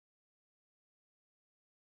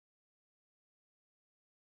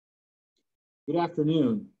Good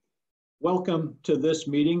afternoon. Welcome to this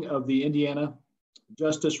meeting of the Indiana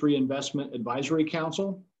Justice Reinvestment Advisory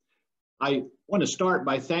Council. I want to start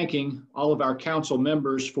by thanking all of our council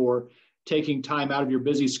members for taking time out of your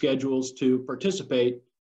busy schedules to participate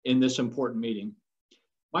in this important meeting.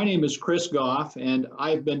 My name is Chris Goff, and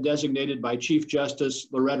I've been designated by Chief Justice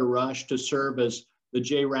Loretta Rush to serve as the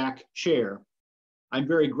JRAC Chair. I'm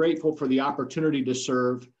very grateful for the opportunity to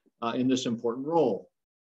serve in this important role.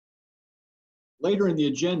 Later in the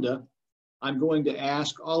agenda, I'm going to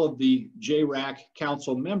ask all of the JRAC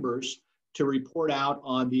Council members to report out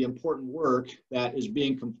on the important work that is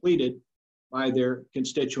being completed by their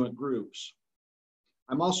constituent groups.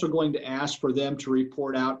 I'm also going to ask for them to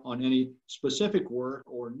report out on any specific work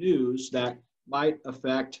or news that might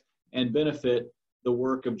affect and benefit the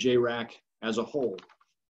work of JRAC as a whole.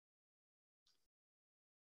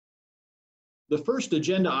 The first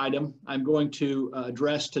agenda item I'm going to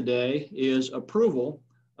address today is approval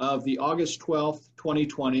of the August 12th,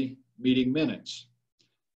 2020 meeting minutes.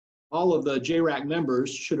 All of the JRAC members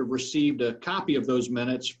should have received a copy of those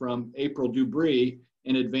minutes from April Dubree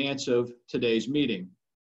in advance of today's meeting.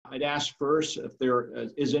 I'd ask first if there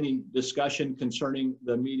is any discussion concerning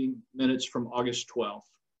the meeting minutes from August 12th.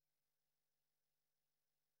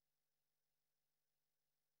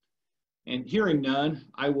 And hearing none,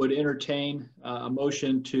 I would entertain a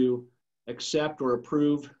motion to accept or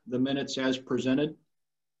approve the minutes as presented.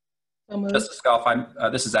 Justice Goff,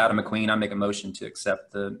 this is Adam McQueen. I make a motion to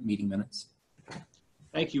accept the meeting minutes.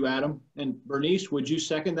 Thank you, Adam. And Bernice, would you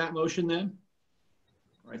second that motion then?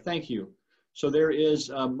 All right, thank you. So there is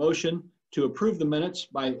a motion to approve the minutes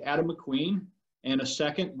by Adam McQueen and a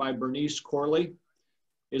second by Bernice Corley.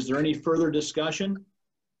 Is there any further discussion?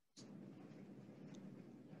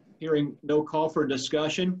 Hearing no call for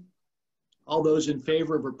discussion, all those in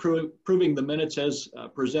favor of approving the minutes as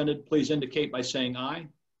presented, please indicate by saying aye.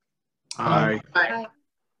 Aye. Aye.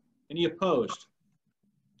 Any opposed?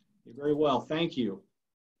 Very well, thank you.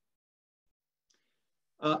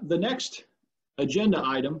 The next agenda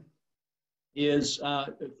item is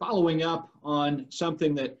following up on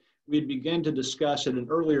something that we'd begun to discuss at an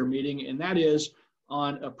earlier meeting, and that is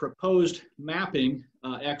on a proposed mapping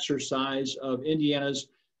exercise of Indiana's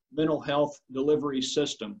mental health delivery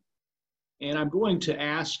system. And I'm going to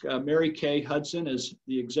ask Mary Kay Hudson, as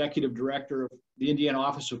the Executive Director of the Indiana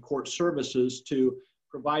Office of Court Services, to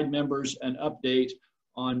provide members an update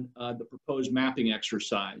on the proposed mapping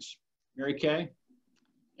exercise. Mary Kay?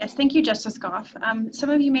 Yes, thank you, Justice Goff. Some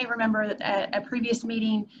of you may remember that at a previous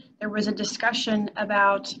meeting, there was a discussion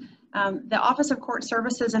about the Office of Court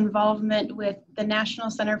Services involvement with the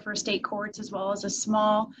National Center for State Courts, as well as a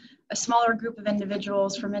smaller group of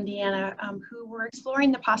individuals from Indiana who were exploring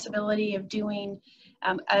the possibility of doing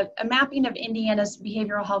a mapping of Indiana's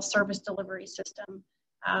behavioral health service delivery system.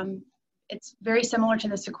 It's very similar to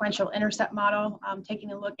the sequential intercept model,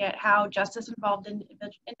 taking a look at how justice-involved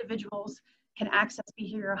individuals can access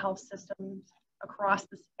behavioral health systems across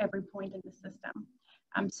every point in the system.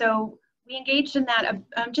 So we engaged in that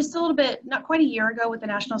just a little bit, not quite a year ago, with the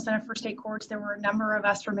National Center for State Courts. There were a number of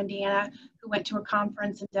us from Indiana who went to a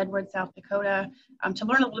conference in Deadwood, South Dakota, to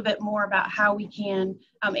learn a little bit more about how we can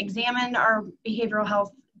examine our behavioral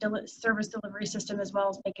health service delivery system, as well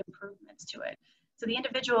as make improvements to it. So the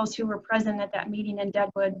individuals who were present at that meeting in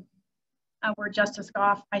Deadwood were Justice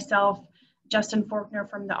Goff, myself, Justin Faulkner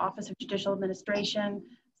from the Office of Judicial Administration,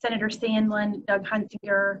 Senator Sandlin, Doug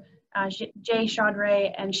Hunsinger, Jay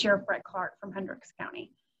Chaudray, and Sheriff Brett Clark from Hendricks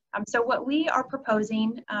County. So what we are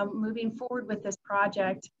proposing moving forward with this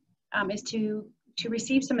project is to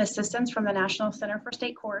receive some assistance from the National Center for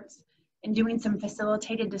State Courts in doing some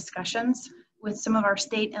facilitated discussions with some of our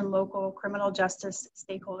state and local criminal justice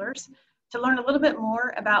stakeholders to learn a little bit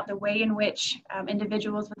more about the way in which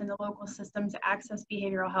individuals within the local systems access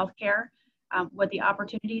behavioral health care, what the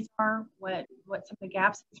opportunities are, what some of the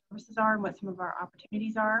gaps in services are, and what some of our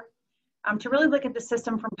opportunities are. To really look at the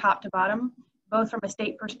system from top to bottom, both from a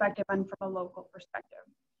state perspective and from a local perspective.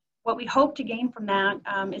 What we hope to gain from that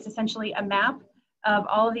is essentially a map of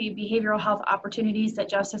all of the behavioral health opportunities that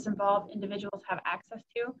justice-involved individuals have access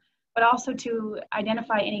to, but also to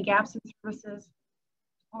identify any gaps in services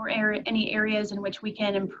or any areas in which we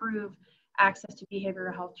can improve access to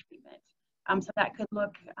behavioral health treatment. So that could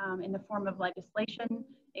look in the form of legislation,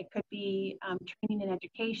 it could be training and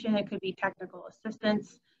education, it could be technical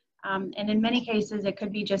assistance, and in many cases, it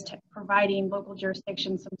could be just providing local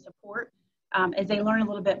jurisdictions some support as they learn a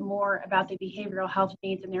little bit more about the behavioral health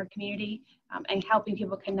needs in their community and helping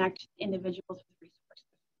people connect individuals with resources.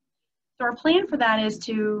 So our plan for that is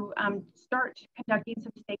to start conducting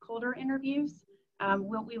some stakeholder interviews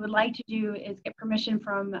What we would like to do is get permission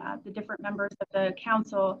from the different members of the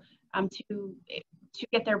council to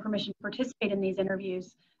get their permission to participate in these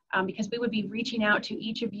interviews, because we would be reaching out to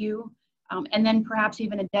each of you, and then perhaps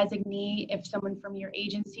even a designee if someone from your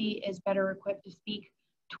agency is better equipped to speak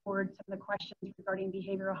towards some of the questions regarding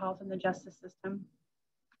behavioral health in the justice system.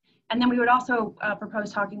 And then we would also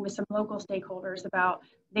propose talking with some local stakeholders about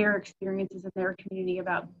their experiences in their community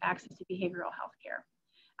about access to behavioral health care.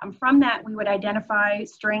 From that, we would identify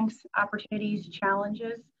strengths, opportunities,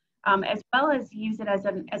 challenges, as well as use it as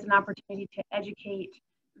an opportunity to educate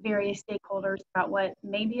various stakeholders about what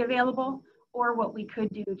may be available or what we could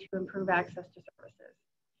do to improve access to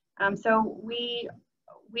services. So we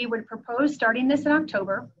would propose starting this in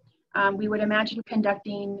October. We would imagine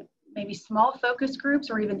conducting maybe small focus groups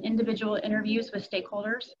or even individual interviews with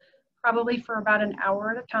stakeholders, probably for about an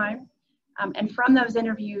hour at a time. And from those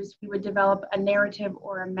interviews, we would develop a narrative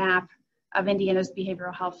or a map of Indiana's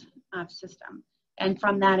behavioral health system. And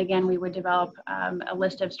from that, again, we would develop a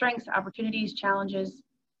list of strengths, opportunities, challenges,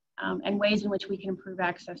 and ways in which we can improve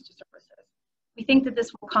access to services. We think that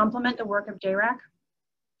this will complement the work of JRAC.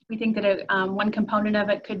 We think that one component of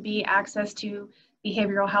it could be access to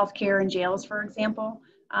behavioral health care in jails, for example,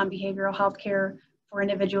 behavioral health care for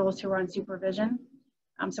individuals who are on supervision.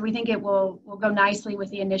 So we think it will go nicely with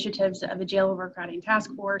the initiatives of the Jail Overcrowding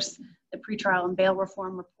Task Force, the Pretrial and Bail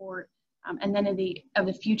Reform Report, and then of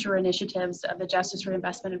the future initiatives of the Justice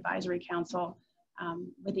Reinvestment Advisory Council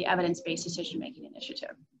with the evidence-based decision-making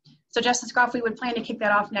initiative. So Justice Goff, we would plan to kick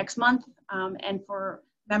that off next month, and for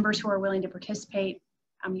members who are willing to participate,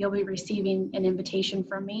 you'll be receiving an invitation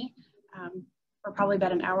from me for probably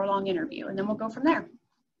about an hour-long interview, and then we'll go from there.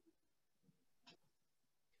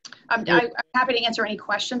 I'm happy to answer any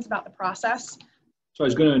questions about the process. So I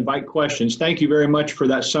was going to invite questions. Thank you very much for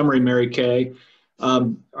that summary, Mary Kay.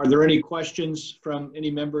 Are there any questions from any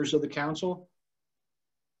members of the council?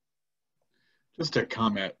 Just a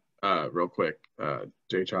comment real quick,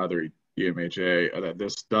 Jay Chaudhary, EMHA, that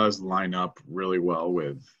this does line up really well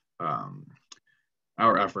with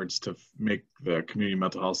our efforts to make the community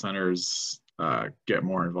mental health centers get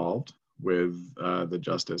more involved with the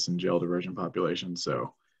justice and jail diversion population.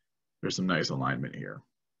 So there's some nice alignment here.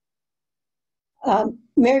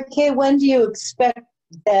 Mary Kay, when do you expect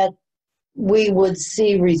that we would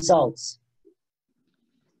see results?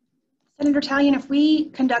 Senator Talion, if we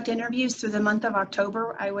conduct interviews through the month of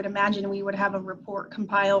October, I would imagine we would have a report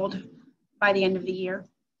compiled by the end of the year.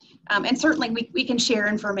 And certainly we can share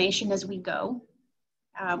information as we go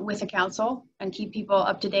with the council and keep people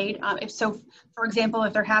up to date. If so, for example,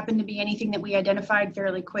 if there happened to be anything that we identified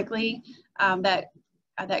fairly quickly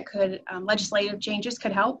that could, legislative changes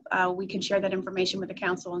could help, we could share that information with the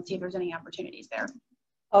council and see if there's any opportunities there.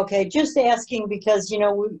 Okay, just asking because, you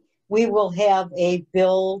know, we will have a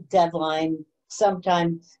bill deadline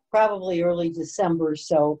sometime, probably early December.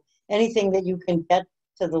 So anything that you can get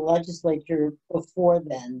to the legislature before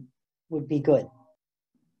then would be good.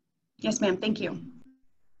 Yes, ma'am. Thank you.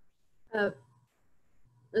 This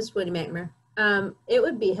is Woody McNamara. It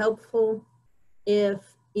would be helpful if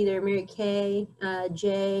either Mary Kay,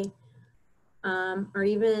 Jay, or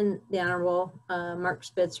even the Honorable Mark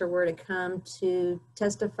Spitzer were to come to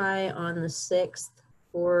testify on the 6th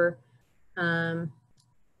for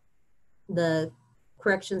the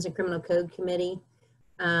Corrections and Criminal Code Committee.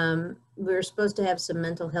 We were supposed to have some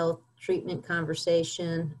mental health treatment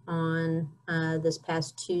conversation on this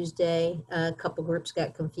past Tuesday. A couple groups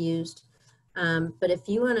got confused. But if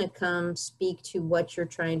you want to come speak to what you're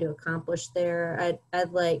trying to accomplish there,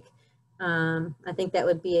 I'd like, I think that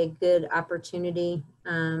would be a good opportunity.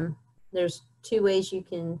 There's two ways you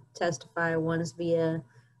can testify. One's via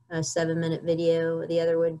a 7-minute video. The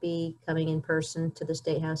other would be coming in person to the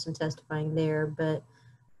State House and testifying there. But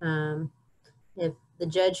if the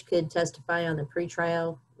judge could testify on the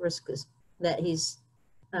pretrial risk that he's,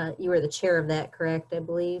 you were the chair of that, correct, I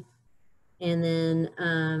believe? And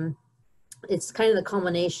then it's kind of the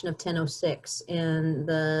culmination of 1006 and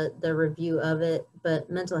the review of it, but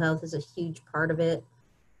mental health is a huge part of it.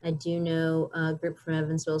 I do know a group from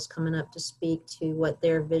Evansville is coming up to speak to what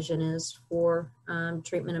their vision is for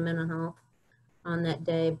treatment of mental health on that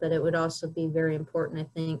day, but it would also be very important, I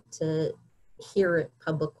think, to hear it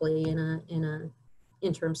publicly in a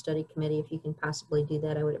interim study committee. If you can possibly do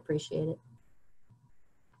that, I would appreciate it.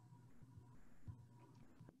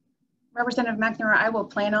 Representative McNamara, I will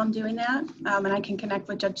plan on doing that, and I can connect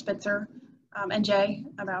with Judge Spitzer and Jay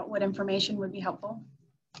about what information would be helpful.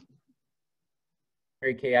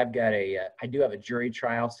 Mary Kay, I do have a jury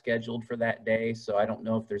trial scheduled for that day, so I don't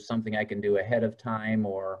know if there's something I can do ahead of time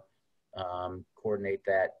or coordinate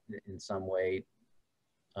that in some way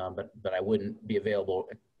but I wouldn't be available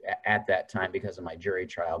at that time because of my jury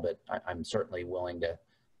trial, but I'm certainly willing to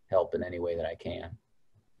help in any way that I can.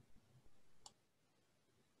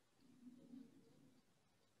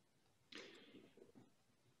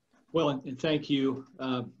 Well, and thank you,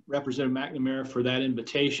 Representative McNamara, for that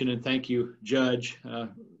invitation, and thank you, Judge,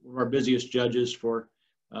 one of our busiest judges, for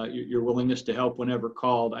your willingness to help whenever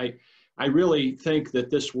called. I really think that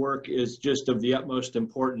this work is just of the utmost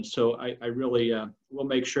importance, so I really will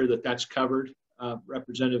make sure that that's covered,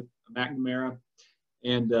 Representative McNamara,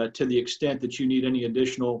 and to the extent that you need any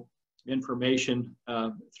additional information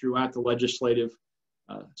throughout the legislative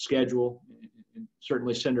schedule, and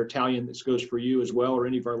certainly Senator Talion, this goes for you as well, or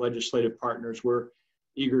any of our legislative partners, we're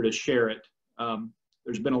eager to share it.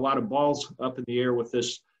 There's been a lot of balls up in the air with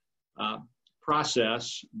this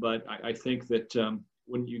process, but I think that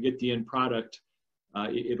when you get the end product,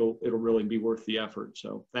 it'll really be worth the effort.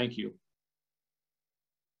 So thank you.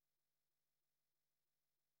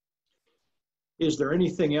 Is there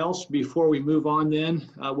anything else before we move on then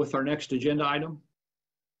with our next agenda item?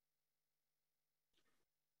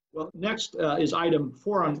 Well, next is item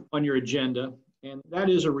 4 on your agenda, and that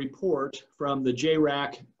is a report from the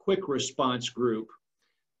JRAC Quick Response Group.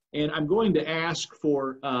 And I'm going to ask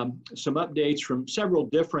for some updates from several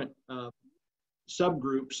different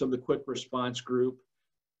subgroups of the Quick Response Group.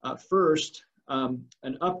 First, an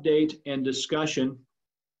update and discussion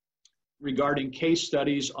regarding case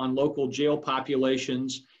studies on local jail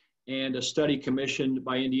populations and a study commissioned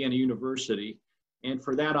by Indiana University. And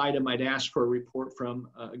for that item, I'd ask for a report from,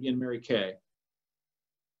 again, Mary Kay.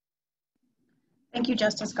 Thank you,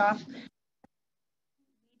 Justice Goff. We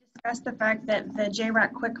discussed the fact that the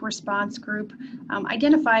JRAC Quick Response Group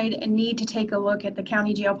identified a need to take a look at the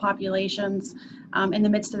county jail populations in the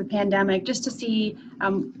midst of the pandemic, just to see,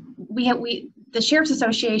 the Sheriff's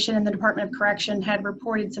Association and the Department of Correction had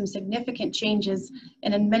reported some significant changes,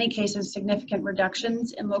 and in many cases, significant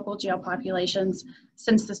reductions in local jail populations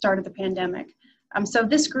since the start of the pandemic. So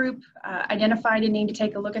this group identified a need to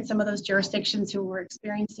take a look at some of those jurisdictions who were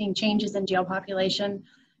experiencing changes in jail population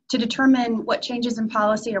to determine what changes in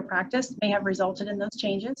policy or practice may have resulted in those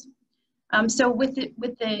changes. So with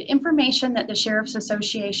the information that the Sheriff's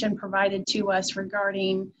Association provided to us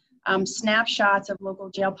regarding snapshots of local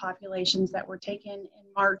jail populations that were taken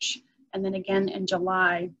in March and then again in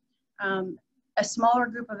July, a smaller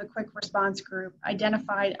group of the Quick Response Group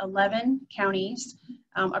identified 11 counties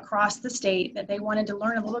across the state that they wanted to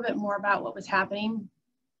learn a little bit more about what was happening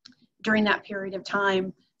during that period of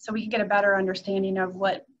time, so we could get a better understanding of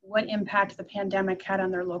what impact the pandemic had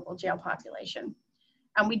on their local jail population.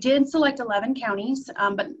 We did select 11 counties,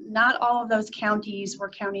 but not all of those counties were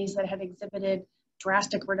counties that had exhibited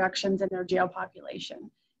drastic reductions in their jail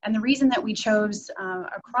population. And the reason that we chose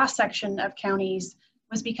a cross-section of counties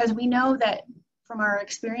was because we know that from our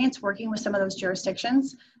experience working with some of those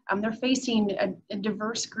jurisdictions, they're facing a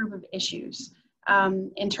diverse group of issues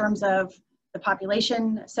in terms of the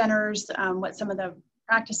population centers, what some of the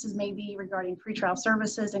practices may be regarding pretrial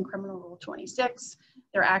services and Criminal Rule 26,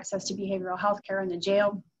 their access to behavioral health care in the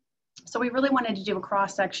jail. So we really wanted to do a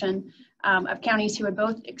cross-section of counties who had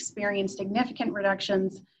both experienced significant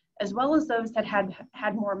reductions, as well as those that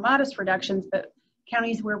had more modest reductions, but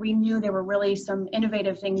counties where we knew there were really some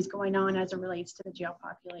innovative things going on as it relates to the jail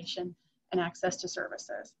population and access to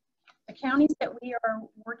services. The counties that we are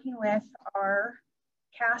working with are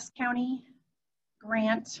Cass County,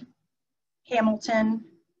 Grant, Hamilton,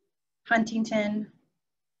 Huntington,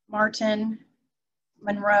 Martin,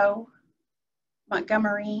 Monroe,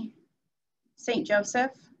 Montgomery, St.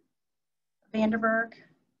 Joseph, Vanderburgh,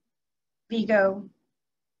 Vigo,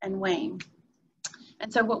 and Wayne.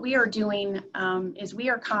 And so what we are doing is we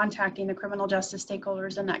are contacting the criminal justice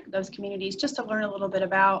stakeholders in those communities just to learn a little bit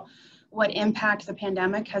about what impact the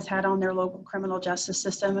pandemic has had on their local criminal justice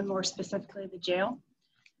system, and more specifically the jail.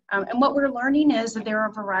 And what we're learning is that there are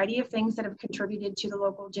a variety of things that have contributed to the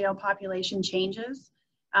local jail population changes,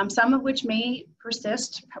 some of which may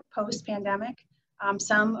persist post-pandemic.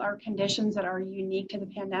 Some are conditions that are unique to the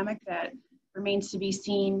pandemic that remains to be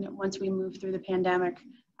seen once we move through the pandemic,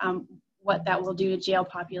 what that will do to jail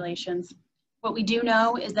populations. What we do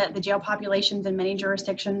know is that the jail populations in many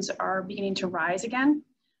jurisdictions are beginning to rise again.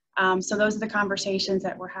 So those are the conversations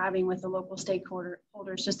that we're having with the local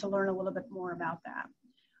stakeholders just to learn a little bit more about that.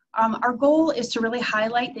 Our goal is to really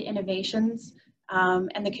highlight the innovations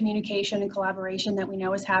and the communication and collaboration that we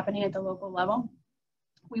know is happening at the local level.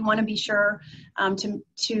 We want to be sure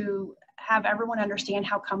to have everyone understand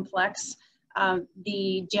how complex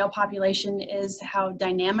the jail population is, how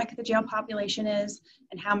dynamic the jail population is,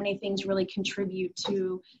 and how many things really contribute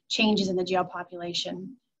to changes in the jail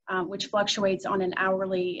population, which fluctuates on an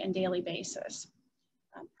hourly and daily basis.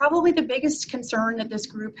 Probably the biggest concern that this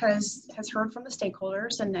group has heard from the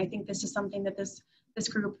stakeholders, and I think this is something that this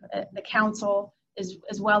group, the council,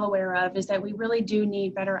 is well aware of, is that we really do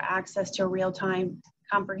need better access to real-time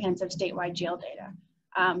comprehensive statewide jail data.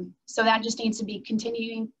 So that just needs to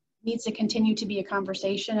continue to be a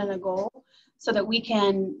conversation and a goal, so that we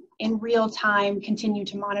can in real time continue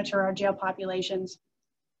to monitor our jail populations,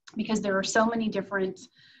 because there are so many different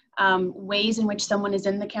ways in which someone is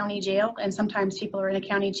in the county jail, and sometimes people are in a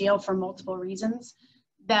county jail for multiple reasons,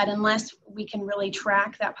 that unless we can really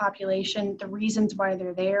track that population, the reasons why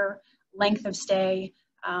they're there, length of stay,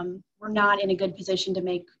 we're not in a good position to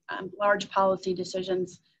make large policy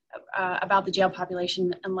decisions about the jail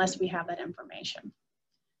population unless we have that information.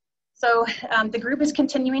 So the group is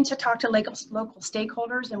continuing to talk to local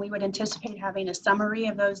stakeholders, and we would anticipate having a summary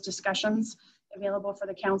of those discussions available for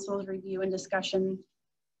the council's review and discussion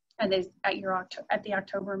at the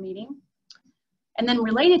October meeting. And then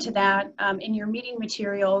related to that, in your meeting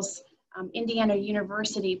materials, Indiana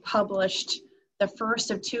University published the first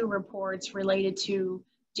of 2 reports related to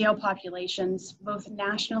jail populations, both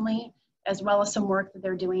nationally as well as some work that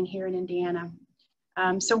they're doing here in Indiana.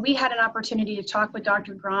 So we had an opportunity to talk with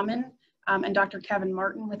Dr. Grauman and Dr. Kevin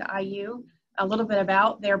Martin with IU a little bit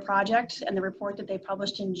about their project and the report that they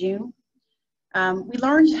published in June. We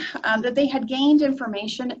learned that they had gained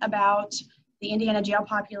information about the Indiana jail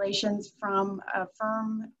populations from a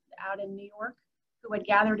firm out in New York who had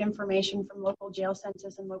gathered information from local jail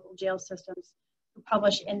census and local jail systems who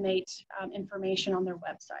publish inmate information on their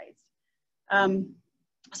websites.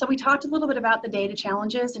 So we talked a little bit about the data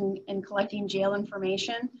challenges in collecting jail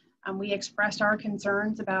information. We expressed our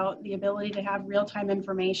concerns about the ability to have real-time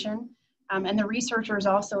information. And the researchers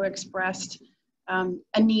also expressed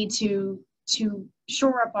a need to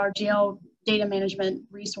shore up our jail data management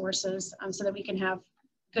resources so that we can have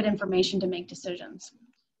good information to make decisions.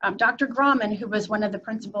 Dr. Grauman, who was one of the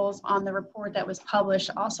principals on the report that was published,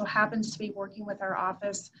 also happens to be working with our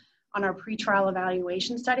office on our pretrial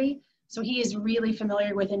evaluation study. So he is really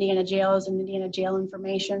familiar with Indiana jails and Indiana jail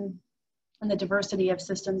information and the diversity of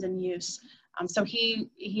systems in use. So he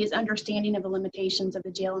is understanding of the limitations of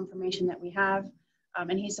the jail information that we have,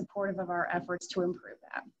 and he's supportive of our efforts to improve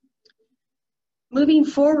that. Moving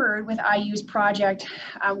forward with IU's project,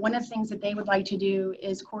 one of the things that they would like to do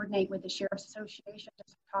is coordinate with the Sheriff's Association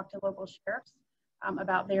to talk to local sheriffs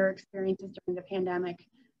about their experiences during the pandemic.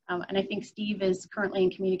 And I think Steve is currently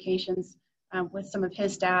in communications with some of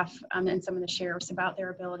his staff and some of the sheriffs about their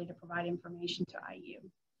ability to provide information to IU.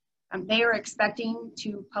 They are expecting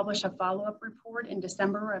to publish a follow-up report in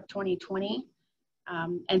December of 2020.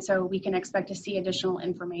 And so we can expect to see additional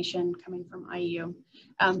information coming from IU.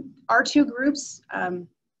 Our 2 groups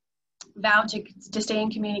vowed to stay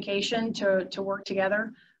in communication, to work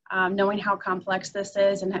together, knowing how complex this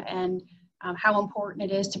is and how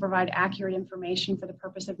important it is to provide accurate information for the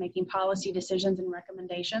purpose of making policy decisions and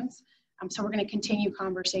recommendations. So we're going to continue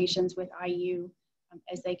conversations with IU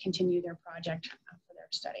as they continue their project for their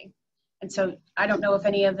study. And so I don't know if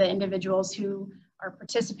any of the individuals who are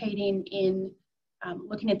participating in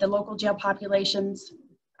looking at the local jail populations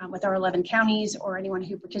with our 11 counties, or anyone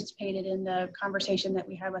who participated in the conversation that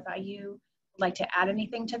we had with IU would like to add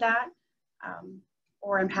anything to that,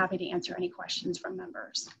 or I'm happy to answer any questions from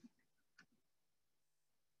members.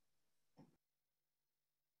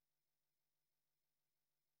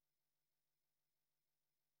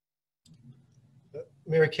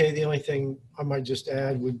 Mary Kay, the only thing I might just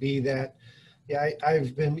add would be that, yeah,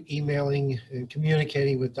 I've been emailing and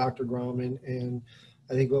communicating with Dr. Grauman, and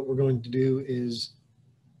I think what we're going to do is,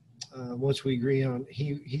 once we agree on,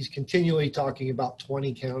 he's continually talking about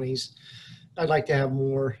 20 counties. I'd like to have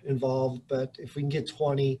more involved, but if we can get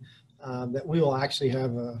 20, that we will actually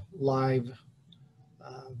have a live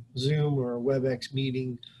Zoom or a WebEx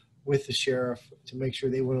meeting with the sheriff to make sure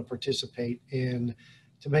they want to participate, and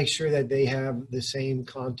to make sure that they have the same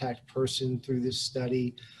contact person through this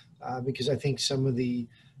study, because I think some of the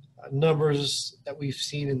numbers that we've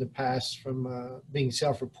seen in the past from being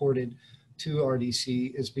self-reported to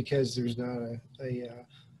RDC is because there's not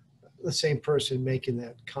the same person making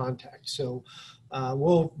that contact. So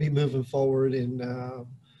we'll be moving forward and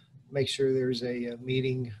make sure there's a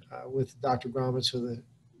meeting with Dr. Grauman so that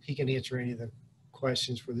he can answer any of the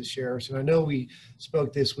questions for the sheriffs. And I know we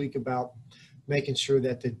spoke this week about making sure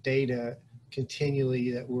that the data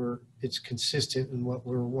continually, that it's consistent in what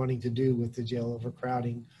we're wanting to do with the jail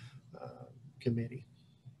overcrowding committee.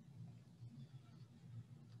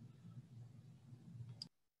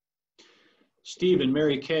 Steve and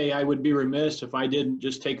Mary Kay, I would be remiss if I didn't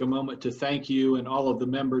just take a moment to thank you and all of the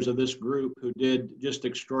members of this group who did just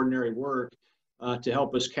extraordinary work to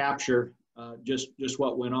help us capture just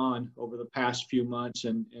what went on over the past few months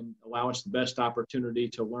and allow us the best opportunity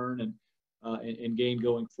to learn and gain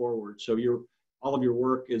going forward. So all of your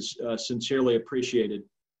work is sincerely appreciated.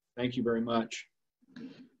 Thank you very much.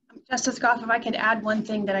 Justice Goff, if I could add one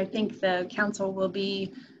thing that I think the council will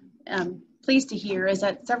be pleased to hear is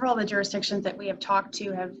that several of the jurisdictions that we have talked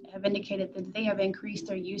to have indicated that they have increased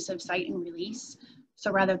their use of cite and release.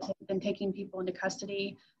 So rather than taking people into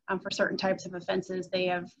custody for certain types of offenses, they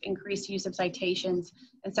have increased use of citations.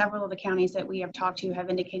 And several of the counties that we have talked to have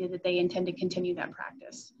indicated that they intend to continue that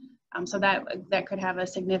practice. So that could have a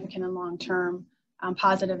significant and long-term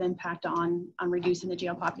positive impact on reducing the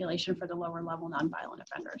jail population for the lower level nonviolent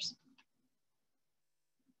offenders.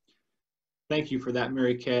 Thank you for that,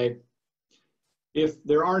 Mary Kay. If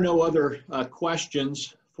there are no other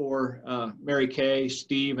questions for Mary Kay,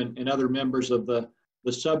 Steve, and other members of the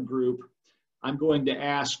subgroup, I'm going to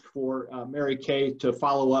ask for Mary Kay to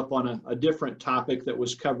follow up on a different topic that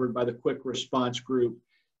was covered by the quick response group,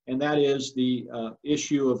 and that is the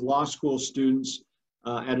issue of law school students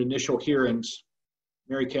at initial hearings.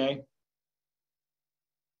 Mary Kay?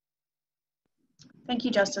 Thank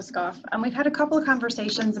you, Justice Goff. We've had a couple of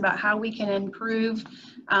conversations about how we can improve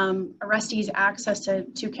arrestees' access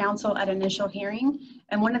to counsel at initial hearing.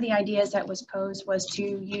 And one of the ideas that was posed was to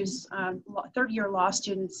use third-year law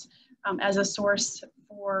students as a source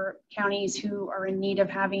for counties who are in need of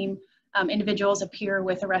having individuals appear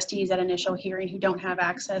with arrestees at initial hearing who don't have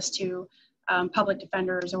access to public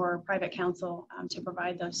defenders or private counsel to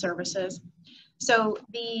provide those services. So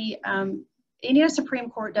the Indiana Supreme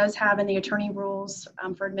Court does have in the attorney rules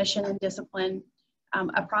for admission and discipline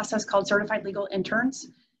a process called certified legal interns.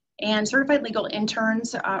 And certified legal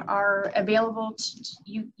interns are available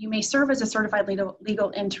you may serve as a certified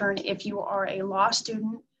legal intern if you are a law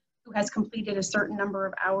student who has completed a certain number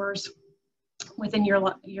of hours within your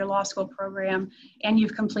law school program and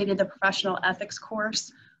you've completed the professional ethics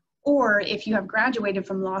course, or if you have graduated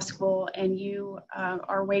from law school and you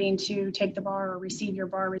are waiting to take the bar or receive your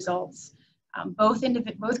bar results. Both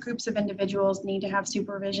groups of individuals need to have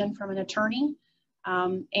supervision from an attorney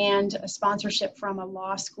and a sponsorship from a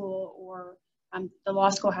law school, or the law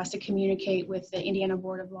school has to communicate with the Indiana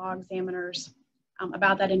Board of Law Examiners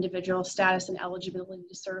about that individual's status and eligibility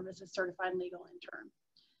to serve as a certified legal intern.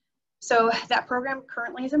 So that program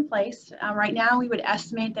currently is in place. Right now, we would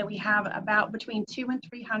estimate that we have about between 200 and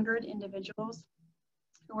 300 individuals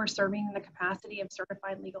who are serving in the capacity of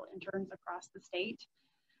certified legal interns across the state.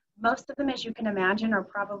 Most of them, as you can imagine, are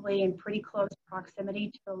probably in pretty close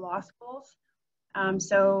proximity to the law schools.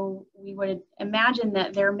 So we would imagine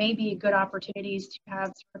that there may be good opportunities to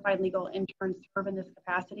have certified legal interns serve in this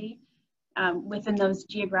capacity within those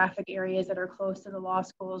geographic areas that are close to the law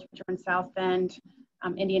schools, which are in South Bend,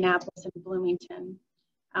 Indianapolis, and Bloomington.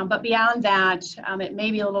 But beyond that, it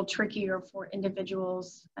may be a little trickier for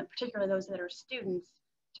individuals, particularly those that are students,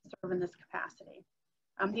 to serve in this capacity.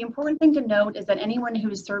 The important thing to note is that anyone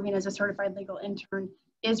who is serving as a certified legal intern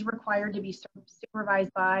is required to be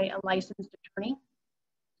supervised by a licensed attorney.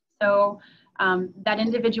 So that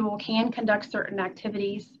individual can conduct certain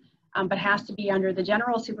activities, but has to be under the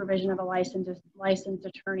general supervision of a licensed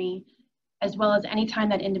attorney, as well as any time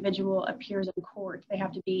that individual appears in court. They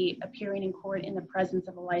have to be appearing in court in the presence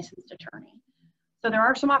of a licensed attorney. So there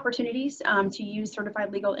are some opportunities to use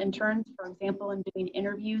certified legal interns, for example, in doing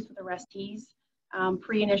interviews with arrestees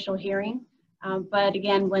pre-initial hearing. But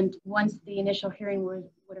again, once the initial hearing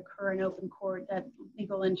would occur in open court, that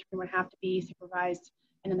legal intern would have to be supervised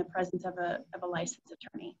and in the presence of a licensed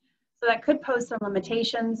attorney. So that could pose some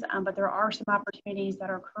limitations, but there are some opportunities that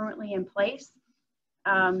are currently in place.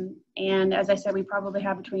 And as I said, we probably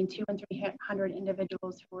have between 200 and 300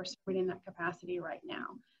 individuals who are serving in that capacity right now.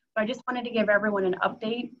 So I just wanted to give everyone an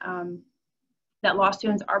update that law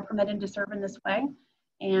students are permitted to serve in this way.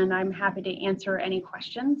 And I'm happy to answer any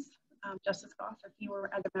questions. Justice Goff, if you or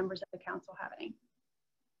other members of the council have any.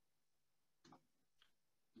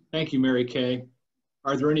 Thank you, Mary Kay.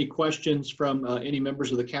 Are there any questions from any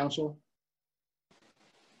members of the council?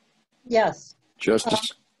 Yes.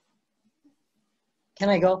 Justice. Can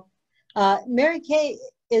I go? Mary Kay,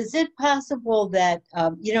 is it possible that,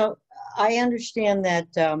 you know, I understand that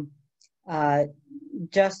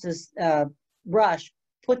Justice Rush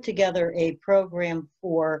put together a program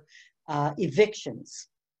for evictions,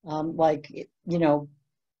 like, you know,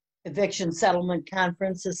 eviction settlement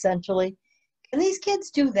conference, essentially. Can these kids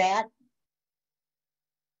do that?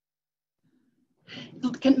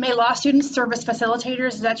 May law students serve as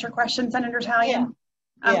facilitators? Is that your question, Senator Talion?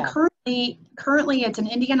 Yeah. Currently, it's an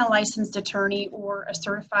Indiana licensed attorney or a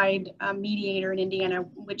certified mediator in Indiana,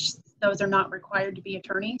 which those are not required to be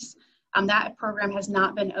attorneys. That program has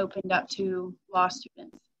not been opened up to law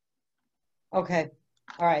students. Okay.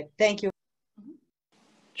 All right. Thank you.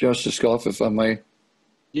 Justice Goff, if I may.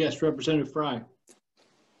 Yes, Representative Fry.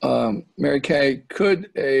 Mary Kay, could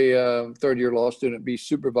a third-year law student be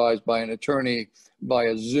supervised by an attorney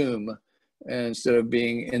via Zoom instead of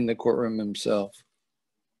being in the courtroom himself?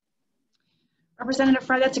 Representative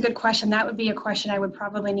Fry, that's a good question. That would be a question I would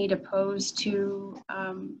probably need to pose to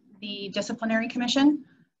the Disciplinary Commission,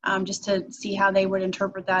 just to see how they would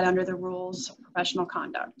interpret that under the rules of professional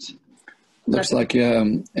conduct. Looks like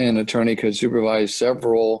an attorney could supervise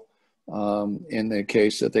several in the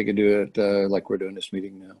case that they could do it like we're doing this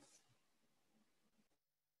meeting now.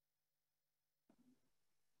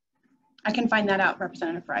 I can find that out,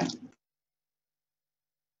 Representative Fry. Thank you.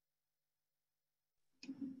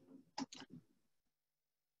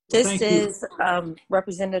 This is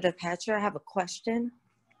Representative Hatcher. I have a question.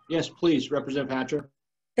 Yes, please, Representative Hatcher.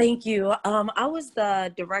 Thank you. I was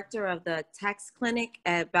the director of the tax clinic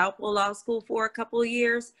at Boutwell Law School for a couple of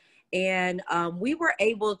years. And we were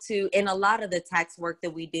able to, and a lot of the tax work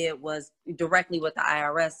that we did was directly with the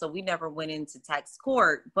IRS. So we never went into tax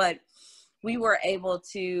court, but we were able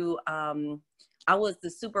to, I was the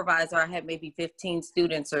supervisor. I had maybe 15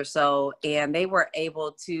 students or so, and they were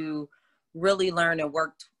able to really learn and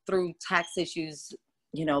work through tax issues,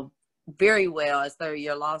 you know, very well as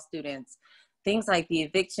third-year law students. Things like the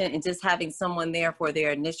eviction and just having someone there for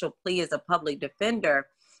their initial plea as a public defender,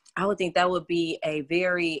 I would think that would be a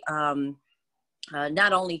very,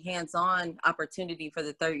 not only hands-on opportunity for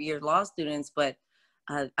the third-year law students, but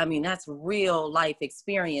I mean, that's real life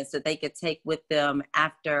experience that they could take with them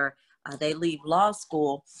after they leave law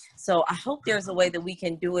school. So I hope there's a way that we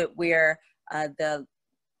can do it where the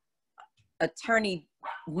attorney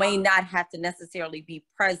may not have to necessarily be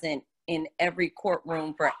present in every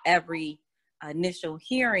courtroom for every initial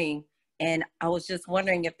hearing. And I was just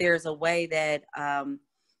wondering if there's a way that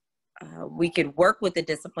we could work with the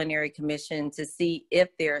Disciplinary Commission to see if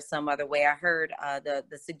there's some other way. I heard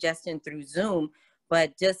the suggestion through Zoom,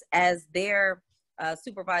 but just as their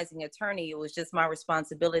supervising attorney, it was just my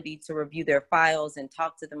responsibility to review their files and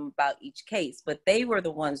talk to them about each case. But they were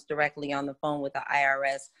the ones directly on the phone with the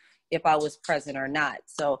IRS if I was present or not.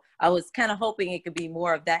 So I was kind of hoping it could be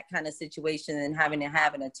more of that kind of situation than having to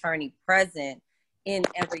have an attorney present in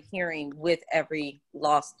every hearing with every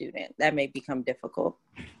law student. That may become difficult.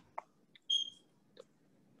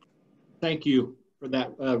 Thank you for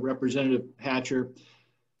that, Representative Hatcher.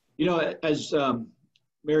 You know, as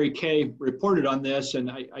Mary Kay reported on this, and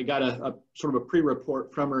I got a sort of a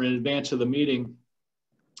pre-report from her in advance of the meeting,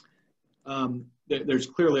 there's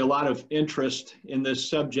clearly a lot of interest in this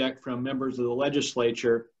subject from members of the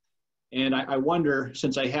legislature. And I wonder,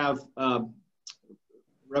 since I have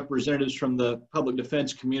representatives from the public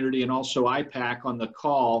defense community and also IPAC on the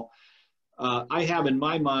call, I have in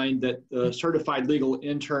my mind that the Certified Legal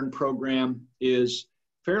Intern program is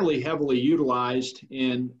fairly heavily utilized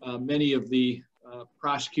in many of the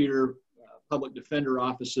prosecutor, public defender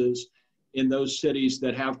offices in those cities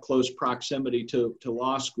that have close proximity to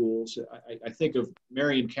law schools. I think of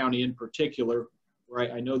Marion County in particular,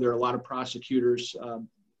 where I know there are a lot of prosecutors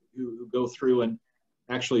who go through and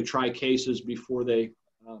actually try cases before they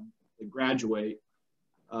graduate.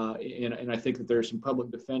 And I think that there are some public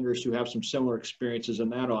defenders who have some similar experiences in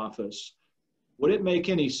that office. Would it make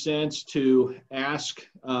any sense to ask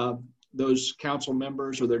those council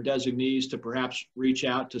members or their designees to perhaps reach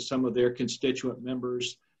out to some of their constituent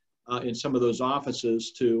members in some of those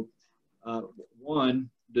offices to, one,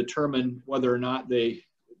 determine whether or not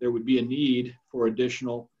there would be a need for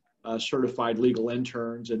additional certified legal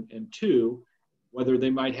interns, and two, whether they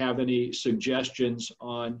might have any suggestions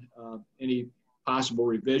on any possible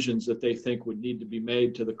revisions that they think would need to be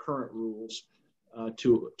made to the current rules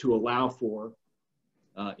to allow for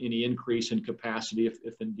any increase in capacity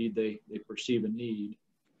if indeed they perceive a need.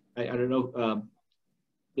 I don't know,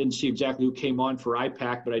 didn't see exactly who came on for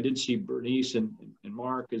IPAC, but I did see Bernice and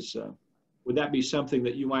Mark. Would that be something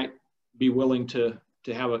that you might be willing to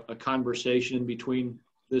have a conversation between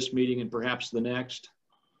this meeting and perhaps the next?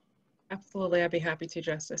 Absolutely, I'd be happy to,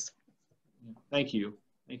 Justice. Thank you.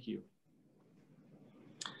 Thank you.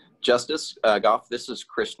 Justice Goff, this is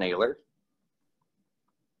Chris Naylor.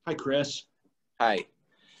 Hi, Chris. Hi.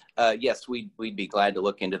 Yes, we'd be glad to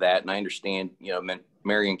look into that. And I understand, you know,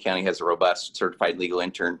 Marion County has a robust certified legal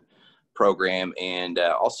intern program, and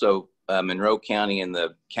also Monroe County and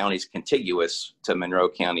the counties contiguous to Monroe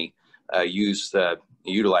County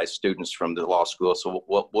utilize students from the law school. So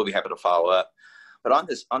we'll be happy to follow up. But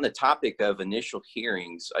on the topic of initial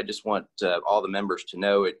hearings, I just want all the members to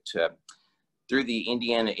know it. Through the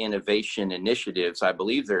Indiana Innovation Initiatives, I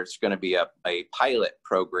believe there's going to be a pilot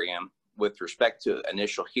program with respect to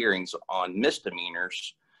initial hearings on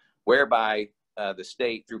misdemeanors, whereby the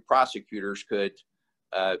state, through prosecutors, could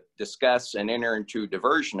discuss and enter into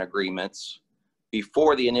diversion agreements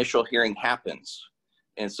before the initial hearing happens.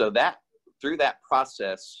 And so that through that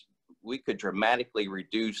process, we could dramatically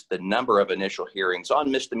reduce the number of initial hearings on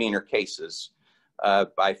misdemeanor cases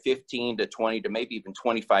by 15 to 20 to maybe even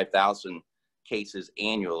 25,000 cases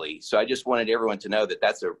annually. So I just wanted everyone to know that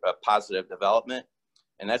that's a positive development.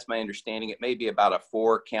 And that's my understanding. It may be about a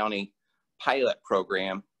 4-county pilot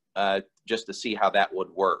program just to see how that would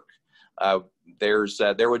work. There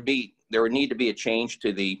would need to be a change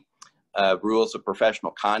to the rules of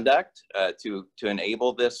professional conduct to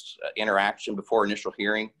enable this interaction before initial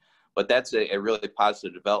hearing, but that's a really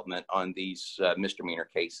positive development on these misdemeanor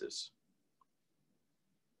cases.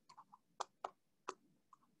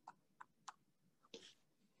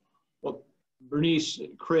 Well, Bernice,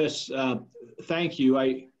 Chris, thank you.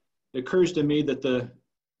 It occurs to me that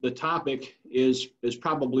the topic is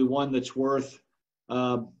probably one that's worth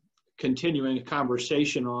continuing a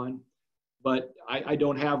conversation on, but I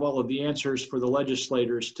don't have all of the answers for the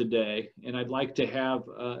legislators today. And I'd like to have,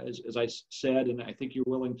 as I said, and I think you're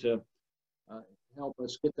willing to help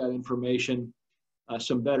us get that information,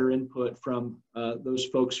 some better input from those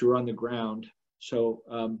folks who are on the ground. So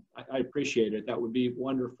I appreciate it. That would be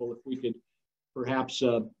wonderful if we could perhaps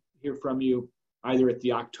hear from you either at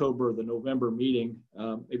the October or the November meeting.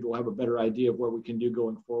 Maybe we'll have a better idea of what we can do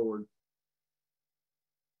going forward.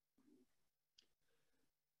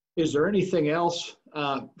 Is there anything else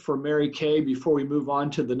for Mary Kay before we move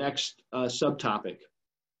on to the next subtopic?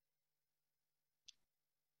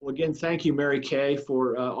 Well, again, thank you, Mary Kay,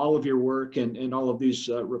 for all of your work and all of these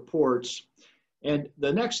reports. And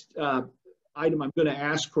the next item I'm going to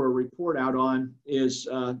ask for a report out on is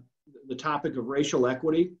the topic of racial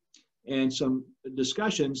equity and some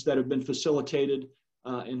discussions that have been facilitated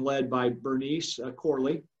and led by Bernice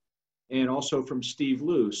Corley and also from Steve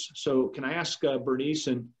Luce. So can I ask Bernice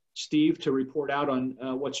and Steve to report out on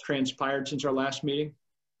what's transpired since our last meeting?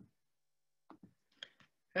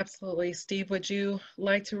 Absolutely. Steve, would you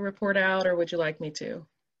like to report out or would you like me to?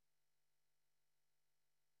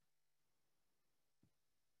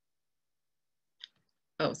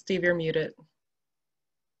 Oh, Steve, you're muted.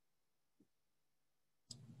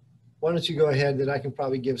 Why don't you go ahead, then I can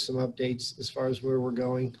probably give some updates as far as where we're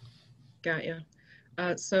going. Got you.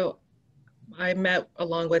 So I met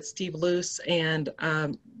along with Steve Luce and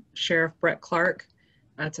Sheriff Brett Clark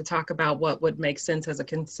to talk about what would make sense as a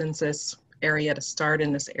consensus area to start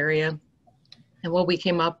in this area. And what we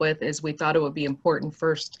came up with is we thought it would be important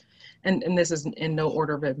first, and this is in no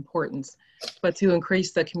order of importance, but to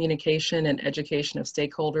increase the communication and education of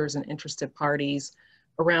stakeholders and interested parties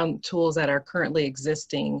around tools that are currently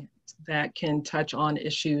existing that can touch on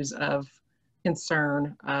issues of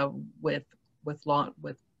concern with law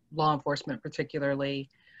enforcement, particularly.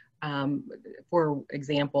 For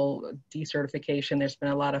example, decertification, there's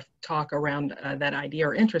been a lot of talk around that idea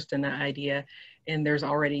or interest in that idea, and there's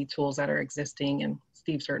already tools that are existing, and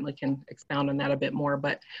Steve certainly can expound on that a bit more,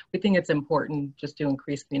 but we think it's important just to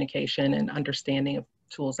increase communication and understanding of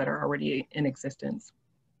tools that are already in existence.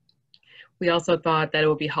 We also thought that it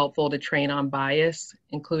would be helpful to train on bias,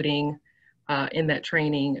 including in that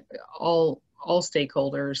training all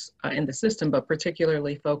stakeholders in the system, but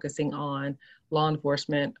particularly focusing on law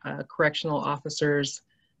enforcement, correctional officers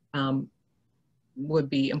would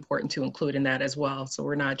be important to include in that as well. So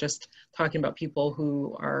we're not just talking about people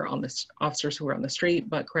who are on the officers who are on the street,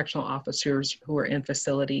 but correctional officers who are in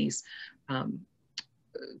facilities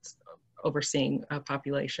overseeing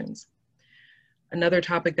populations. Another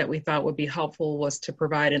topic that we thought would be helpful was to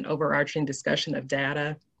provide an overarching discussion of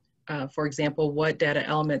data. For example, what data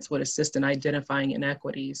elements would assist in identifying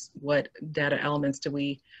inequities? What data elements do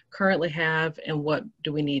we currently have and what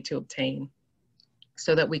do we need to obtain?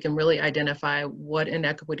 So that we can really identify what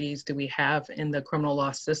inequities do we have in the criminal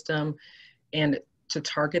law system and to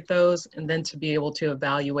target those, and then to be able to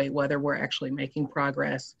evaluate whether we're actually making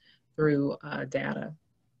progress through data.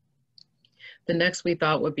 The next we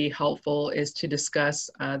thought would be helpful is to discuss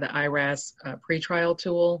the IRAS pretrial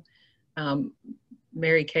tool.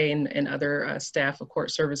 Mary Kay and other staff of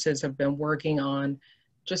court services have been working on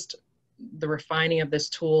just the refining of this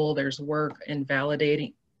tool. There's work in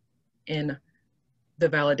validating the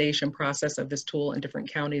validation process of this tool in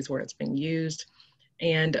different counties where it's being used.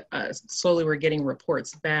 And slowly we're getting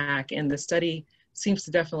reports back, and the study seems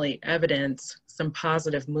to definitely evidence some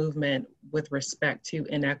positive movement with respect to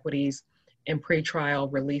inequities in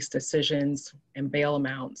pretrial release decisions and bail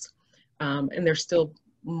amounts. And there's still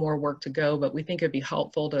more work to go, but we think it'd be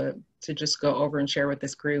helpful to just go over and share with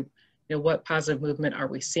this group, you know, what positive movement are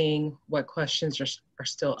we seeing, what questions are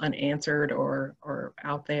still unanswered or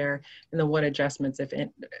out there, and then what adjustments, if it,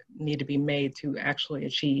 need to be made to actually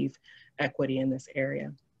achieve equity in this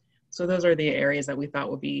area. So those are the areas that we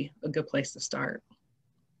thought would be a good place to start.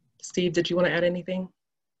 Steve, did you want to add anything?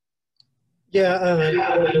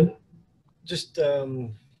 Yeah, just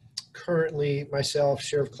currently myself,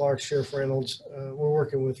 Sheriff Clark, Sheriff Reynolds, we're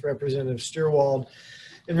working with Representative Stierwald.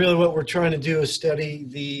 And really what we're trying to do is study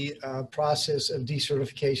the process of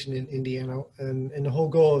decertification in Indiana. And the whole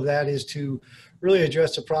goal of that is to really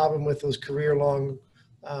address the problem with those career-long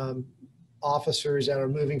officers that are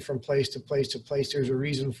moving from place to place to place. There's a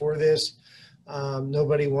reason for this.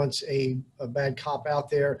 Nobody wants a bad cop out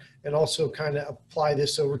there, and also kind of apply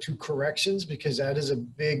this over to corrections, because that is a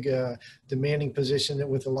big demanding position that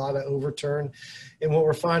with a lot of overturn. And what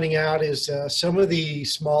we're finding out is some of the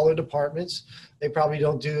smaller departments, they probably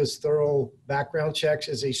don't do as thorough background checks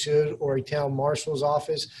as they should, or a town marshal's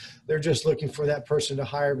office. They're just looking for that person to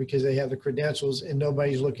hire because they have the credentials and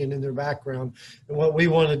nobody's looking in their background. And what we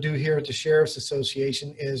want to do here at the Sheriff's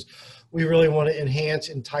Association is we really want to enhance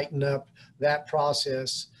and tighten up that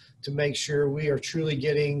process to make sure we are truly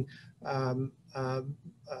getting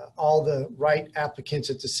all the right applicants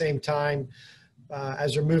at the same time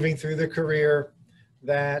as they're moving through their career,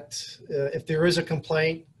 that if there is a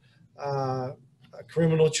complaint, a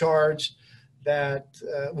criminal charge, that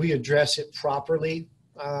we address it properly.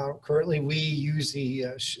 Currently, we use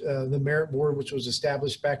the Merit Board, which was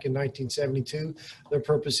established back in 1972. Their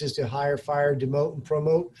purpose is to hire, fire, demote, and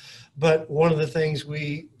promote. But one of the things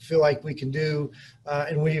we feel like we can do,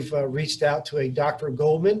 and we've reached out to a Dr.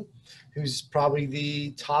 Goldman, who's probably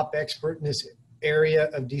the top expert in this area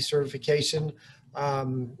of decertification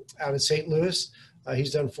out of St. Louis.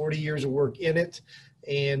 He's done 40 years of work in it,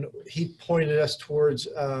 and he pointed us towards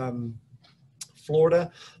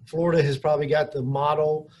Florida. Florida has probably got the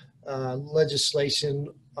model legislation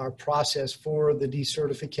or process for the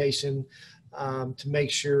decertification to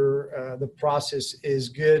make sure the process is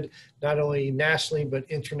good, not only nationally, but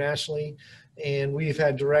internationally. And we've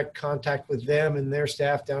had direct contact with them and their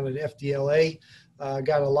staff down at FDLA.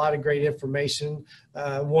 Got a lot of great information.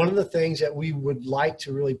 One of the things that we would like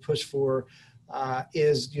to really push for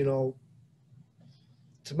is, you know,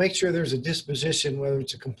 to make sure there's a disposition, whether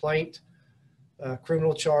it's a complaint,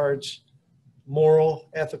 criminal charge, moral,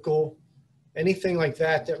 ethical, anything like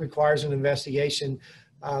that that requires an investigation.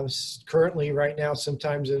 Currently, right now,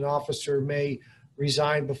 sometimes an officer may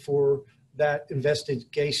resign before that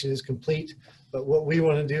investigation is complete. But what we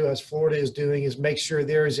want to do, as Florida is doing, is make sure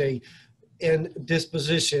there is a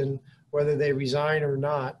disposition, whether they resign or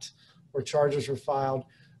not, or charges are filed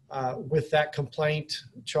with that complaint,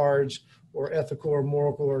 charge, or ethical or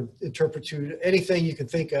moral or interpretude, anything you can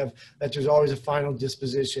think of, that there's always a final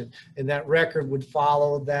disposition. And that record would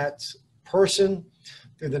follow that person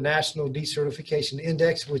through the National Decertification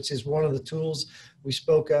Index, which is one of the tools we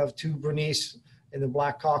spoke of to Bernice in the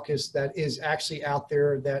Black Caucus that is actually out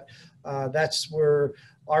there. That that's where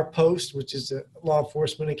our post, which is the Law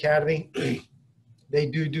Enforcement Academy, they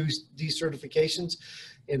do decertifications,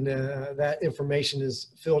 and that information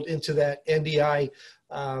is filled into that NDI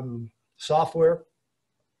software,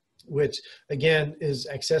 which again is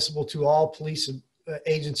accessible to all police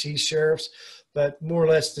agencies, sheriffs. But more or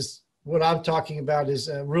less, this, what I'm talking about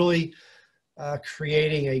is really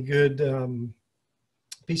creating a good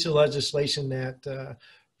piece of legislation that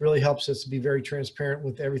really helps us to be very transparent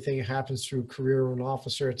with everything that happens through career of an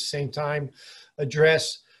officer. At the same time,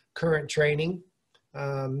 address current training.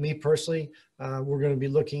 Me personally, we're going to be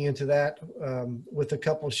looking into that with a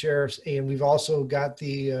couple of sheriffs, and we've also got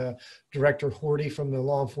the Director Horty from the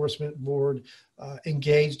Law Enforcement Board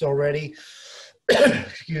engaged already.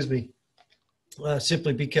 Excuse me.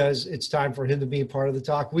 Simply because it's time for him to be a part of the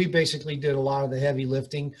talk. We basically did a lot of the heavy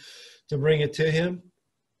lifting to bring it to him.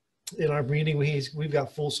 In our meeting, we've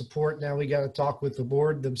got full support. Now we got to talk with the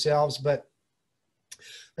board themselves, but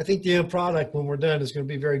I think the end product when we're done is going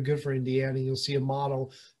to be very good for Indiana. You'll see a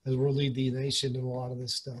model as we'll lead the nation in a lot of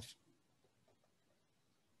this stuff.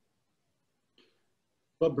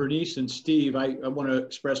 Well, Bernice and Steve, I want to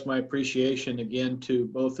express my appreciation again to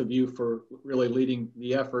both of you for really leading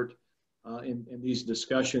the effort in these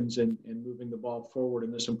discussions and moving the ball forward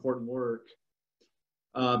in this important work.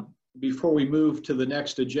 before we move to the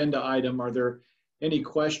next agenda item, are there any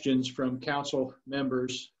questions from council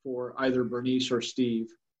members for either Bernice or Steve?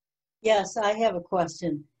 Yes, I have a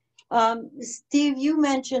question. Steve, you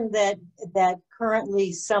mentioned that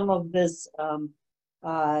currently some of this,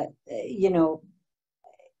 some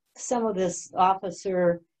of this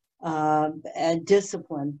officer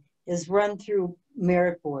discipline is run through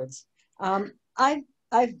merit boards.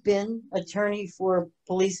 I've been attorney for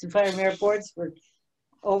police and fire merit boards for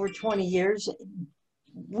over 20 years.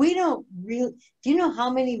 We don't really, do you know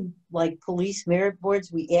how many like police merit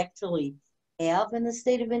boards we actually have in the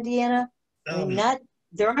state of Indiana? I mean,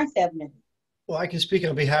 there aren't that many. Well, I can speak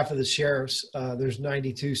on behalf of the sheriffs. There's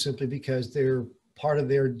 92 simply because part of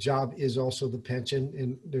their job is also the pension,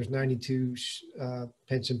 and there's 92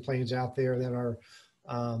 pension plans out there that are,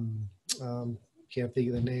 can't think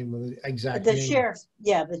of the name of the exact name. The sheriffs,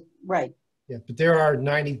 yeah, right. Yeah, but there are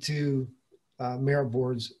 92 merit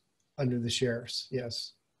boards under the sheriffs,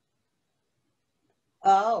 yes.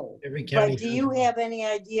 Oh, every county. But do you have any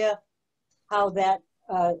idea how that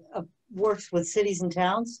works with cities and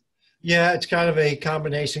towns? Yeah, it's kind of a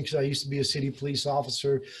combination because I used to be a city police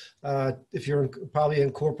officer. If you're probably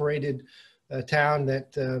incorporated town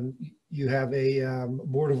that you have a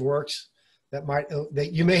board of works that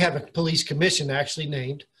you may have a police commission actually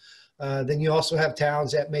named. Then you also have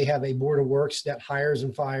towns that may have a board of works that hires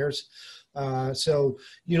and fires. So,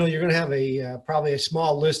 you're going to have probably a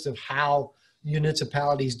small list of how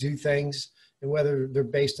municipalities do things and whether they're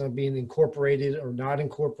based on being incorporated or not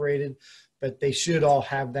incorporated, but they should all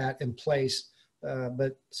have that in place.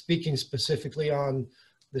 But speaking specifically on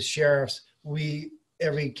the sheriffs,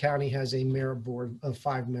 every county has a merit board of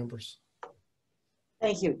 5 members.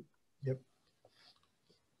 Thank you. Yep.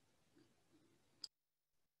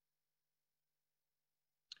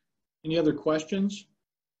 Any other questions?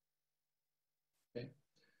 Okay.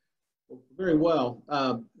 Well, very well.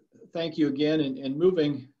 Thank you again. And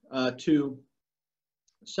moving to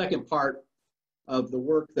the second part of the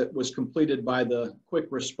work that was completed by the Quick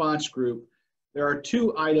Response Group, there are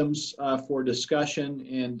 2 items for discussion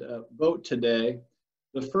and vote today.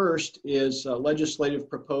 The first is a legislative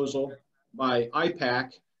proposal by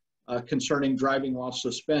IPAC concerning driving while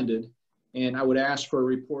suspended. And I would ask for a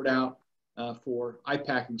report out for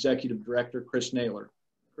IPAC Executive Director Chris Naylor.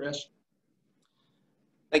 Chris?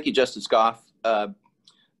 Thank you, Justice Goff.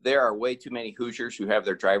 There are way too many Hoosiers who have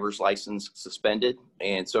their driver's license suspended.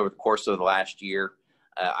 And so over the course of the last year,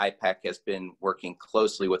 IPAC has been working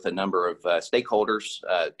closely with a number of stakeholders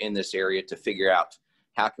in this area to figure out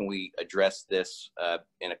how can we address this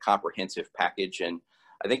in a comprehensive package. And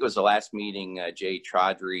I think it was the last meeting, Jay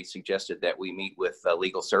Chaudhry suggested that we meet with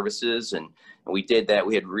legal services, and we did that.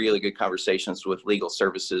 We had really good conversations with legal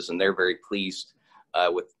services, and they're very pleased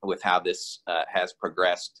with how this has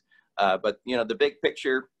progressed. But the big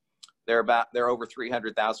picture, there are over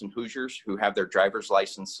 300,000 Hoosiers who have their driver's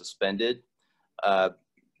license suspended.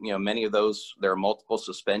 Many of those, there are multiple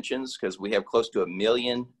suspensions because we have close to 1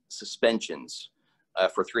 million suspensions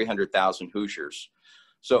for 300,000 Hoosiers.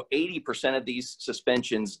 So 80% of these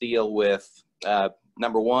suspensions deal with,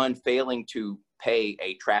 number 1, failing to pay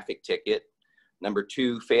a traffic ticket. Number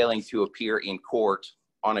 2, failing to appear in court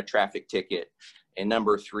on a traffic ticket. And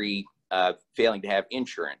number 3, failing to have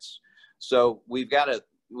insurance. So we've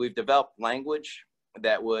developed language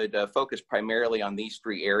that would focus primarily on these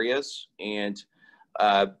 3 areas. And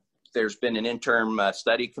there's been an interim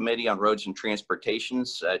study committee on roads and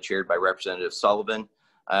transportations chaired by Representative Sullivan.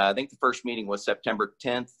 I think the first meeting was September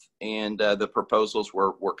 10th, and the proposals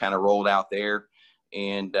were kind of rolled out there.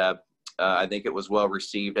 And I think it was well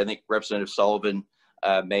received. I think Representative Sullivan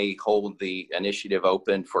may hold the initiative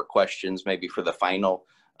open for questions, maybe for the final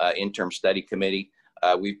interim study committee.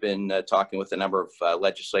 We've been talking with a number of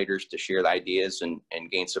legislators to share the ideas and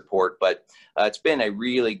gain support, but it's been a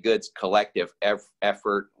really good collective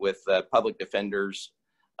effort with public defenders,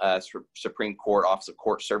 Supreme Court, Office of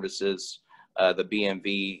Court Services, the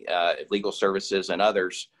BMV, legal services, and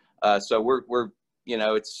others. So we're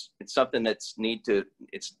it's something that's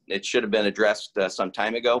it should have been addressed some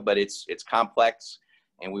time ago, but it's complex,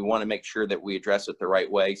 and we want to make sure that we address it the right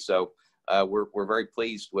way. So we're very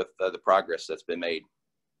pleased with the progress that's been made.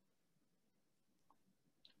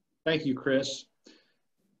 Thank you, Chris.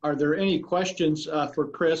 Are there any questions for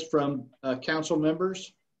Chris from council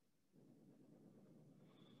members?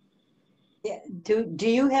 Yeah. Do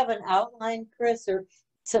you have an outline, Chris, or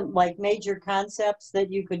some like major concepts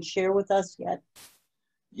that you could share with us yet?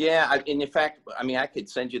 Yeah, and in fact, I could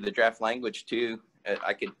send you the draft language too.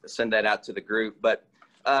 I could send that out to the group, but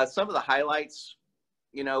some of the highlights,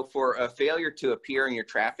 for a failure to appear in your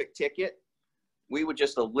traffic ticket, we would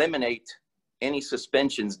just eliminate any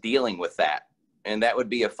suspensions dealing with that. And that would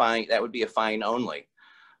be a fine, that would be a fine only.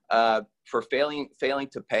 For failing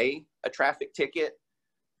to pay a traffic ticket,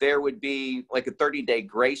 there would be like a 30-day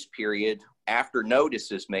grace period after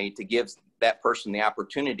notice is made to give that person the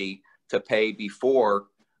opportunity to pay before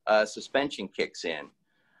suspension kicks in.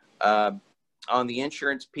 On the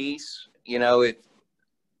insurance piece, you know, if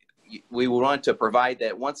we want to provide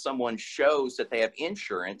that once someone shows that they have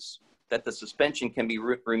insurance, that the suspension can be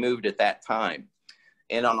removed at that time.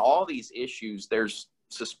 And on all these issues, there's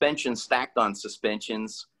suspensions stacked on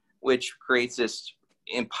suspensions, which creates this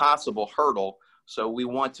impossible hurdle. So we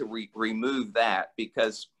want to remove that,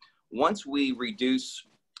 because once we reduce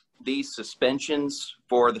these suspensions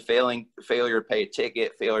for the failure to pay a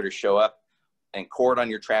ticket, failure to show up in court on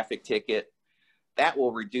your traffic ticket, that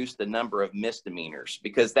will reduce the number of misdemeanors,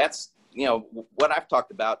 because that's, you know, what I've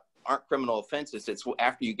talked about aren't criminal offenses. It's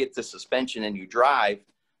after you get the suspension and you drive,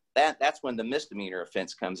 that's when the misdemeanor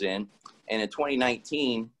offense comes in. And in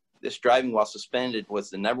 2019, this driving while suspended was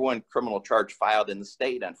the #1 criminal charge filed in the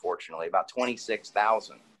state, unfortunately, about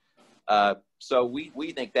 26,000. So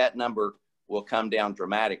we think that number will come down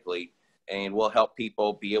dramatically, and will help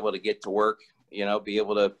people be able to get to work, you know, be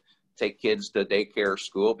able to take kids to daycare or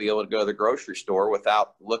school, be able to go to the grocery store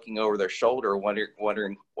without looking over their shoulder,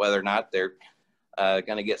 wondering whether or not they're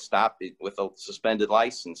going to get stopped with a suspended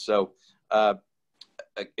license. So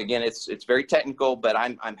again, it's very technical, but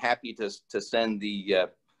I'm happy to send the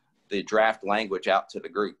draft language out to the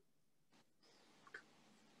group.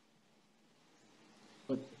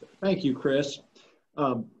 Thank you, Chris.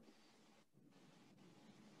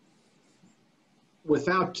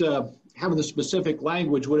 Without having the specific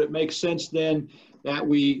language, would it make sense then that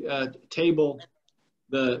we table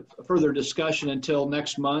the further discussion until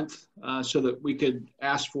next month so that we could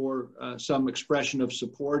ask for some expression of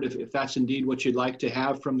support if that's indeed what you'd like to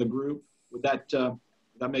have from the group? Would that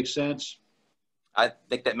make sense? I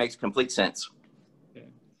think that makes complete sense. Okay.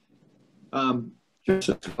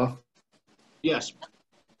 Yes.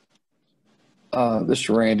 This is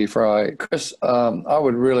Randy Fry. Chris, I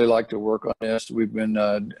would really like to work on this. We've been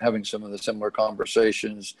having some of the similar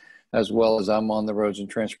conversations, as well as I'm on the Roads and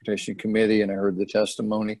Transportation Committee, and I heard the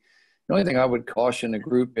testimony. The only thing I would caution the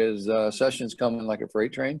group is sessions coming like a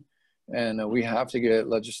freight train, and we have to get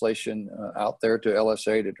legislation out there to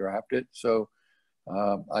LSA to draft it. So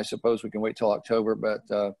I suppose we can wait till October, but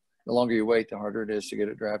the longer you wait, the harder it is to get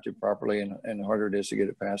it drafted properly, and the harder it is to get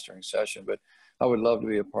it passed during session. But I would love to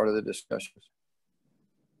be a part of the discussions.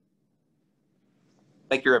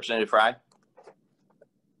 Thank you, Representative Fry.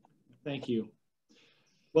 Thank you.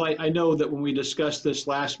 Well, I know that when we discussed this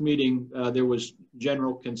last meeting, there was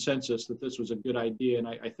general consensus that this was a good idea, and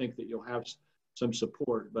I think that you'll have some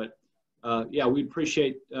support. But yeah, we'd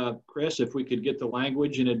appreciate, Chris, if we could get the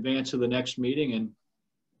language in advance of the next meeting and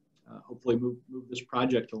hopefully move this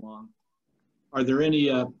project along. Are there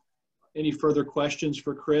any further questions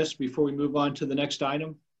for Chris before we move on to the next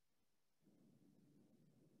item?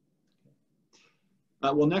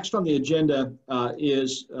 Well, next on the agenda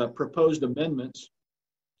is proposed amendments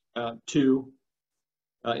to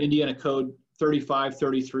Indiana Code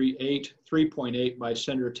 3533-8, 3.8 by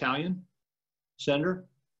Senator Talion. Senator?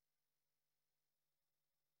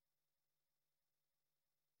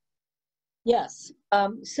 Yes.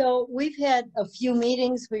 So we've had a few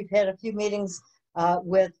meetings. We've had a few meetings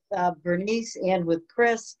with Bernice and with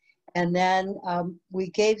Chris. And then we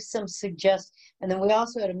gave some suggestions. And then we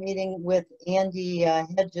also had a meeting with Andy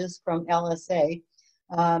Hedges from LSA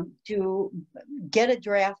to get a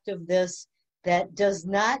draft of this that does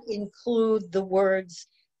not include the words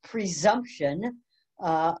presumption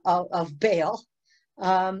of bail.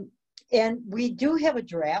 And we do have a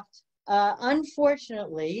draft.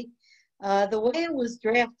 Unfortunately, the way it was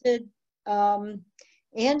drafted,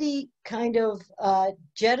 Andy kind of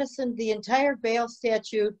jettisoned the entire bail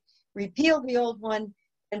statute, repealed the old one,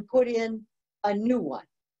 and put in a new one,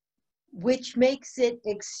 which makes it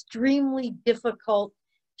extremely difficult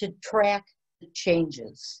to track the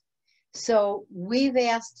changes. So we've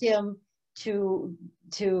asked him to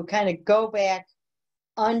kind of go back,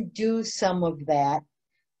 undo some of that,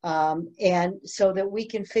 and so that we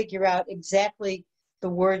can figure out exactly the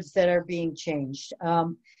words that are being changed.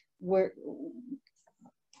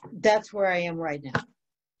 That's where I am right now.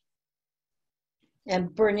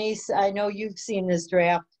 And Bernice, I know you've seen this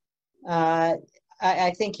draft.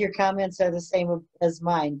 I think your comments are the same as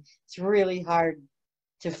mine. It's really hard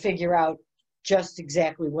to figure out just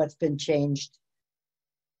exactly what's been changed.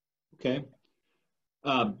 Okay.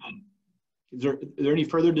 Is there any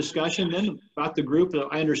further discussion then about the group?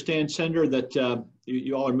 I understand, Senator, that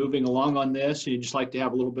you all are moving along on this. You'd just like to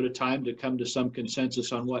have a little bit of time to come to some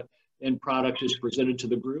consensus on what end product is presented to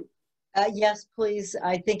the group. Yes, please.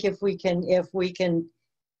 I think if we can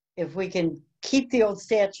keep the old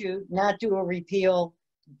statute, not do a repeal,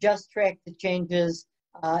 just track the changes,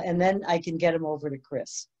 and then I can get them over to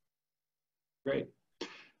Chris. Great.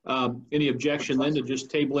 Any objection then to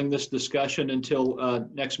just tabling this discussion until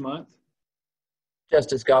next month?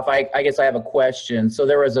 Justice Goff, I guess I have a question. So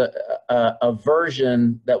there was a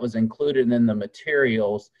version that was included in the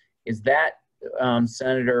materials. Is that,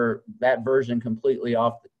 Senator, that version completely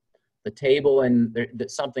off the table and that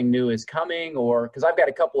something new is coming? Or, because I've got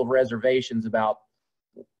a couple of reservations about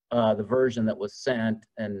the version that was sent,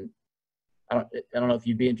 and I don't know if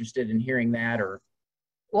you'd be interested in hearing that or.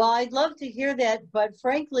 Well, I'd love to hear that, but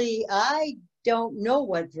frankly, I don't know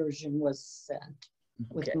what version was sent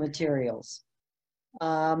with the materials.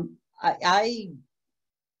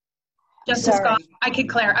 Justice Goff,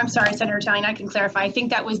 I'm sorry, Senator Talley, I can clarify. I think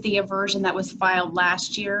that was the version that was filed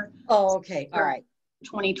last year. Oh, okay. All right.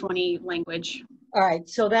 2020 language. All right.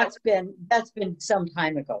 So that's been some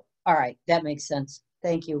time ago. All right. That makes sense.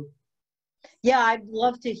 Thank you. Yeah, I'd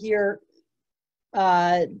love to hear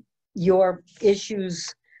your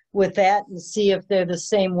issues with that and see if they're the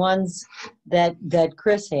same ones that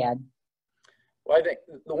Chris had. Well, I think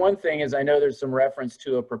the one thing is I know there's some reference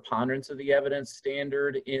to a preponderance of the evidence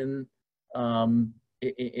standard in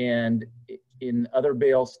and in other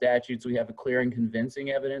bail statutes we have a clear and convincing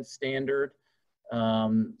evidence standard.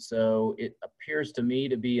 So it appears to me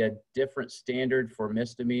to be a different standard for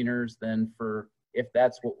misdemeanors than for, if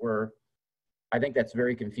that's what I think that's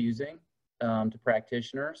very confusing to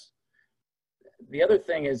practitioners. The other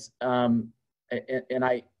thing is, and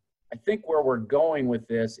I think where we're going with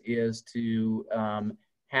this is to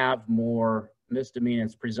have more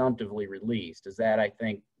misdemeanors presumptively released. Is that, I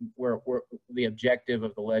think, where the objective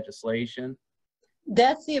of the legislation?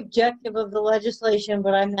 That's the objective of the legislation,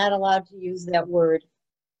 but I'm not allowed to use that word.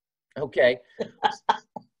 Okay.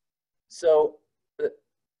 So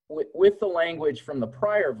with the language from the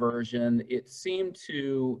prior version, it seemed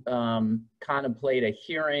to contemplate a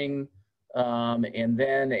hearing and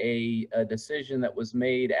then a decision that was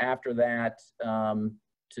made after that to,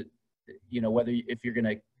 whether if you're going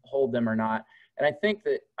to hold them or not. And I think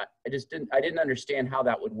that I didn't understand how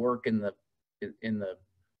that would work in the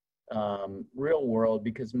real world,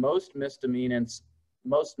 because most misdemeanor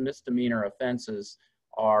offenses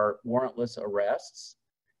are warrantless arrests.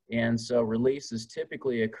 And so releases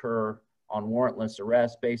typically occur on warrantless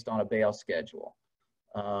arrest based on a bail schedule.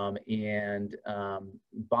 Bond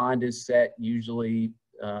is set usually,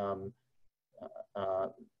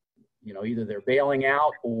 either they're bailing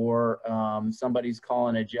out or somebody's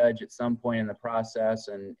calling a judge at some point in the process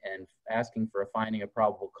and asking for a finding of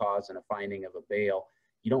probable cause and a finding of a bail.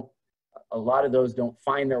 A lot of those don't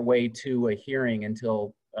find their way to a hearing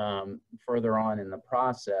until further on in the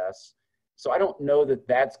process. So I don't know that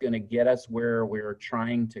that's going to get us where we're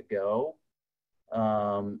trying to go.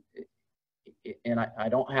 And I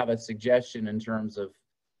don't have a suggestion in terms of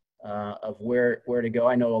where to go.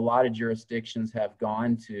 I know a lot of jurisdictions have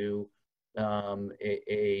gone to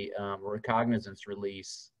a recognizance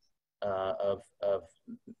release of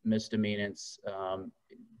misdemeanors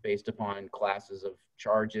based upon classes of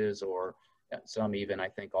charges, or some even, I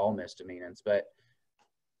think, all misdemeanors. But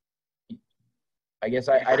I guess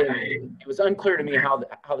I didn't. It was unclear to me how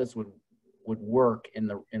this would work in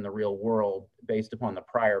the real world based upon the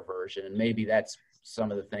prior version, and maybe that's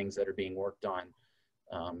some of the things that are being worked on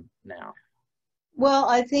now. Well,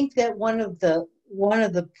 I think that one of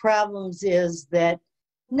the problems is that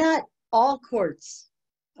not all courts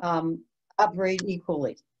operate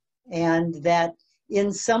equally, and that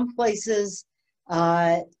in some places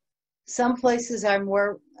are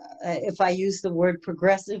more, if I use the word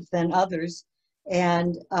progressive, than others,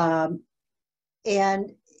 and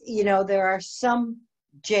there are some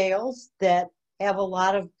jails that have a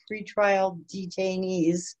lot of pretrial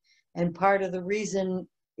detainees, and part of the reason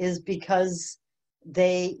is because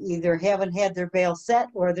they either haven't had their bail set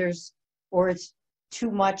or it's too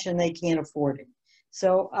much and they can't afford it.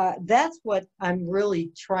 So that's what I'm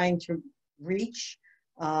really trying to reach,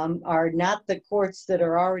 are not the courts that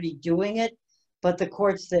are already doing it, but the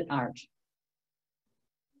courts that aren't.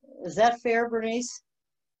 Is that fair, Bernice?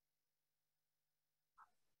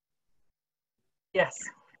 Yes.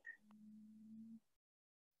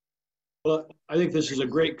 Well, I think this is a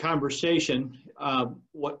great conversation.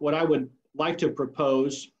 What I would like to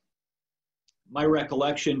propose, my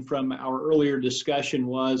recollection from our earlier discussion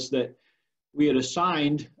was that we had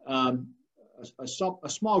assigned a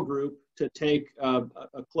small group to take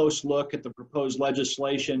a close look at the proposed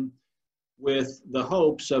legislation with the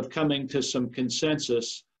hopes of coming to some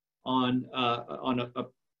consensus on a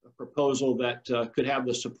proposal that could have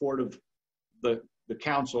the support of the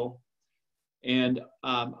council. And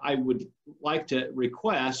I would like to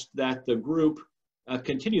request that the group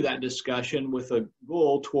continue that discussion with a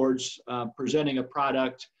goal towards presenting a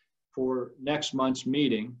product for next month's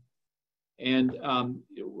meeting. And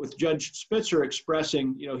with Judge Spitzer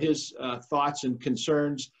expressing, his thoughts and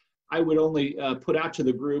concerns, I would only put out to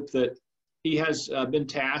the group that he has been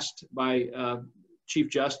tasked by Chief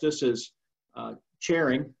Justice as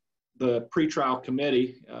chairing the pretrial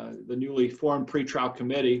committee, the newly formed pretrial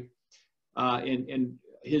committee, and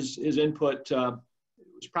his input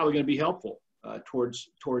was probably going to be helpful towards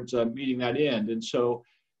meeting that end. And so,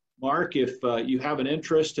 Mark, if you have an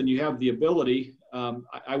interest and you have the ability,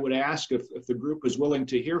 I would ask if the group is willing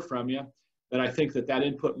to hear from you, that I think that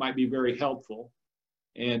input might be very helpful.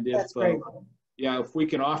 And if if we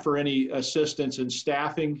can offer any assistance in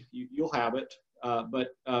staffing, you'll have it. But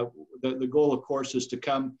the goal, of course, is to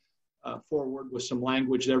come forward with some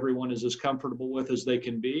language that everyone is as comfortable with as they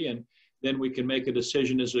can be, and then we can make a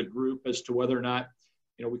decision as a group as to whether or not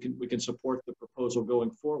we can support the proposal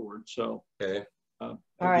going forward. So okay. All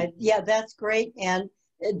right. Yeah, that's great. And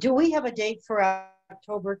do we have a date for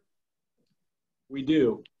October? We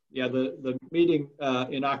do. Yeah, the meeting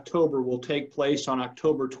in October will take place on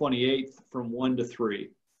October 28th from 1 to 3.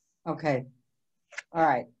 Okay. All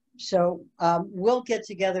right. So we'll get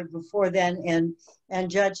together before then,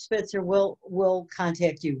 and Judge Spitzer will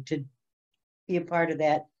contact you to be a part of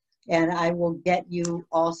that. And I will get you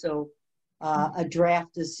also a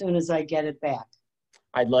draft as soon as I get it back.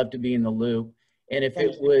 I'd love to be in the loop. And if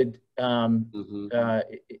it would,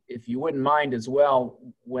 if you wouldn't mind as well,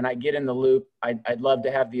 when I get in the loop, I'd love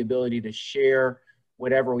to have the ability to share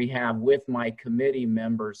whatever we have with my committee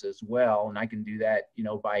members as well. And I can do that,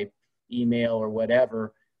 by email or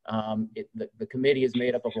whatever. The committee is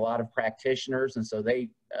made up of a lot of practitioners, and so they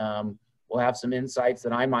will have some insights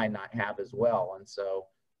that I might not have as well. And so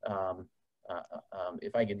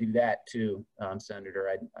if I could do that too, Senator,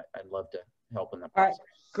 I'd love to help in the process. All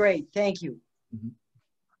right, great, thank you.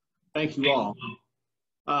 Thank you all.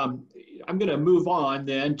 I'm going to move on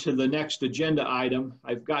then to the next agenda item.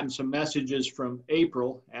 I've gotten some messages from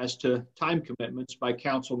April as to time commitments by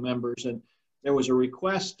council members, and there was a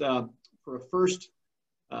request for a first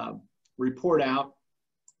report out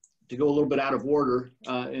to go a little bit out of order.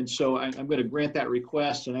 And so I'm going to grant that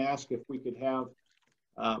request and ask if we could have,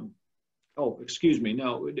 excuse me,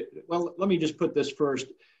 no. Well, let me just put this first.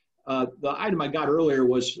 The item I got earlier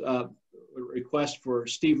was a request for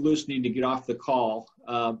Steve Luce needing to get off the call.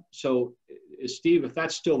 So Steve, if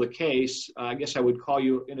that's still the case, I guess I would call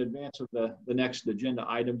you in advance of the next agenda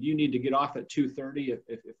item. Do you need to get off at 2:30?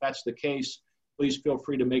 If that's the case, please feel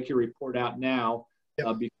free to make your report out now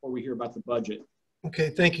before we hear about the budget. Okay,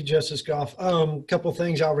 thank you, Justice Goff. A couple of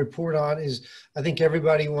things I'll report on is I think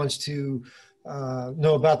everybody wants to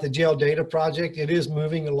know about the jail data project. It is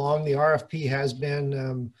moving along. The RFP has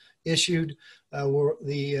been issued.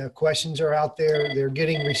 The questions are out there. They're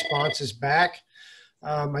getting responses back.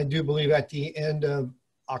 I do believe at the end of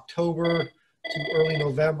October to early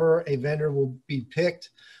November, a vendor will be picked.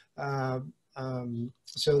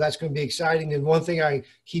 So that's going to be exciting. And one thing I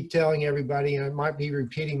keep telling everybody, and I might be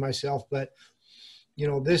repeating myself, but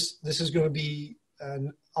this is going to be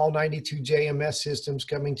all 92 JMS systems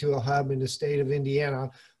coming to a hub in the state of Indiana.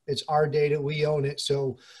 It's our data, we own it.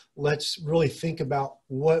 So let's really think about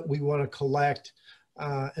what we want to collect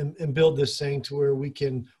and build this thing to where we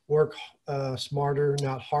can work smarter,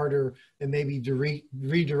 not harder, and maybe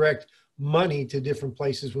redirect money to different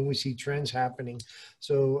places when we see trends happening.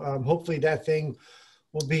 So hopefully that thing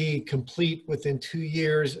will be complete within 2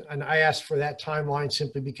 years. And I asked for that timeline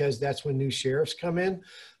simply because that's when new sheriffs come in.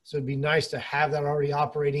 So it'd be nice to have that already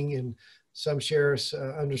operating, and some sheriffs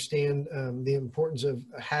understand the importance of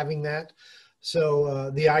having that.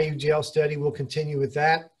 So the IU jail study will continue with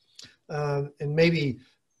that. And maybe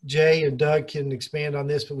Jay and Doug can expand on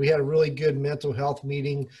this, but we had a really good mental health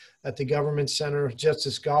meeting at the Government Center.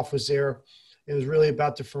 Justice Goff was there. It was really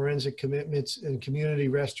about the forensic commitments and community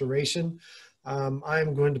restoration.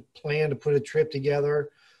 I'm going to plan to put a trip together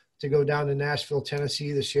to go down to Nashville,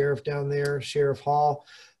 Tennessee. The sheriff down there, Sheriff Hall,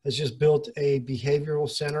 has just built a behavioral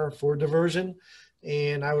center for diversion.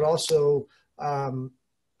 And I would also, I'm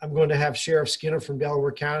going to have Sheriff Skinner from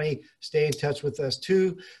Delaware County stay in touch with us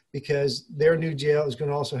too, because their new jail is going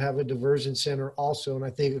to also have a diversion center also. And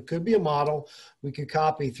I think it could be a model we could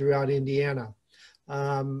copy throughout Indiana.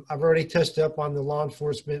 I've already touched up on the law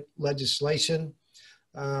enforcement legislation,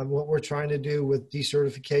 what we're trying to do with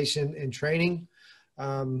decertification and training.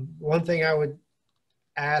 One thing I would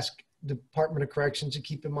ask Department of Corrections to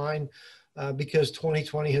keep in mind, because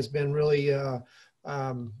 2020 has been really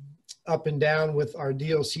up and down with our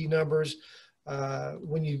DOC numbers.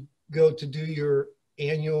 When you go to do your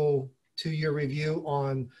annual 2-year review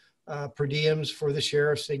on per diems for the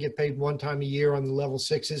sheriffs, they get paid one time a year on the level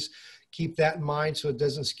 6s. Keep that in mind so it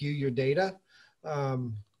doesn't skew your data.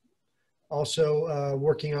 Also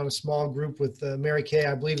working on a small group with Mary Kay,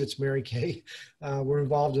 I believe it's Mary Kay. We're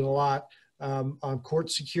involved in a lot on court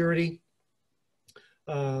security.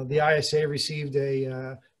 The ISA received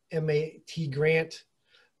a MAT grant,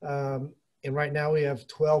 and right now we have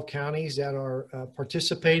 12 counties that are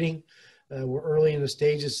participating. We're early in the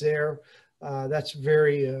stages there. That's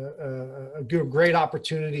very great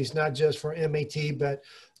opportunities, not just for MAT, but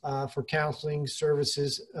for counseling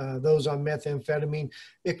services, those on methamphetamine.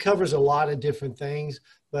 It covers a lot of different things,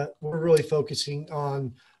 but we're really focusing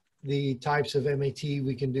on the types of MAT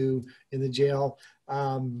we can do in the jail.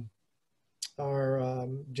 Our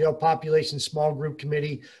jail population small group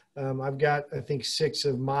committee, I've got, I think, 6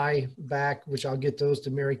 of my back, which I'll get those to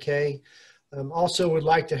Mary Kay. Also would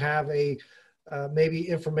like to have a maybe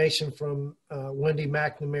information from Wendy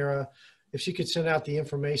McNamara, if she could send out the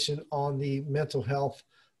information on the mental health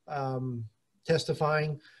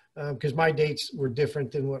testifying, because my dates were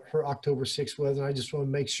different than what her October 6th was, and I just want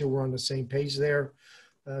to make sure we're on the same page there.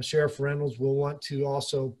 Sheriff Reynolds will want to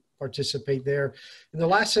also participate there. And the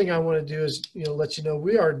last thing I want to do is, let you know,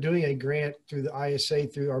 we are doing a grant through the ISA,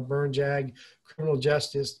 through our Burn Jag Criminal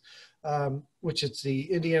Justice, which is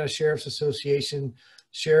the Indiana Sheriff's Association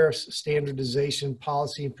Sheriff's Standardization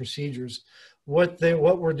Policy and Procedures. What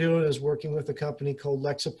we're doing is working with a company called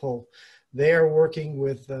Lexipol. They are working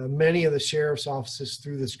with many of the sheriff's offices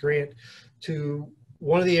through this grant to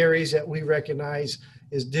one of the areas that we recognize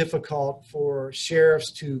is difficult for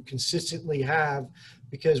sheriffs to consistently have,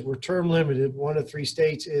 because we're term limited. One of 3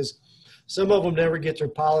 states is some of them never get their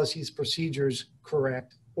policies, procedures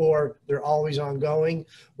correct, or they're always ongoing,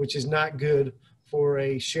 which is not good for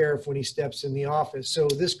a sheriff when he steps in the office. So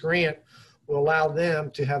this grant will allow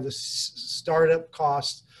them to have the startup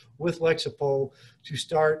costs with Lexipol to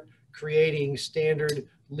start creating standard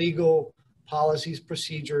legal policies,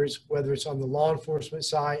 procedures, whether it's on the law enforcement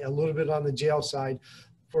side, a little bit on the jail side.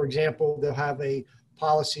 For example, they'll have a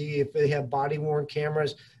policy, if they have body worn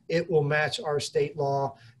cameras, it will match our state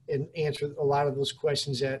law and answer a lot of those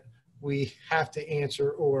questions that we have to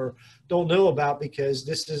answer or don't know about, because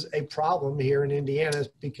this is a problem here in Indiana,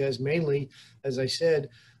 because mainly, as I said,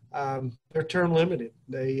 they're term limited.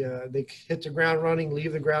 They hit the ground running,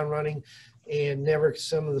 leave the ground running, and never,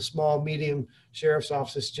 some of the small, medium sheriff's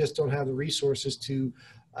offices just don't have the resources to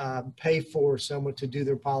pay for someone to do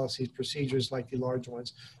their policies, procedures like the large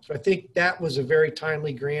ones. So I think that was a very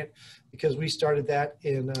timely grant, because we started that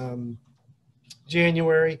in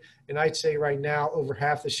January, and I'd say right now over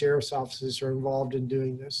half the sheriff's offices are involved in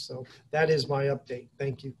doing this. So that is my update.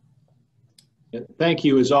 Thank you. Thank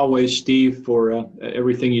you, as always, Steve, for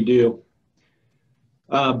everything you do.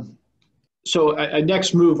 So I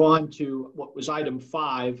next move on to what was item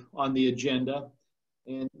 5 on the agenda,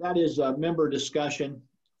 and that is a member discussion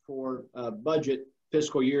for budget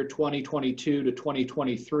fiscal year 2022 to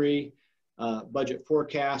 2023, budget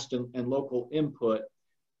forecast and local input.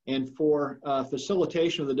 And for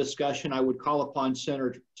facilitation of the discussion, I would call upon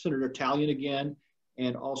Senator Talion again,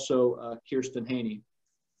 and also Kirsten Haney.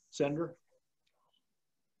 Senator?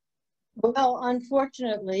 Well,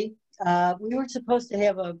 unfortunately, we were supposed to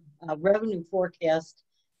have a revenue forecast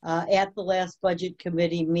at the last budget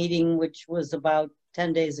committee meeting, which was about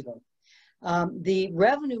 10 days ago. The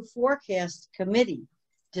revenue forecast committee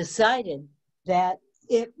decided that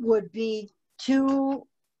it would be too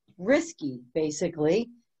risky, basically,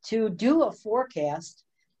 to do a forecast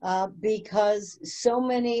because so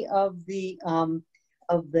many of the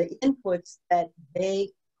inputs that they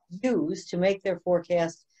use to make their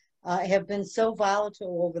forecast have been so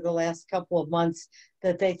volatile over the last couple of months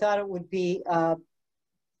that they thought it would be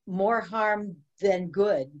more harm than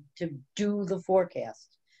good to do the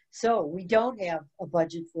forecast. So we don't have a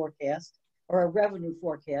budget forecast or a revenue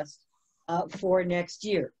forecast for next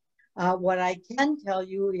year. What I can tell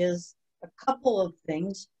you is a couple of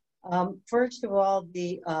things. First of all,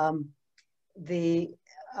 the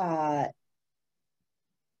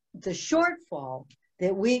shortfall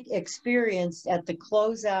that we experienced at the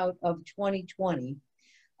closeout of 2020,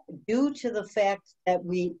 due to the fact that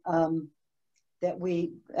we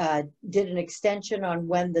did an extension on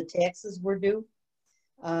when the taxes were due.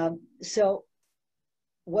 So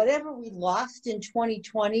whatever we lost in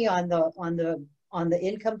 2020 on the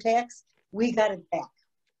income tax, we got it back.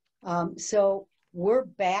 So we're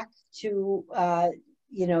back to,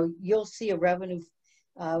 you know, you'll see a revenue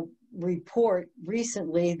report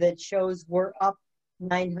recently that shows we're up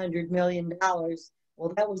 $900 million.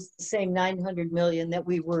 Well, that was the same 900 million that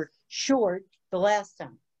we were short the last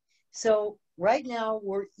time. So right now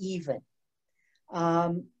we're even.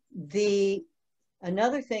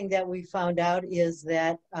 Another thing that we found out is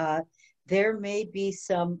that there may be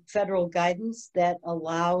some federal guidance that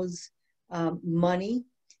allows money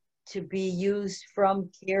to be used from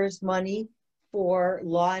CARES money for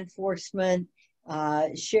law enforcement,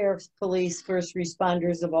 sheriffs, police, first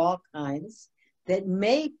responders of all kinds, that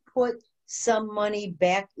may put some money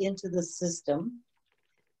back into the system.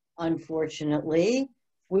 Unfortunately,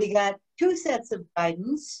 we got two sets of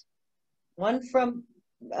guidance, one from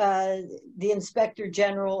the Inspector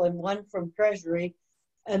General and one from Treasury,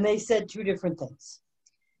 and they said two different things.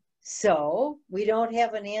 So we don't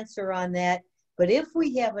have an answer on that, but if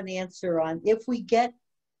we have an answer if we get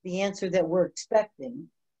the answer that we're expecting,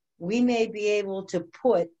 we may be able to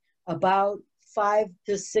put about $500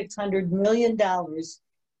 to $600 million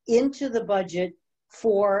into the budget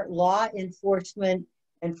for law enforcement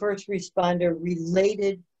and first responder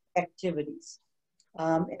related activities.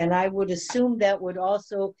 And I would assume that would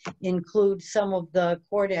also include some of the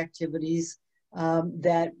court activities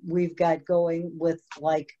that we've got going with,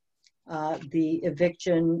 like the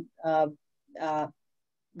eviction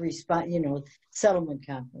settlement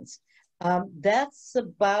conference. That's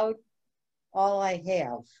about all I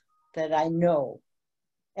have that I know.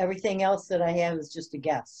 Everything else that I have is just a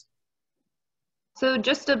guess. So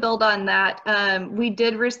just to build on that, we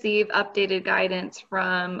did receive updated guidance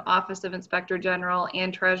from Office of Inspector General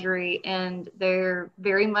and Treasury, and they're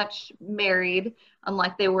very much married,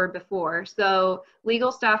 unlike they were before. So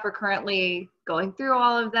legal staff are currently going through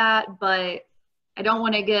all of that, but I don't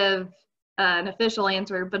want to give an official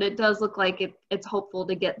answer, but it does look like it's hopeful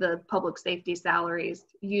to get the public safety salaries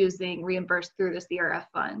reimbursed through the CRF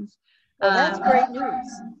funds. Well, that's great news.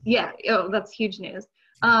 Yeah, that's huge news.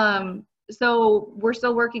 So we're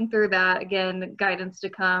still working through that. Again, guidance to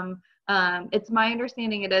come. It's my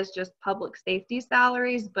understanding it is just public safety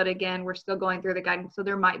salaries, but again, we're still going through the guidance. So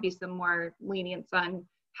there might be some more lenience on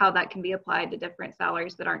how that can be applied to different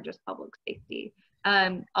salaries that aren't just public safety.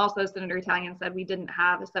 Also, Senator Italian said we didn't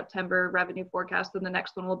have a September revenue forecast, and the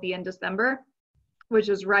next one will be in December, which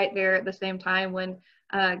is right there at the same time when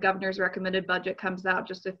governor's recommended budget comes out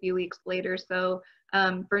just a few weeks later. So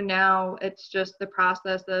for now, it's just the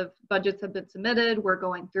process of budgets have been submitted. We're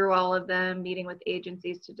going through all of them, meeting with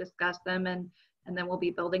agencies to discuss them, and then we'll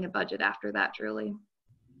be building a budget after that, truly.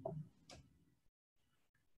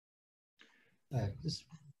 This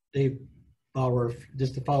Dave Bauer,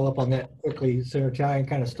 just to follow up on that quickly, Senator Italian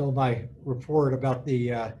kind of stole my report about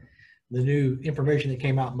the new information that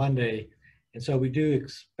came out Monday. And so we do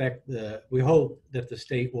expect we hope that the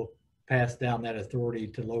state will pass down that authority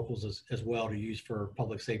to locals as well to use for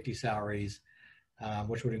public safety salaries,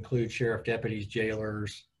 which would include sheriff deputies,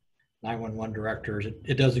 jailers, 911 directors.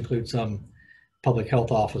 It does include some public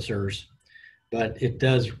health officers, but it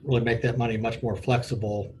does really make that money much more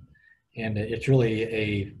flexible. And it's really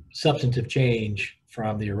a substantive change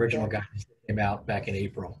from the original guidance that came out back in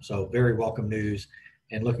April. So very welcome news,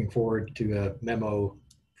 and looking forward to a memo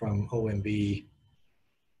from OMB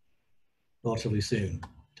relatively soon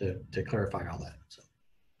to clarify all that. So.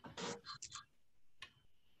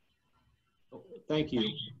 Thank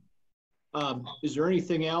you. Is there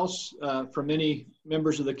anything else from any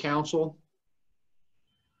members of the council?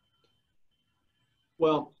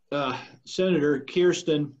 Well, Senator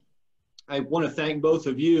Kirsten, I want to thank both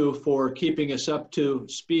of you for keeping us up to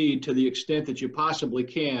speed to the extent that you possibly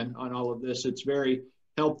can on all of this. It's very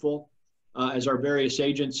helpful as our various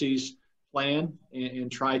agencies plan and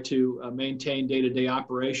try to maintain day-to-day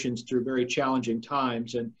operations through very challenging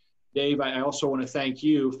times. And Dave, I also want to thank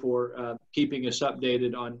you for keeping us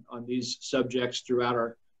updated on these subjects throughout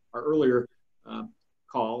our earlier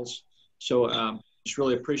calls. So just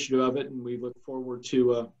really appreciative of it, and we look forward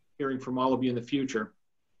to hearing from all of you in the future.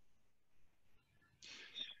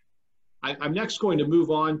 I'm next going to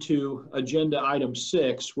move on to agenda item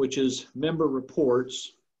 6, which is member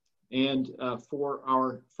reports. And for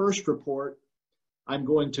our first report, I'm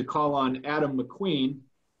going to call on Adam McQueen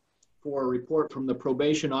for a report from the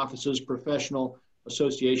Probation Officers Professional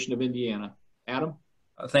Association of Indiana. Adam?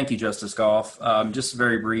 Thank you, Justice Goff. Just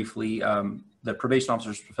very briefly, the Probation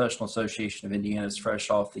Officers Professional Association of Indiana is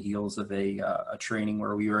fresh off the heels of a training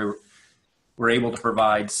where we were able to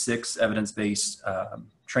provide 6 evidence-based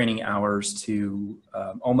training hours to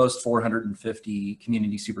almost 450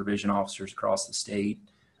 community supervision officers across the state.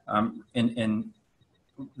 And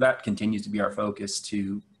that continues to be our focus,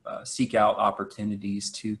 to seek out opportunities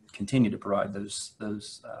to continue to provide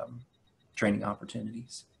those training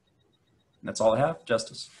opportunities. And that's all I have,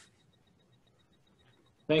 Justice.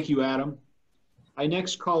 Thank you, Adam. I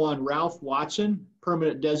next call on Ralph Watson,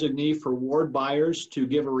 permanent designee for Ward Byers, to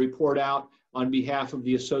give a report out on behalf of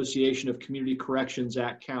the Association of Community Corrections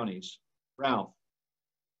Act Counties. Ralph.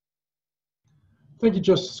 Thank you,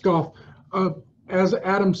 Justice Goff. As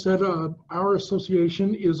Adam said, our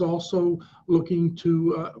association is also looking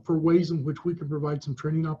for ways in which we can provide some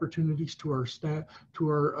training opportunities to our staff, to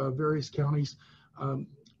our various counties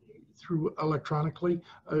through electronically,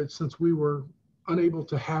 since we were unable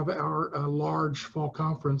to have our large fall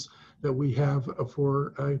conference that we have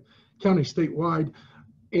for county statewide.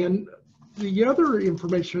 And the other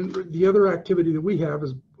information, the other activity that we have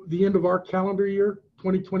is the end of our calendar year,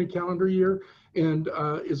 2020 calendar year, and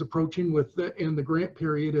is approaching with and the grant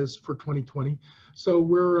period is for 2020. So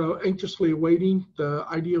we're anxiously awaiting the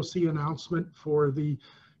IDOC announcement for the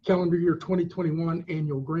calendar year 2021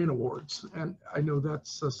 annual grant awards. And I know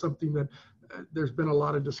that's something that there's been a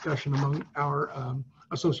lot of discussion among our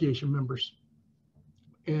association members.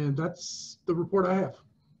 And that's the report I have.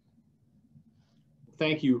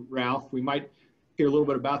 Thank you, Ralph. We might hear a little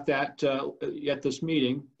bit about that at this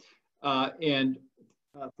meeting.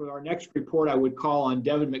 For our next report, I would call on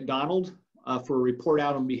Devin McDonald for a report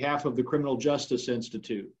out on behalf of the Criminal Justice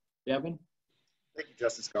Institute. Devin? Thank you,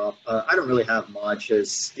 Justice Goff. I don't really have much.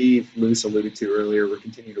 As Steve Luce alluded to earlier, we're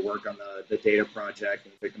continuing to work on the data project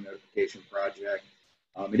and the victim notification project.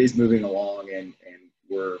 It is moving along, and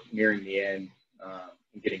we're nearing the end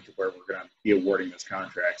and getting to where we're going to be awarding those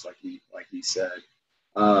contracts, like he said.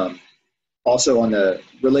 Also,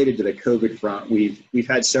 related to the COVID front, we've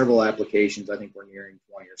had several applications. I think we're nearing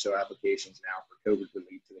 20 or so applications now for COVID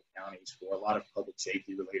relief to the counties for a lot of public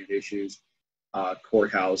safety related issues,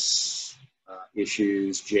 courthouse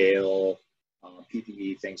issues, jail,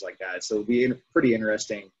 PPE, things like that. So it'll be pretty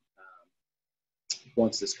interesting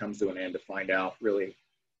once this comes to an end to find out really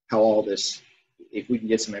how all this, if we can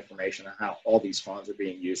get some information on how all these funds are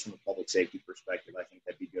being used from a public safety perspective. I think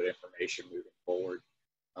that'd be good information moving forward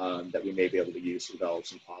that we may be able to use to develop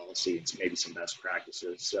some policy and maybe some best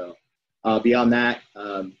practices. So beyond that,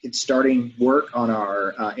 it's starting work on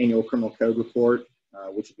our annual criminal code report,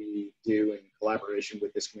 which will be due in collaboration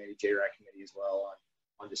with this committee, JRAC committee as well,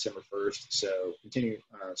 on December 1st. So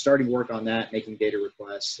starting work on that, making data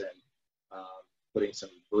requests, and putting some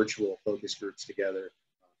virtual focus groups together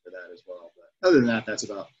for that as well. But other than that, that's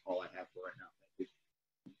about all I have for right now. Thank you.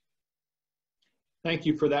 Thank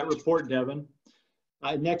you for that report, Devin.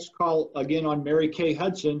 Next call again on Mary Kay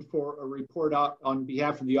Hudson for a report out on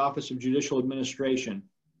behalf of the Office of Judicial Administration.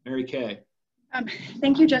 Mary Kay.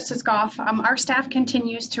 Thank you, Justice Goff. Our staff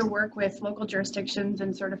continues to work with local jurisdictions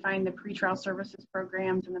in certifying the pretrial services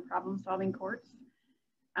programs and the problem-solving courts.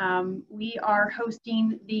 We are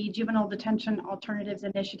hosting the Juvenile Detention Alternatives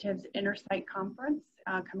Initiative's Intersite Conference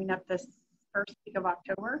coming up this first week of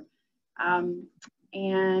October.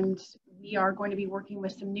 And we are going to be working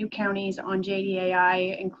with some new counties on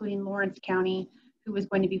JDAI, including Lawrence County, who is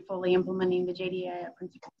going to be fully implementing the JDAI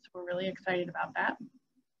principles. So we're really excited about that.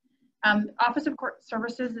 Office of Court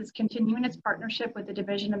Services is continuing its partnership with the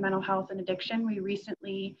Division of Mental Health and Addiction. We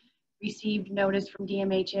recently received notice from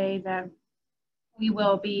DMHA that we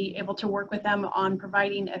will be able to work with them on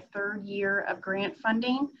providing a third year of grant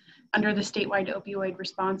funding under the statewide opioid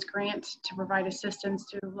response grant to provide assistance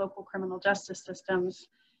to local criminal justice systems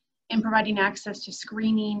in providing access to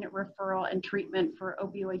screening, referral, and treatment for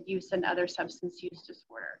opioid use and other substance use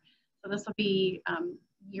disorder. So this will be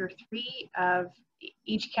year 3 of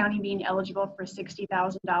each county being eligible for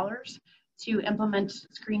 $60,000 to implement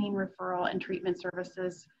screening, referral, and treatment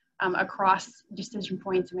services across decision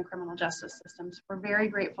points in the criminal justice systems. We're very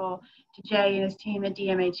grateful to Jay and his team at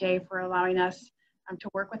DMHA for allowing us to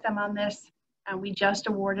work with them on this. We just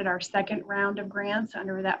awarded our second round of grants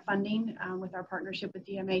under that funding with our partnership with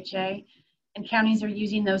DMHA. And counties are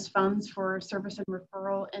using those funds for service and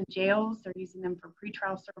referral in jails. They're using them for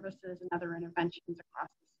pretrial services and other interventions across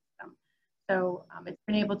the system. So it's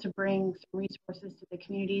been able to bring some resources to the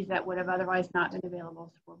communities that would have otherwise not been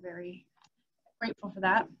available. So we're very grateful for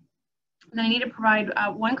that. And then I need to provide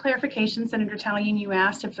one clarification. Senator Tallien, you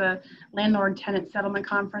asked if the landlord-tenant settlement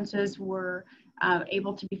conferences were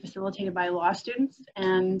able to be facilitated by law students.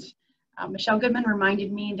 And Michelle Goodman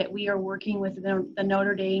reminded me that we are working with the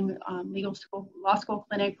Notre Dame Law School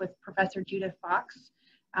Clinic with Professor Judith Fox.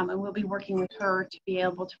 And we'll be working with her to be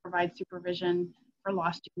able to provide supervision for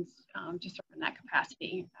law students to serve in that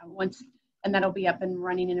capacity and that'll be up and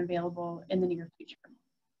running and available in the near future.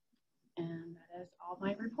 And that is all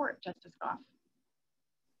my report, Justice Goff.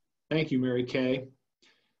 Thank you, Mary Kay.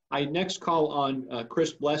 I next call on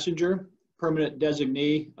Chris Blessinger, permanent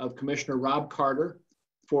designee of Commissioner Rob Carter,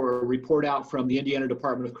 for a report out from the Indiana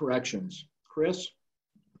Department of Corrections. Chris?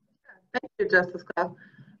 Thank you, Justice Goff.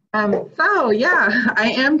 So yeah,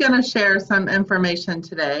 I am going to share some information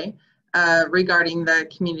today regarding the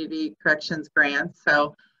community corrections grants.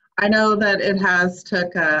 So I know that it has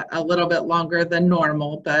took a little bit longer than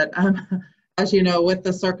normal, but as you know, with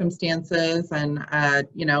the circumstances and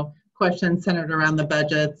you know, questions centered around the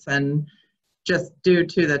budgets and just due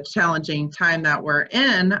to the challenging time that we're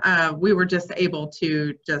in, we were just able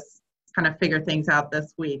to just kind of figure things out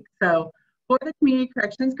this week. So for the community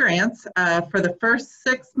corrections grants, for the first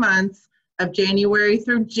 6 months of January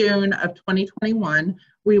through June of 2021,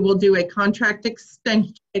 we will do a contract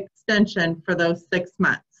extension for those 6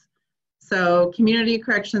 months. So community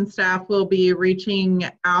corrections staff will be reaching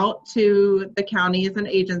out to the counties and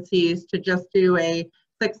agencies to just do a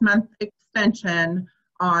 6-month extension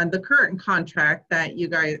on the current contract that you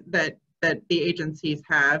guys, that the agencies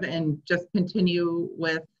have, and just continue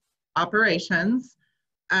with operations.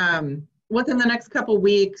 Within the next couple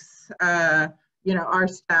weeks, you know, our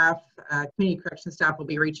staff, community corrections staff, will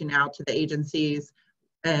be reaching out to the agencies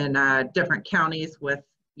and different counties with,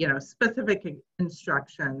 you know, specific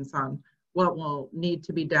instructions on what will need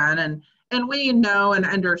to be done. And we know and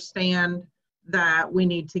understand that we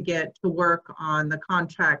need to get to work on the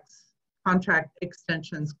contract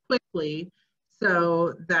extensions quickly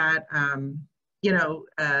so that, you know,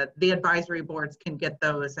 the advisory boards can get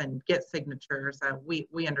those and get signatures.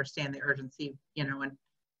 We understand the urgency, you know, and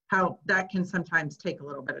how that can sometimes take a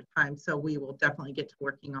little bit of time. So we will definitely get to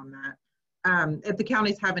working on that. If the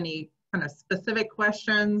counties have any kind of specific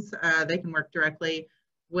questions, they can work directly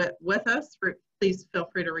with us. Please feel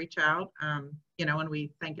free to reach out, you know, and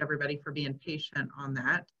we thank everybody for being patient on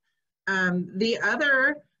that. The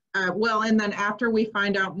other, well, and then after we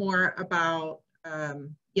find out more about,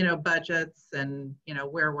 you know, budgets and, you know,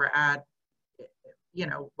 where we're at, you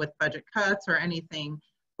know, with budget cuts or anything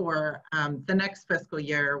for the next fiscal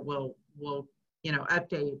year, we'll, you know,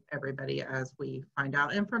 update everybody as we find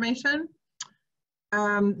out information.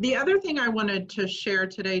 The other thing I wanted to share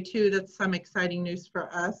today too, that's some exciting news for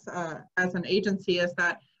us as an agency, is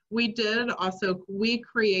that we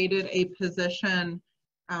created a position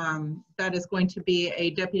that is going to be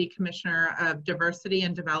a Deputy Commissioner of Diversity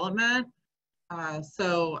and Development.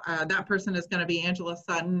 So that person is going to be Angela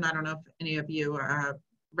Sutton. I don't know if any of you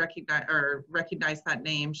recognize that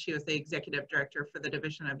name. She was the Executive Director for the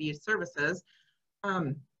Division of Youth Services.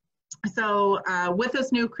 So with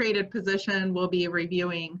this new created position, we'll be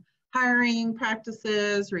reviewing hiring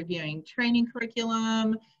practices, reviewing training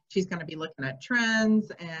curriculum. She's going to be looking at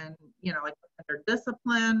trends and, you know, like under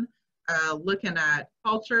discipline, looking at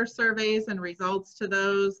culture surveys and results to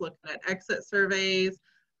those, looking at exit surveys,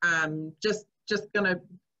 just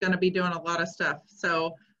gonna be doing a lot of stuff.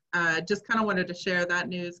 So just kind of wanted to share that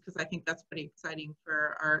news because I think that's pretty exciting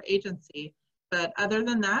for our agency. But other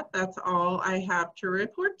than that, that's all I have to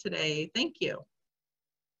report today. Thank you.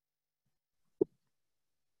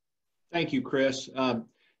 Thank you, Chris.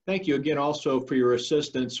 Thank you again also for your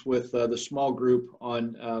assistance with the small group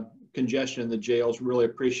on congestion in the jails. Really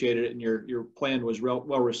appreciate it, and your plan was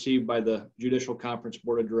well received by the Judicial Conference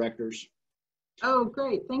Board of Directors. Oh,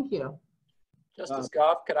 great, thank you. Justice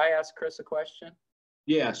Goff, could I ask Chris a question?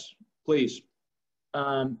 Yes, please.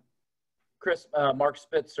 Chris, Mark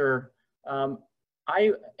Spitzer,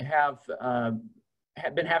 I have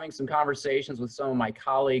been having some conversations with some of my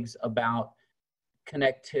colleagues about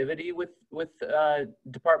connectivity with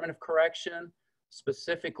Department of Correction,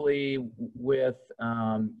 specifically with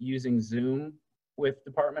using Zoom with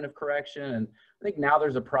Department of Correction. And I think now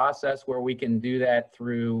there's a process where we can do that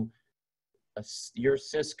through your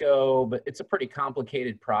Cisco, but it's a pretty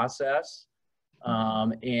complicated process.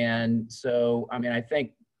 And so, I mean, I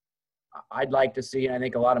think I'd like to see, and I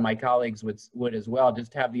think a lot of my colleagues would as well,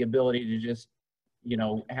 just have the ability to just, you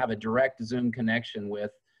know, have a direct Zoom connection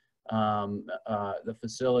with the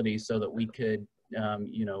facility so that we could,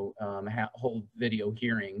 you know, hold video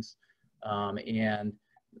hearings. And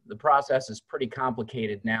the process is pretty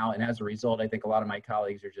complicated now. And as a result, I think a lot of my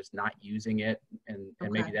colleagues are just not using it. And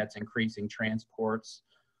maybe that's increasing transports.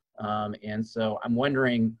 And so I'm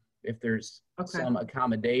wondering if there's some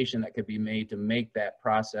accommodation that could be made to make that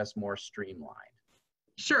process more streamlined.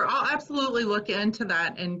 Sure, I'll absolutely look into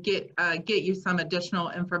that and get you some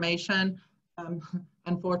additional information.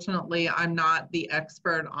 Unfortunately, I'm not the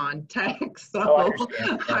expert on tech, so Oh, I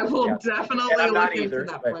understand. I will Yeah. definitely And I'm look not into either,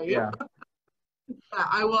 that but for you. yeah. Yeah,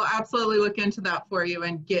 I will absolutely look into that for you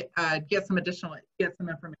and get some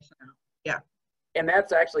information out. Yeah. And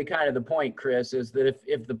that's actually kind of the point, Chris, is that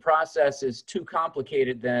if the process is too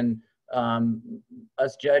complicated, then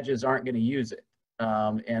us judges aren't going to use it.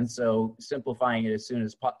 And so simplifying it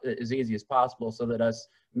as easy as possible so that us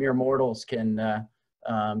mere mortals can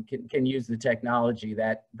use the technology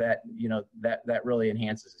that really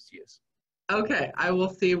enhances its use. Okay, I will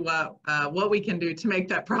see what we can do to make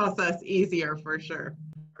that process easier for sure.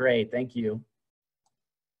 Great, thank you.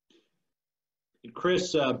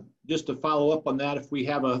 Chris, just to follow up on that, if we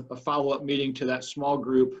have a follow-up meeting to that small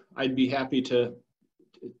group, I'd be happy to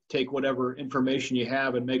take whatever information you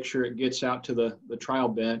have and make sure it gets out to the trial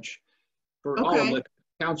bench. For all of the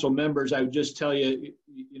council members, I would just tell you,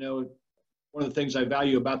 one of the things I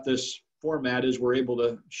value about this format is we're able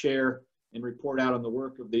to share and report out on the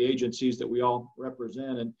work of the agencies that we all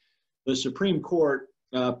represent. And the Supreme Court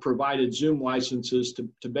provided Zoom licenses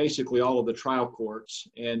to basically all of the trial courts,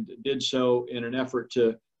 and did so in an effort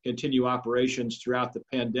to continue operations throughout the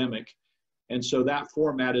pandemic. And so that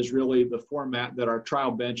format is really the format that our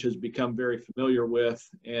trial bench has become very familiar with,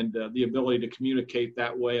 and the ability to communicate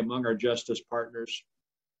that way among our justice partners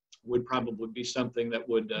would probably be something that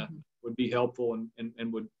would be helpful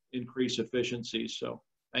and would increase efficiency. So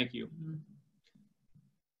thank you.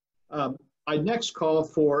 I next call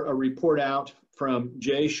for a report out from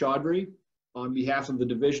Jay Chaudhry on behalf of the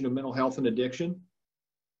Division of Mental Health and Addiction.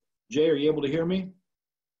 Jay, are you able to hear me?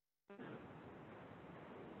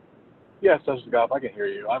 Yes, Justice Goff, I can hear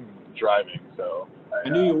you. I'm driving, so. I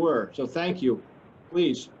knew you were, so thank you.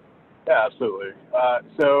 Please. Yeah, absolutely.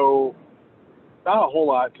 So not a whole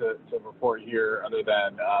lot to report here other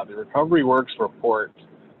than the Recovery Works report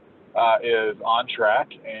is on track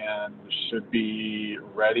and should be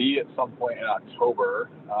ready at some point in October.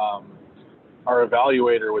 Our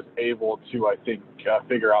evaluator was able to, I think,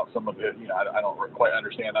 figure out some of it. I don't quite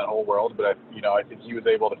understand that whole world, but I think he was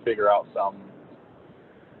able to figure out some,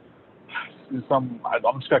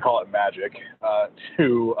 I'm just gonna call it magic,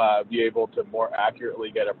 to be able to more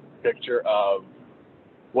accurately get a picture of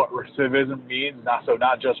what recidivism means.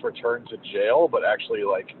 Not just return to jail, but actually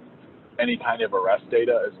like any kind of arrest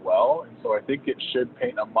data as well. And so I think it should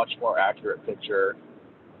paint a much more accurate picture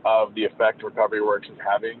of the effect Recovery Works is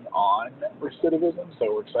having on recidivism.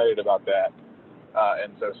 So we're excited about that.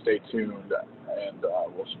 And so stay tuned, and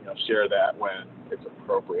we'll share that when it's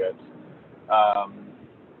appropriate.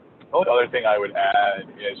 The only other thing I would add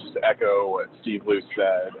is just to echo what Steve Luce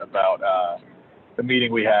said about the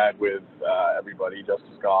meeting we had with everybody,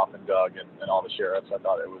 Justice Goff and Doug and all the sheriffs. I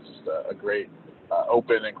thought it was just a great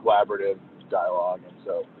open and collaborative dialogue, and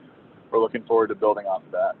so we're looking forward to building on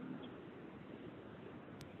that.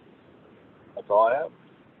 That's all I have.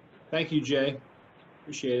 Thank you, Jay.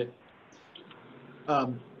 Appreciate it.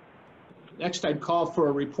 Next, I'd call for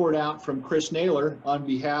a report out from Chris Naylor on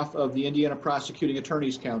behalf of the Indiana Prosecuting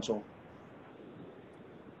Attorneys Council.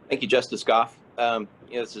 Thank you, Justice Goff.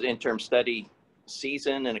 This is interim study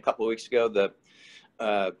season, and a couple of weeks ago, the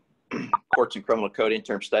Courts and Criminal Code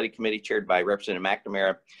Interim Study Committee, chaired by Representative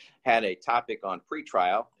McNamara, had a topic on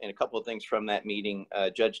pretrial, and a couple of things from that meeting.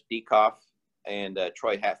 Judge Dekoff and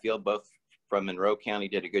Troy Hatfield, both from Monroe County,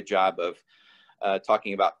 did a good job of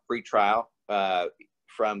talking about pretrial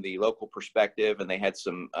from the local perspective, and they had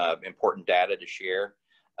some important data to share.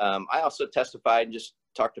 I also testified and just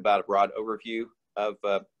talked about a broad overview of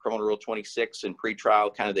Criminal Rule 26 and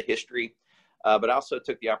pretrial, kind of the history, but I also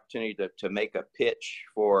took the opportunity to make a pitch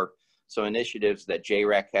for some initiatives that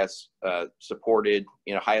JRAC has supported,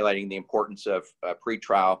 highlighting the importance of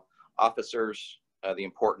pretrial officers, the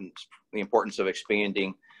importance of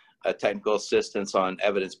expanding technical assistance on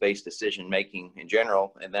evidence-based decision-making in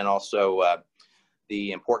general, and then also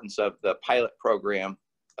the importance of the pilot program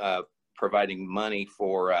providing money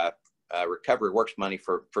for Recovery Works money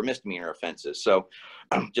for misdemeanor offenses. So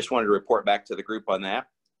just wanted to report back to the group on that.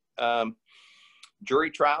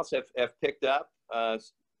 Jury trials have picked up.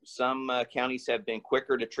 Some counties have been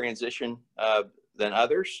quicker to transition than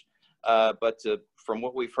others, but from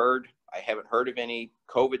what we've heard, I haven't heard of any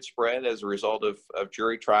COVID spread as a result of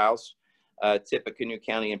jury trials. Tippecanoe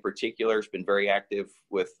County in particular has been very active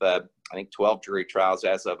with, I think, 12 jury trials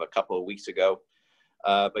as of a couple of weeks ago.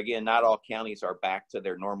 But again, not all counties are back to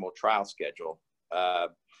their normal trial schedule.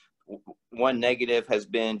 One negative has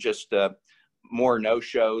been just more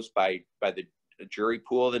no-shows by the jury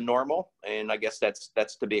pool than normal, and I guess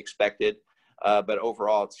that's to be expected. But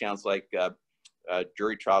overall, it sounds like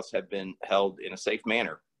jury trials have been held in a safe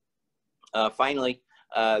manner. Finally,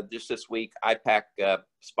 just this week, IPAC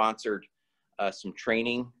sponsored some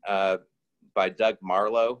training by Doug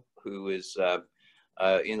Marlowe, who is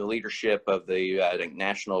in the leadership of the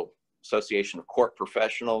National Association of Court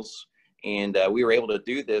Professionals. And we were able to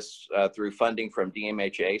do this through funding from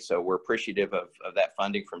DMHA. So we're appreciative of that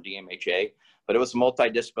funding from DMHA. But it was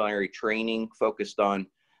multidisciplinary training focused on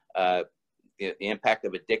the impact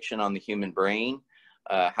of addiction on the human brain,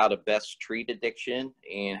 how to best treat addiction,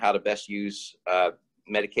 and how to best use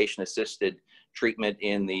medication-assisted treatment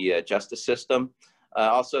in the justice system.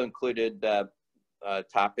 Also included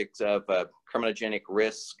topics of criminogenic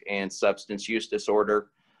risk and substance use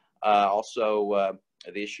disorder. Also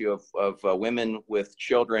the issue of women with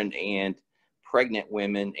children and pregnant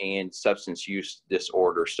women and substance use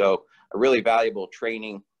disorder. So a really valuable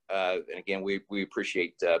training. And again, we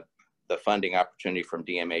appreciate the funding opportunity from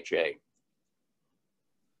DMHA.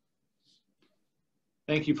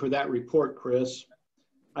 Thank you for that report, Chris.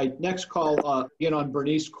 I next call in on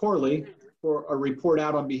Bernice Corley for a report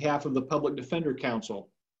out on behalf of the Public Defender Council.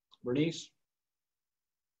 Bernice?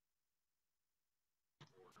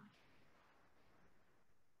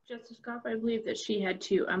 Justice Goff, I believe that she had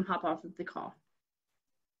to hop off of the call.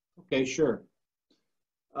 Okay, sure.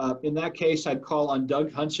 In that case, I'd call on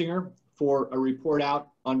Doug Hunsinger for a report out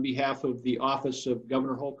on behalf of the Office of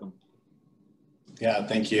Governor Holcomb. Yeah,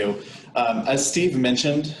 thank you. As Steve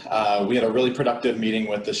mentioned, we had a really productive meeting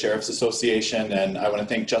with the Sheriff's Association, and I want to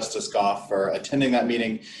thank Justice Goff for attending that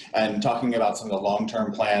meeting and talking about some of the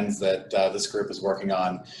long-term plans that this group is working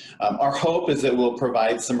on. Our hope is that we'll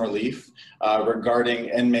provide some relief regarding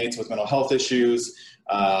inmates with mental health issues,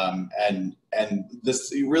 and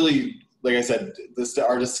this really, like I said,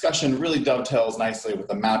 our discussion really dovetails nicely with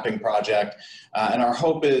the mapping project, and our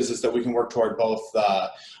hope is that we can work toward both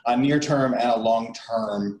a near-term and a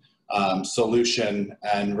long-term solution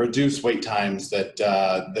and reduce wait times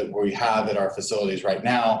that we have at our facilities right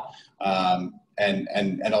now,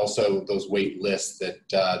 and also those wait lists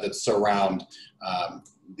that surround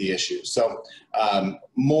the issue. So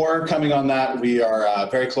more coming on that. We are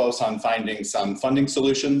very close on finding some funding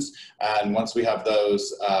solutions, and once we have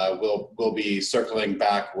those, we'll be circling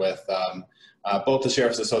back with both the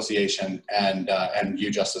Sheriff's Association and you,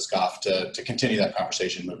 Justice Goff, to continue that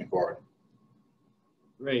conversation moving forward.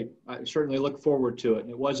 Great. I certainly look forward to it.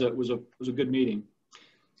 And it was a good meeting.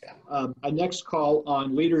 Yeah. I next call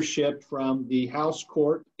on leadership from the House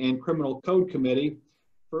Court and Criminal Code Committee.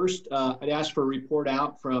 First, I'd ask for a report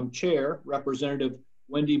out from Chair Representative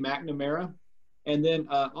Wendy McNamara, and then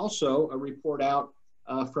also a report out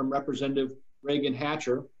from Representative Reagan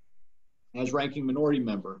Hatcher as Ranking Minority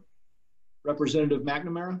Member. Representative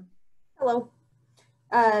McNamara? Hello.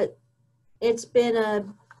 It's been a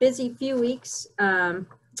busy few weeks.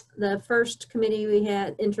 The first committee we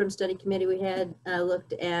had, interim study committee we had,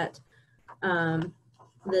 looked at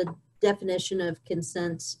the definition of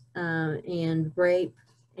consent and rape,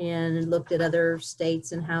 and looked at other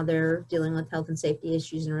states and how they're dealing with health and safety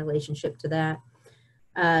issues in relationship to that.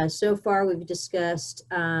 So far, we've discussed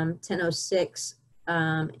 1006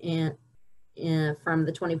 and from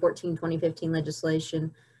the 2014-2015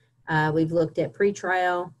 legislation. We've looked at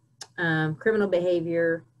pretrial, criminal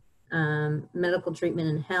behavior, medical treatment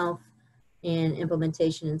and health, and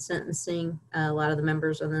implementation and sentencing. A lot of the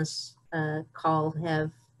members on this call have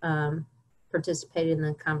participated in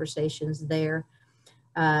the conversations there.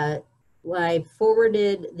 I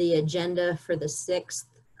forwarded the agenda for the 6th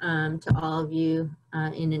to all of you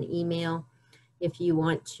in an email. If you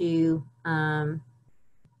want to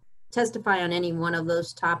testify on any one of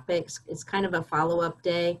those topics, it's kind of a follow-up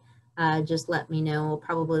day. Just let me know. We'll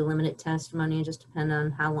probably limit it testimony and just depend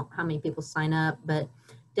on how many people sign up, but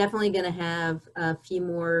definitely going to have a few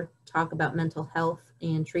more talk about mental health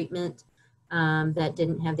and treatment that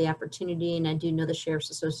didn't have the opportunity. And I do know the Sheriff's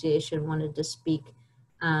Association wanted to speak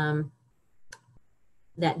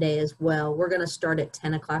that day as well. We're going to start at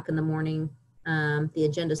 10 o'clock in the morning. The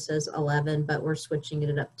agenda says 11, but we're switching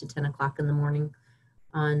it up to 10 o'clock in the morning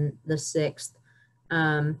on the 6th.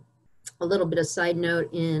 A little bit of side note,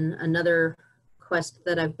 in another quest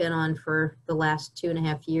that I've been on for the last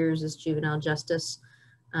 2.5 years is juvenile justice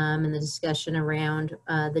and the discussion around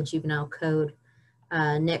the juvenile code.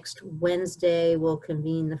 Next Wednesday, we'll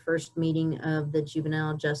convene the first meeting of the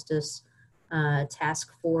juvenile justice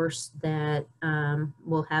task force that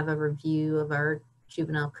will have a review of our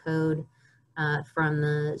juvenile code from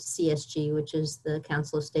the CSG, which is the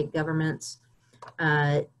Council of State Governments.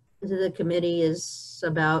 The committee is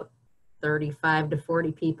about 35 to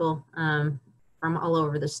 40 people from all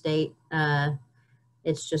over the state.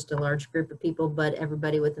 It's just a large group of people, but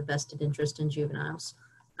everybody with a vested interest in juveniles.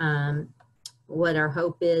 what our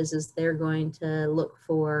hope is they're going to look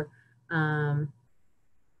for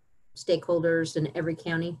stakeholders in every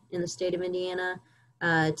county in the state of Indiana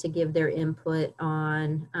to give their input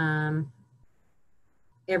on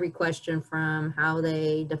every question from how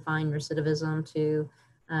they define recidivism to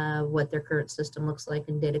what their current system looks like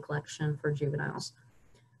in data collection for juveniles.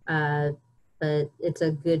 But it's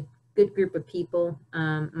a good group of people,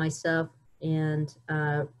 myself and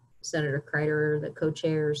Senator Kreider, the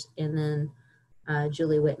co-chairs, and then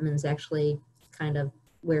Julie Whitman's actually kind of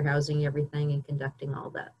warehousing everything and conducting all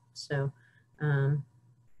that. So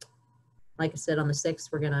like I said, on the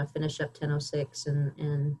 6th, we're going to finish up 1006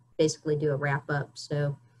 and basically do a wrap up.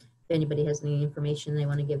 So if anybody has any information they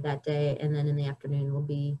want to give that day, and then in the afternoon will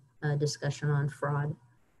be a discussion on fraud.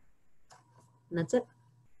 And that's it.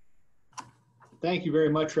 Thank you very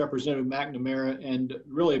much, Representative McNamara, and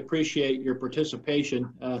really appreciate your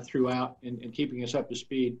participation throughout and keeping us up to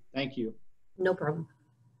speed. Thank you. No problem.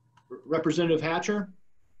 Representative Hatcher?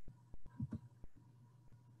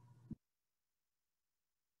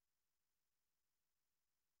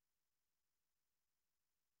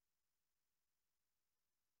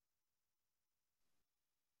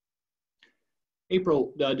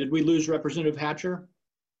 April, did we lose Representative Hatcher?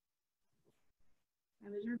 I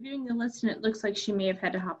was reviewing the list and it looks like she may have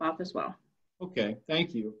had to hop off as well. Okay,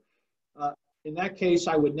 thank you. In that case,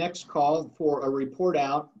 I would next call for a report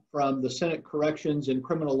out from the Senate Corrections and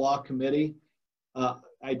Criminal Law Committee.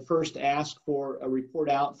 I'd first ask for a report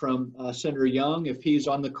out from Senator Young if he's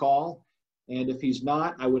on the call. And if he's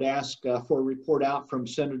not, I would ask for a report out from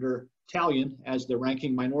Senator Talion as the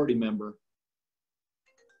ranking minority member.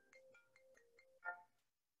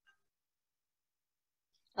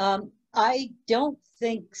 I don't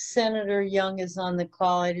think Senator Young is on the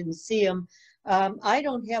call. I didn't see him. I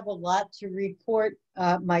don't have a lot to report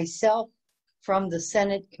myself from the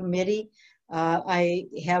Senate committee. I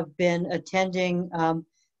have been attending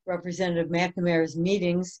Representative McNamara's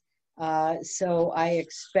meetings, so I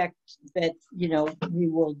expect that, you know, we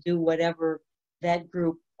will do whatever that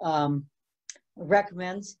group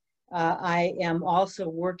recommends. I am also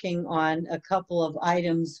working on a couple of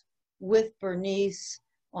items with Bernice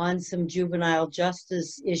on some juvenile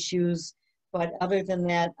justice issues. But other than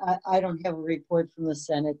that, I don't have a report from the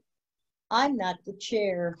Senate. I'm not the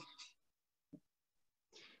chair.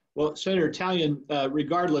 Well, Senator Talion,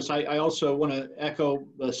 regardless, I also want to echo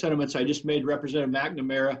the sentiments I just made, Representative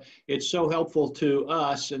McNamara. It's so helpful to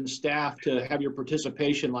us and staff to have your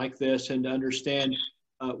participation like this and to understand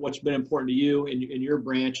what's been important to you in your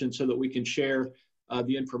branch, and so that we can share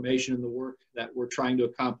the information and the work that we're trying to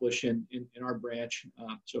accomplish in our branch.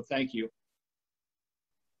 So thank you.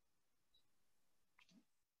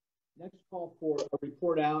 Next call for a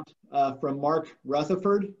report out from Mark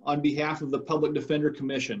Rutherford on behalf of the Public Defender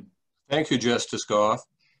Commission. Thank you, Justice Goff.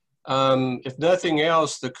 If nothing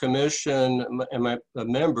else, the commission and the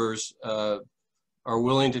members are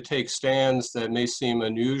willing to take stands that may seem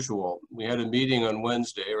unusual. We had a meeting on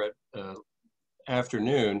Wednesday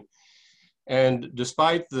afternoon, and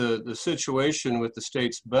despite the situation with the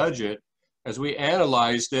state's budget, as we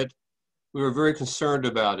analyzed it, we were very concerned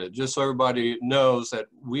about it. Just so everybody knows that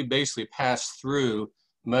we basically pass through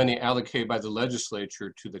money allocated by the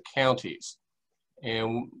legislature to the counties.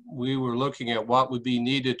 And we were looking at what would be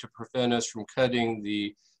needed to prevent us from cutting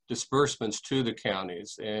the disbursements to the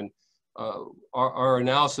counties. And our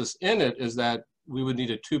analysis in it is that we would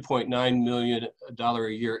need a $2.9 million a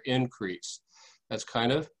year increase. That's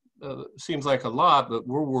kind of, seems like a lot, but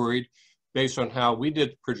we're worried based on how we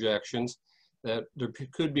did projections that there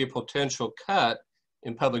could be a potential cut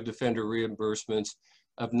in public defender reimbursements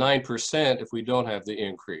of 9% if we don't have the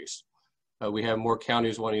increase. We have more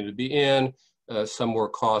counties wanting to be in, some more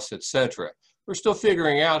costs, etc. We're still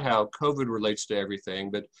figuring out how COVID relates to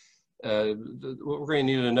everything, but we're going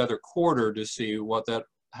to need another quarter to see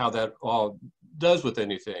how that all does with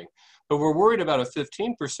anything. But we're worried about a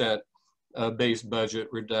 15% base budget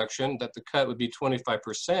reduction, that the cut would be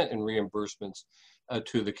 25% in reimbursements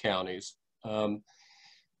to the counties.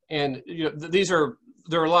 And you know,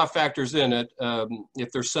 there are a lot of factors in it.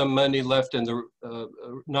 If there's some money left in the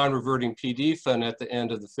non-reverting PD fund at the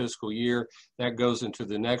end of the fiscal year, that goes into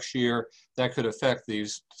the next year. That could affect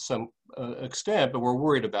these to some extent, but we're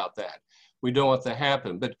worried about that. We don't want that to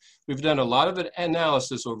happen. But we've done a lot of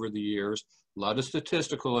analysis over the years, a lot of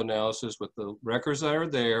statistical analysis with the records that are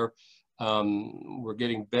there. We're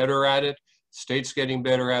getting better at it. State's getting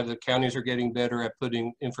better at it. The counties are getting better at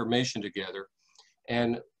putting information together.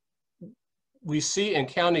 And we see in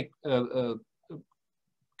county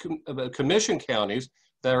commission counties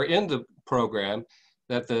that are in the program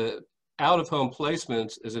that the out-of-home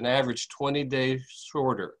placements is an average 20 days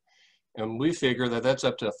shorter. And we figure that that's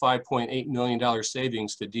up to a $5.8 million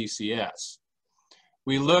savings to DCS.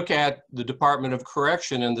 We look at the Department of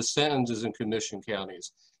Correction and the sentences in commission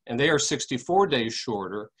counties, and they are 64 days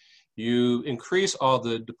shorter. You increase all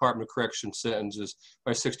the Department of Correction sentences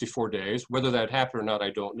by 64 days. Whether that happened or not, I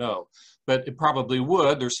don't know. But it probably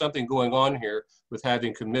would. There's something going on here with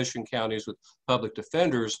having commission counties with public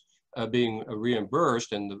defenders being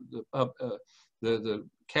reimbursed, and the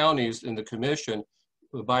counties in the commission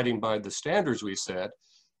abiding by the standards we set.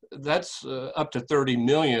 That's up to 30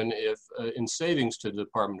 million if in savings to the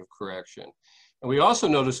Department of Correction. And we also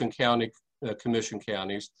notice in commission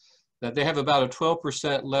counties that they have about a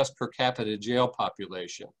 12% less per capita jail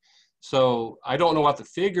population. So I don't know what the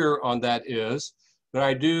figure on that is, but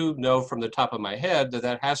I do know from the top of my head that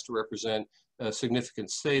that has to represent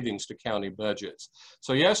significant savings to county budgets.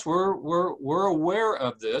 So yes, we're aware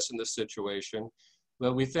of this in this situation,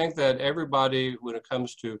 but we think that everybody, when it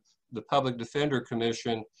comes to the Public Defender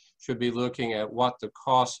Commission, should be looking at what the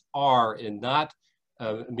costs are and not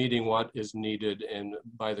meeting what is needed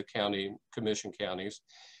by the commission counties.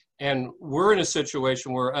 And we're in a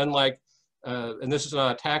situation where, unlike, and this is not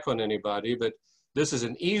an attack on anybody, but this is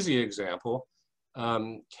an easy example.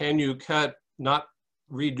 Can you cut not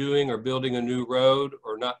redoing or building a new road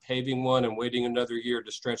or not paving one and waiting another year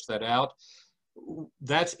to stretch that out?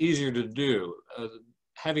 That's easier to do.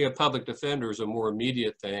 Having a public defender is a more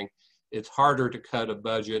immediate thing. It's harder to cut a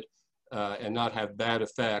budget and not have bad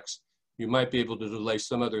effects. You might be able to delay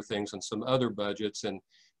some other things on some other budgets. And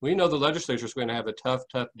we know the legislature is going to have a tough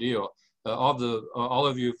deal. All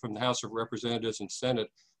of you from the House of Representatives and Senate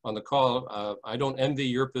on the call, I don't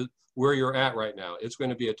envy where you're at right now. It's going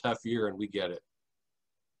to be a tough year, and we get it.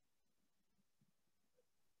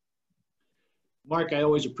 Mark, I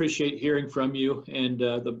always appreciate hearing from you and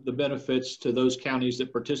the benefits to those counties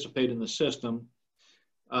that participate in the system.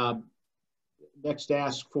 Next,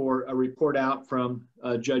 ask for a report out from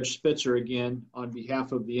Judge Spitzer again on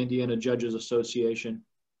behalf of the Indiana Judges Association.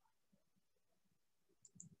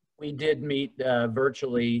 We did meet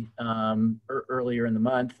virtually earlier in the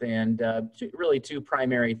month, and really two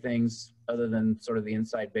primary things other than sort of the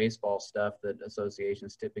inside baseball stuff that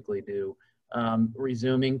associations typically do.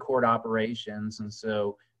 Resuming court operations, and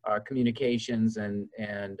so communications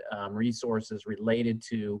and resources related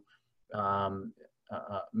to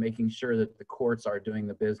making sure that the courts are doing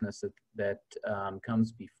the business that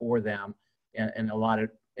comes before them, and a lot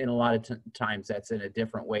of times that's in a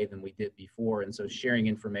different way than we did before. And so sharing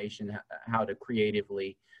information, how to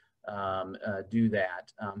creatively do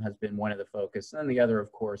that has been one of the focus. And the other,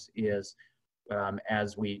 of course, is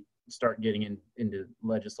as we start getting into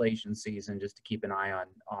legislation season, just to keep an eye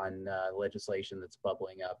on legislation that's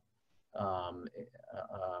bubbling up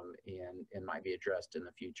and might be addressed in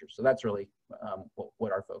the future. So that's really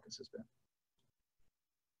what our focus has been.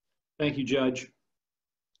 Thank you, Judge.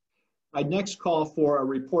 I'd next call for a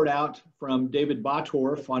report out from David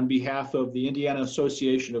Bottorff on behalf of the Indiana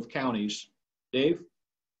Association of Counties. Dave?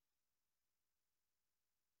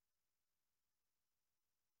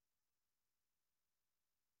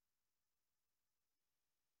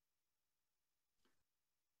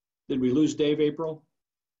 Did we lose Dave, April?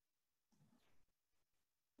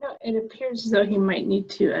 No, it appears as though he might need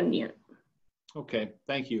to unmute. Okay,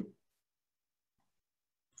 thank you.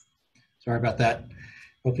 Sorry about that.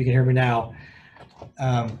 Hope you can hear me now.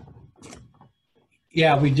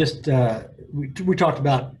 Yeah, we just, we talked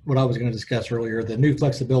about what I was going to discuss earlier, the new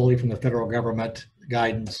flexibility from the federal government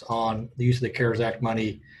guidance on the use of the CARES Act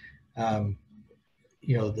money.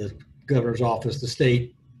 You know, the governor's office, the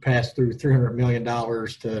state passed through $300 million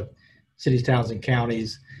to cities, towns, and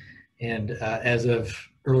counties. And as of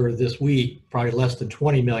earlier this week, probably less than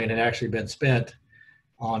 20 million had actually been spent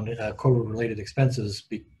on COVID-related expenses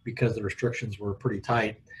because the restrictions were pretty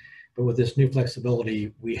tight. But with this new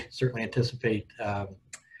flexibility, we certainly anticipate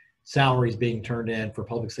salaries being turned in for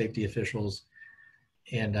public safety officials,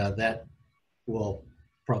 and that will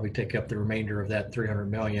probably take up the remainder of that 300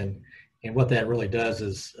 million. And what that really does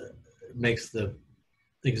is makes the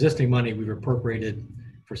existing money we've appropriated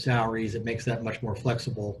for salaries, it makes that much more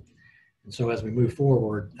flexible. And so as we move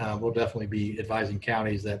forward, we'll definitely be advising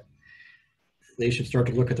counties that they should start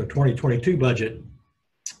to look at their 2022 budget,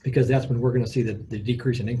 because that's when we're going to see the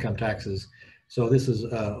decrease in income taxes. So this is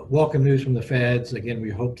welcome news from the feds. Again,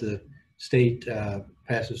 we hope the state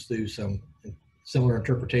passes through some similar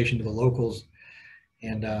interpretation to the locals,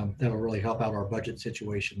 and that'll really help out our budget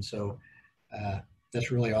situation. So that's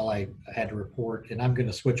really all I had to report. And I'm going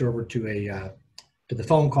to switch over to the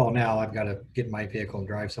phone call now. I've got to get in my vehicle and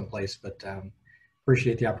drive someplace, but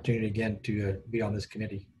appreciate the opportunity again to be on this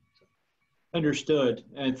committee. Understood.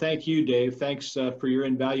 And thank you, Dave. Thanks for your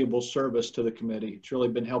invaluable service to the committee. It's really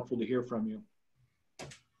been helpful to hear from you.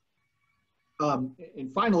 And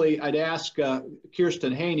finally, I'd ask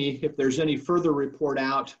Kirsten Haney if there's any further report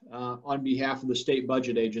out on behalf of the State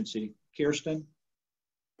Budget Agency. Kirsten?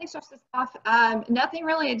 Thanks, Justice Goff. Nothing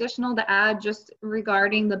really additional to add just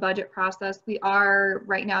regarding the budget process. We are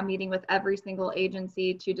right now meeting with every single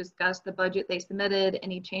agency to discuss the budget they submitted,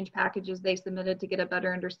 any change packages they submitted to get a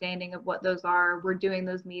better understanding of what those are. We're doing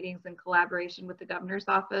those meetings in collaboration with the governor's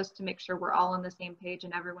office to make sure we're all on the same page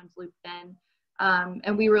and everyone's looped in.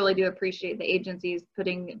 And we really do appreciate the agencies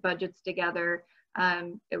putting budgets together.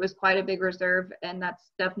 It was quite a big reserve, and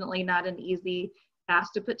that's definitely not an easy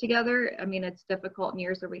task to put together. I mean, it's difficult in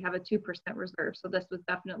years where we have a 2% reserve. So this was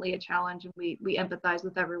definitely a challenge, and we empathize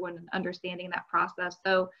with everyone in understanding that process.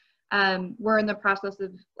 So we're in the process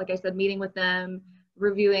of, like I said, meeting with them,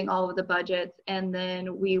 reviewing all of the budgets, and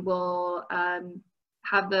then we will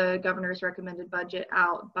have the governor's recommended budget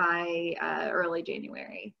out by early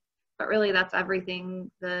January. But really, that's everything,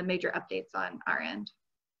 the major updates on our end.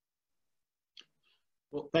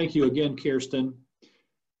 Well, thank you again, Kirsten.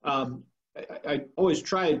 I always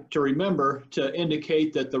try to remember to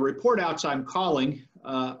indicate that the report outs I'm calling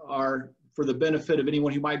are for the benefit of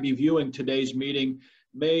anyone who might be viewing today's meeting,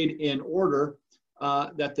 made in order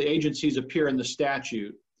that the agencies appear in the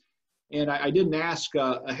statute. And I didn't ask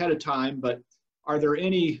ahead of time, but are there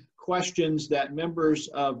any questions that members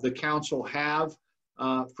of the council have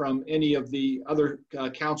from any of the other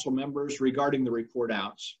council members regarding the report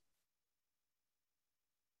outs?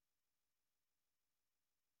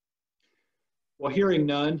 Well, hearing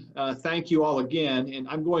none, thank you all again. And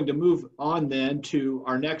I'm going to move on then to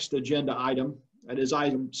our next agenda item. That is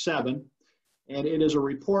item 7. And it is a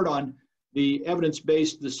report on the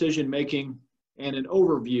evidence-based decision-making and an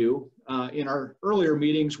overview. In our earlier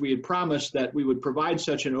meetings, we had promised that we would provide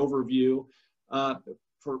such an overview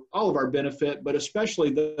for all of our benefit, but especially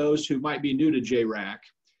those who might be new to JRAC.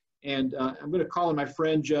 And I'm going to call on my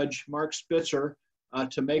friend, Judge Mark Spitzer,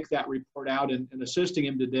 to make that report out, and assisting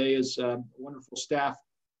him today is wonderful staff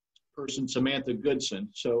person, Samantha Goodson.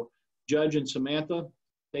 So Judge and Samantha,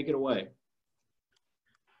 take it away.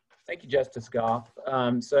 Thank you, Justice Goff.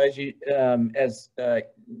 So as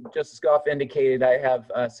Justice Goff indicated, I have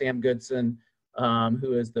Sam Goodson,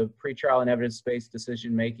 who is the Pretrial and Evidence-Based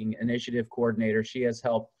Decision-Making Initiative Coordinator. She has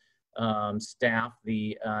helped staff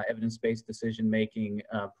the evidence-based decision-making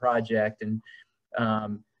project. And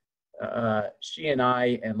she and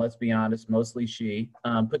I, and let's be honest, mostly she,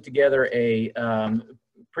 put together a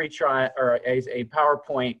pre-trial or a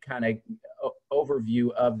PowerPoint kind of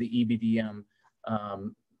overview of the EBDM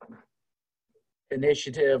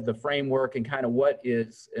initiative, the framework, and kind of what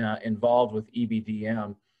is involved with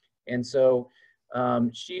EBDM. And so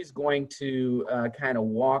she's going to kind of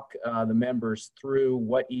walk the members through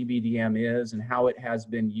what EBDM is and how it has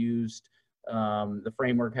been used. The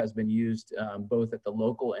framework has been used both at the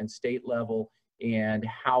local and state level, and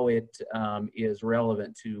how it is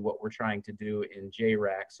relevant to what we're trying to do in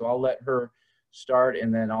JRAC. So I'll let her start,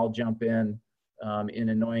 and then I'll jump in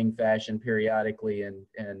annoying fashion periodically and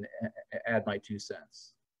add my 2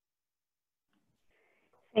 cents.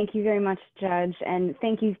 Thank you very much, Judge, and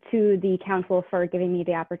thank you to the council for giving me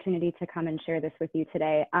the opportunity to come and share this with you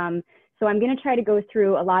today. So I'm going to try to go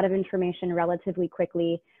through a lot of information relatively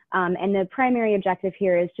quickly. And the primary objective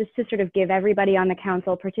here is just to sort of give everybody on the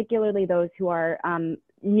council, particularly those who are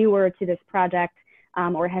newer to this project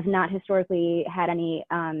or have not historically had any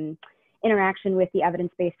interaction with the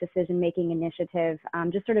evidence-based decision-making initiative,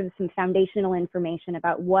 just sort of some foundational information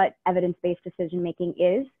about what evidence-based decision-making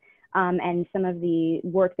is and some of the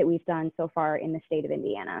work that we've done so far in the state of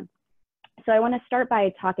Indiana. So I want to start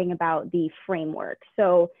by talking about the framework.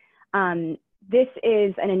 So this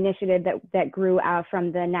is an initiative that grew out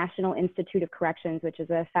from the National Institute of Corrections, which is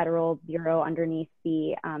a federal bureau underneath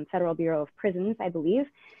the Federal Bureau of Prisons, I believe.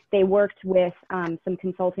 They worked with some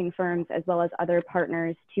consulting firms as well as other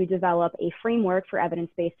partners to develop a framework for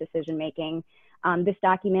evidence-based decision-making. This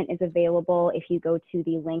document is available if you go to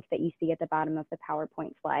the link that you see at the bottom of the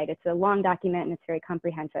PowerPoint slide. It's a long document and it's very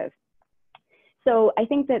comprehensive. So I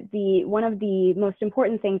think that one of the most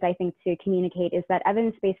important things I think to communicate is that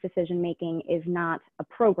evidence-based decision-making is not a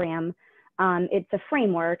program. It's a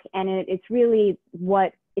framework, and it's really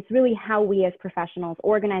how we as professionals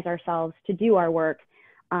organize ourselves to do our work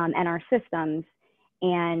and our systems,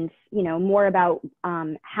 and more about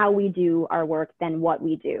how we do our work than what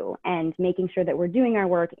we do, and making sure that we're doing our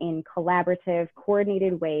work in collaborative,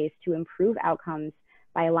 coordinated ways to improve outcomes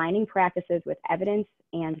by aligning practices with evidence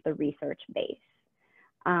and the research base.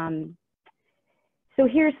 So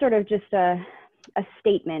here's sort of just a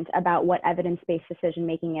statement about what evidence-based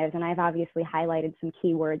decision-making is, and I've obviously highlighted some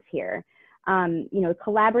keywords here. You know,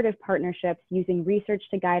 collaborative partnerships using research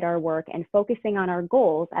to guide our work and focusing on our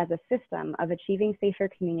goals as a system of achieving safer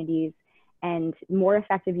communities and more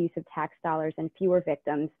effective use of tax dollars and fewer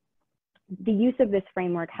victims. The use of this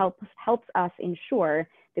framework helps us ensure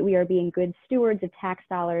that we are being good stewards of tax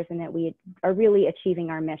dollars and that we are really achieving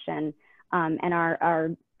our mission and our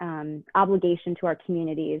obligation to our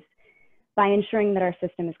communities by ensuring that our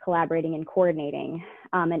system is collaborating and coordinating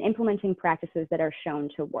and implementing practices that are shown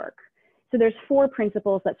to work. So there's 4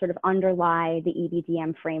 principles that sort of underlie the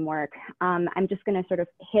EBDM framework. I'm just going to sort of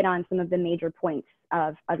hit on some of the major points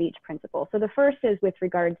of each principle. So the first is with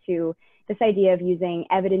regard to this idea of using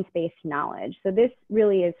evidence-based knowledge. So this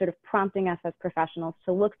really is sort of prompting us as professionals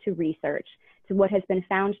to look to research, to what has been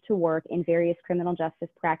found to work in various criminal justice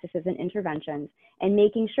practices and interventions, and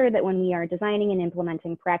making sure that when we are designing and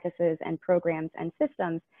implementing practices and programs and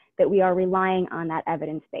systems, that we are relying on that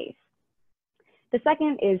evidence base. The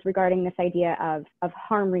second is regarding this idea of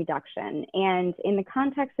harm reduction. And in the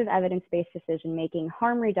context of evidence-based decision-making,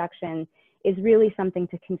 harm reduction is really something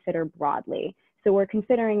to consider broadly. So we're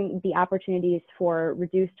considering the opportunities for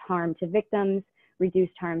reduced harm to victims,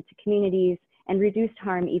 reduced harm to communities, and reduced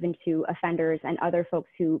harm even to offenders and other folks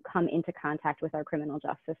who come into contact with our criminal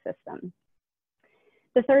justice system.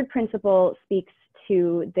 The third principle speaks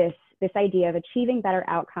to this idea of achieving better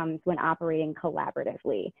outcomes when operating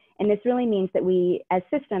collaboratively. And this really means that we, as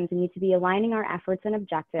systems, need to be aligning our efforts and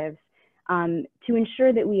objectives to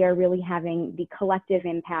ensure that we are really having the collective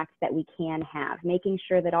impact that we can have, making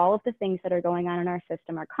sure that all of the things that are going on in our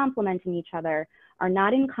system are complementing each other, are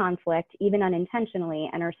not in conflict, even unintentionally,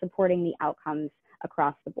 and are supporting the outcomes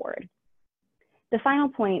across the board. The final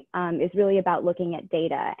point is really about looking at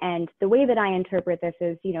data. And the way that I interpret this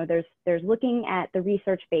is, you know, there's looking at the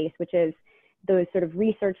research base, which is those sort of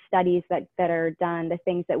research studies that are done, the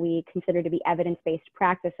things that we consider to be evidence-based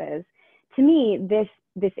practices. To me,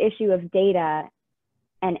 this issue of data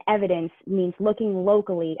and evidence means looking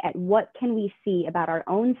locally at what can we see about our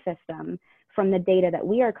own system from the data that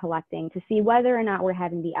we are collecting to see whether or not we're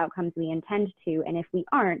having the outcomes we intend to, and if we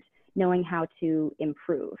aren't, knowing how to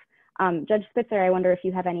improve. Judge Spitzer, I wonder if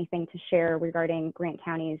you have anything to share regarding Grant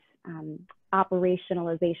County's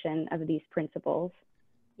operationalization of these principles.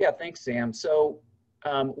 Yeah, thanks, Sam. So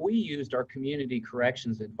we used our Community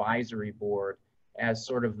Corrections Advisory Board as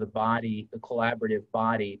sort of the body, the collaborative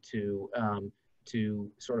body to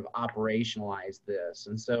sort of operationalize this.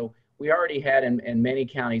 And so we already had, and many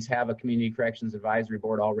counties have a Community Corrections Advisory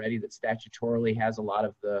Board already that statutorily has a lot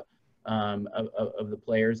of the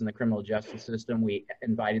players in the criminal justice system. We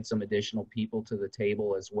invited some additional people to the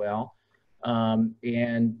table as well.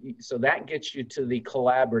 And so that gets you to the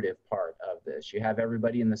collaborative part of this. You have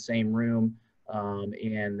everybody in the same room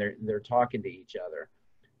and they're talking to each other.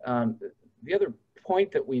 The other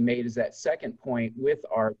point that we made is that second point with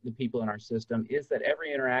the people in our system is that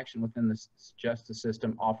every interaction within the justice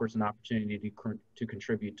system offers an opportunity to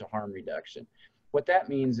contribute to harm reduction. What that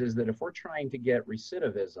means is that if we're trying to get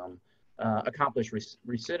recidivism, accomplish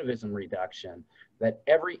recidivism reduction, that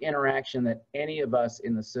every interaction that any of us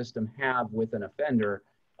in the system have with an offender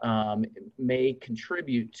may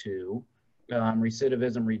contribute to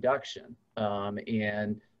recidivism reduction.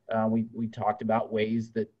 We talked about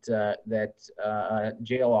ways that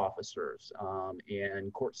jail officers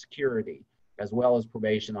and court security, as well as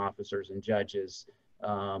probation officers and judges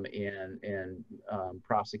and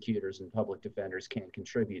prosecutors and public defenders can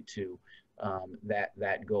contribute to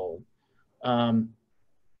that goal.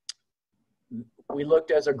 We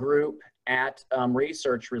looked as a group at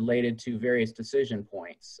research related to various decision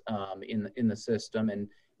points in the system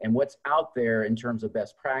and what's out there in terms of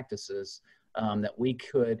best practices that we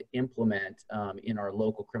could implement in our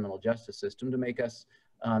local criminal justice system to make us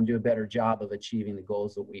do a better job of achieving the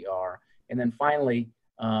goals that we are. And then finally,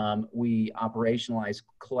 we operationalize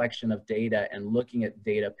collection of data and looking at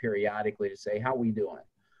data periodically to say, how are we doing?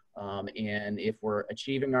 And if we're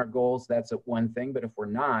achieving our goals, that's one thing, but if we're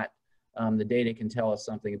not, the data can tell us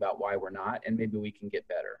something about why we're not, and maybe we can get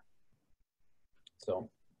better. So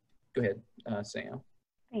go ahead, Sam.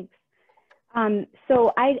 Thanks.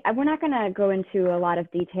 So we're not going to go into a lot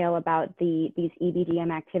of detail about these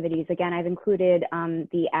EBDM activities. Again, I've included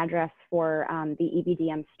the address for the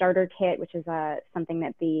EBDM starter kit, which is something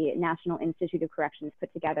that the National Institute of Corrections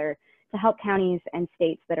put together to help counties and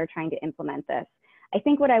states that are trying to implement this. I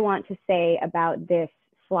think what I want to say about this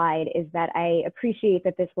slide is that I appreciate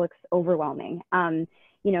that this looks overwhelming.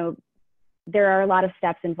 You know, there are a lot of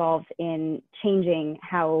steps involved in changing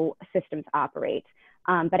how systems operate.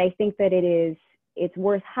 But I think that it's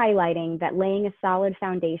worth highlighting that laying a solid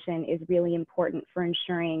foundation is really important for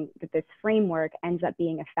ensuring that this framework ends up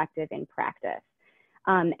being effective in practice.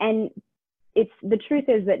 And the truth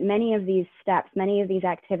is that many of these steps, many of these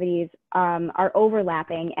activities are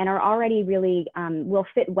overlapping and are already really will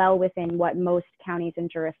fit well within what most counties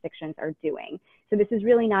and jurisdictions are doing. So this is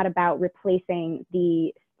really not about replacing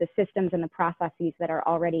the systems and the processes that are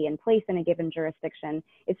already in place in a given jurisdiction.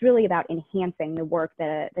 It's really about enhancing the work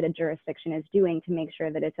that a jurisdiction is doing to make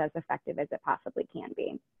sure that it's as effective as it possibly can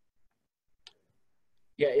be.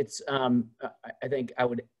 Yeah, it's. I think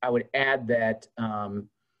I would add that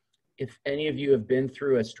if any of you have been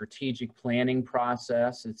through a strategic planning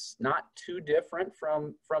process, it's not too different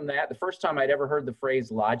from that. The first time I'd ever heard the phrase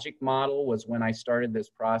logic model was when I started this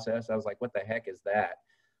process. I was like, what the heck is that?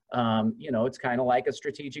 You know, it's kind of like a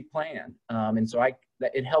strategic plan. And so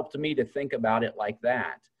it helped me to think about it like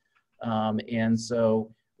that. And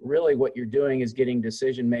so really what you're doing is getting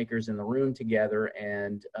decision makers in the room together,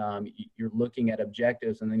 and you're looking at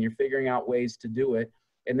objectives, and then you're figuring out ways to do it.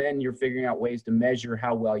 And then you're figuring out ways to measure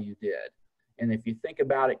how well you did. And if you think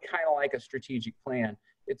about it kind of like a strategic plan,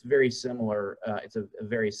 it's very similar. It's a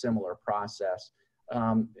very similar process.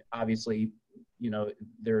 Obviously, you know,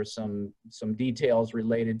 there are some details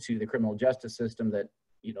related to the criminal justice system that,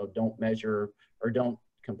 you know, don't measure or don't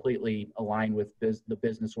completely align with the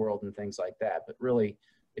business world and things like that. But really,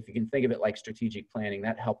 if you can think of it like strategic planning,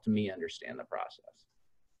 that helped me understand the process.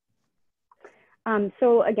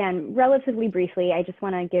 So again, relatively briefly, I just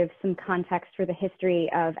want to give some context for the history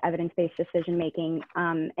of evidence-based decision-making.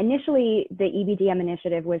 Initially, the EBDM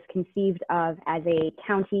initiative was conceived of as a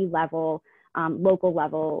county level, local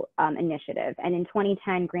level initiative. And in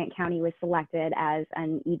 2010, Grant County was selected as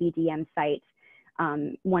an EBDM site,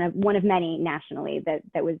 one of many nationally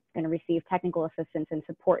that was going to receive technical assistance and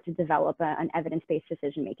support to develop an evidence-based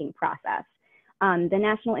decision-making process. The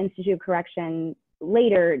National Institute of Correction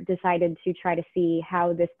later decided to try to see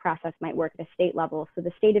how this process might work at a state level. So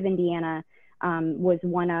the state of Indiana was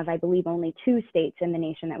one of, I believe, only 2 states in the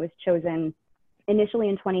nation that was chosen initially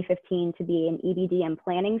in 2015 to be an EBDM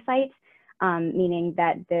planning site, meaning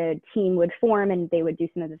that the team would form and they would do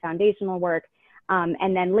some of the foundational work.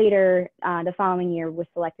 And then later, the following year, was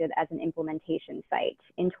selected as an implementation site.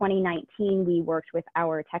 In 2019, we worked with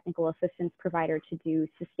our technical assistance provider to do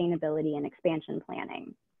sustainability and expansion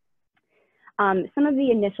planning. Some of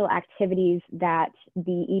the initial activities that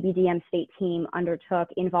the EBDM state team undertook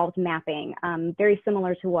involved mapping, very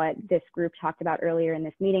similar to what this group talked about earlier in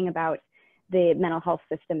this meeting about the mental health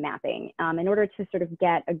system mapping. In order to sort of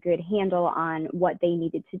get a good handle on what they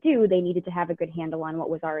needed to do, they needed to have a good handle on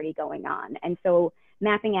what was already going on. And so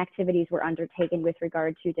mapping activities were undertaken with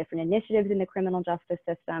regard to different initiatives in the criminal justice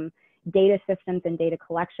system, data systems and data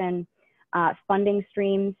collection, funding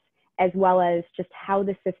streams, as well as just how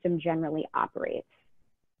the system generally operates.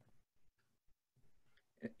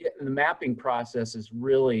 Yeah, the mapping process is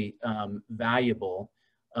really valuable.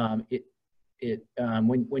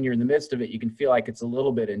 When you're in the midst of it, you can feel like it's a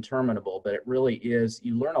little bit interminable, but it really is.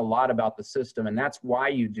 You learn a lot about the system, and that's why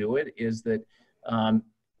you do it, is that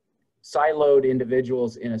siloed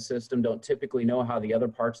individuals in a system don't typically know how the other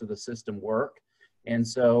parts of the system work. And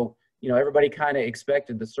so, you know, everybody kind of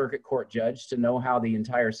expected the circuit court judge to know how the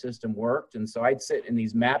entire system worked. And so I'd sit in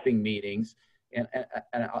these mapping meetings, and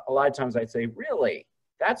a lot of times I'd say, really?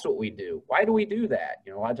 That's what we do. Why do we do that?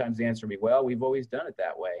 You know, a lot of times the answer would be, well, we've always done it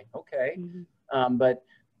that way. Okay. Mm-hmm.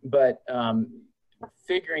 But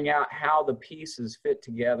figuring out how the pieces fit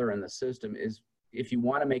together in the system is, if you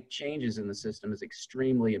want to make changes in the system, is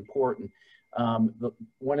extremely important.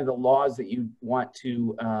 One of the laws that you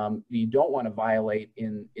don't want to violate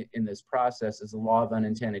in this process is the law of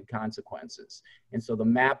unintended consequences. And so the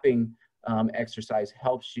mapping exercise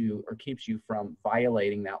helps you or keeps you from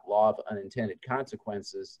violating that law of unintended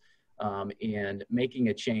consequences and making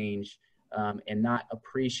a change and not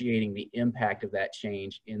appreciating the impact of that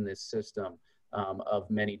change in this system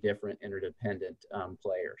of many different interdependent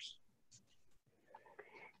players.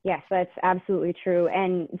 Yes, that's absolutely true.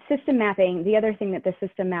 And system mapping, the other thing that the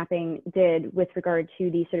system mapping did with regard to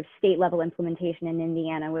the sort of state level implementation in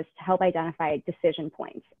Indiana was to help identify decision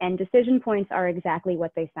points. And decision points are exactly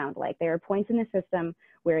what they sound like. They are points in the system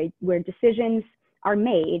where decisions are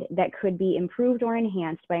made that could be improved or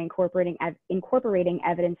enhanced by incorporating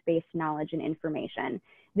evidence-based knowledge and information.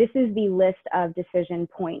 This is the list of decision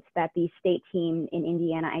points that the state team in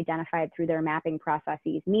Indiana identified through their mapping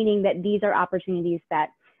processes, meaning that these are opportunities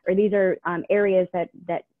these are areas that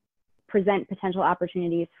present potential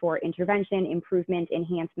opportunities for intervention, improvement,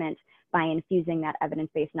 enhancement by infusing that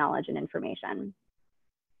evidence-based knowledge and information.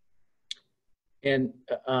 And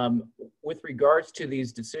with regards to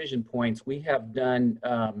these decision points, we have done,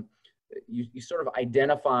 you sort of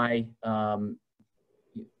identify,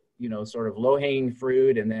 you know, sort of low-hanging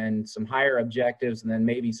fruit and then some higher objectives and then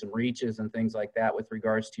maybe some reaches and things like that with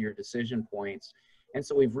regards to your decision points. And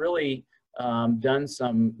so we've really done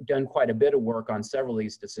quite a bit of work on several of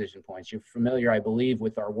these decision points. You're familiar, I believe,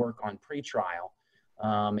 with our work on pretrial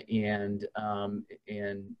and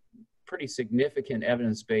pretty significant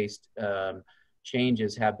evidence-based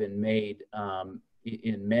changes have been made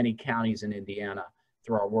in many counties in Indiana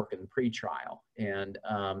through our work in pretrial. And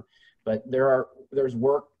but there's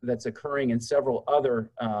work that's occurring in several other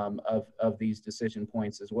of these decision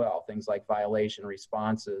points as well. Things like violation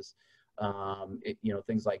responses, you know,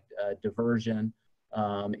 things like diversion.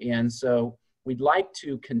 And so we'd like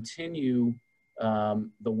to continue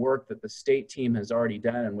the work that the state team has already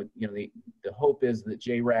done. And with, you know, the hope is that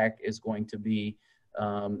JRAC is going to be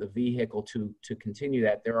the vehicle to continue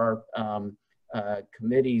that. There are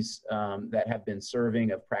committees that have been serving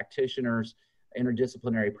of practitioners,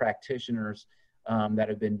 interdisciplinary practitioners that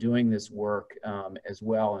have been doing this work as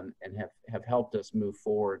well and have helped us move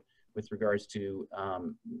forward with regards to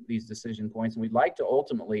these decision points. And we'd like to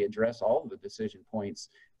ultimately address all of the decision points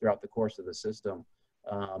throughout the course of the system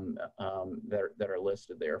that are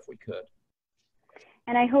listed there if we could.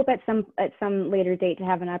 And I hope at some later date to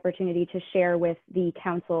have an opportunity to share with the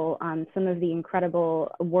council some of the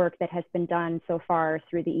incredible work that has been done so far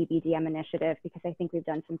through the EBDM initiative, because I think we've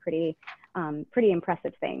done some pretty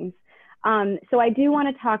impressive things. So I do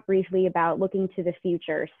want to talk briefly about looking to the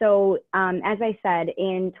future. So as I said,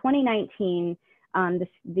 in 2019,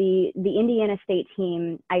 the Indiana State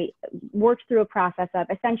team, I worked through a process of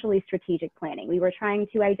essentially strategic planning. We were trying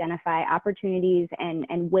to identify opportunities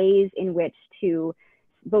and ways in which to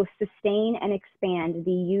both sustain and expand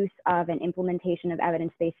the use of and implementation of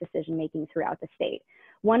evidence-based decision-making throughout the state.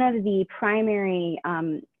 One of the primary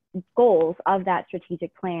goals of that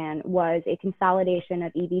strategic plan was a consolidation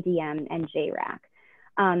of EBDM and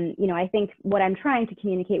JRAC. You know, I think what I'm trying to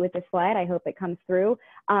communicate with this slide, I hope it comes through,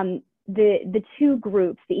 the two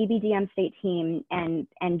groups, the EBDM state team and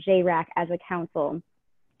JRAC as a council,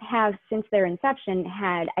 have since their inception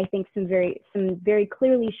had, I think, some very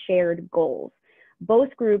clearly shared goals.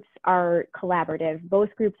 Both groups are collaborative,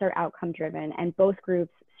 both groups are outcome driven, and both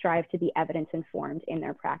groups strive to be evidence informed in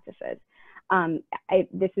their practices.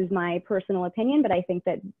 This is my personal opinion, but I think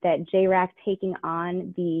that JRAC taking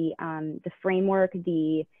on the framework,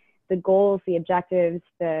 the goals, the objectives,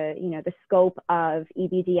 the scope of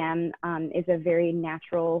EBDM is a very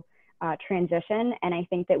natural transition. And I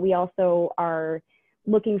think that we also are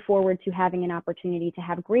looking forward to having an opportunity to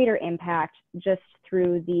have greater impact just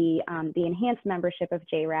through the enhanced membership of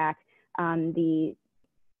JRAC, the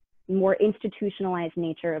more institutionalized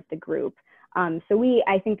nature of the group. So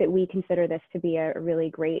I think that we consider this to be a really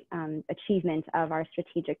great achievement of our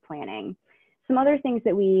strategic planning. Some other things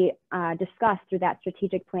that we discussed through that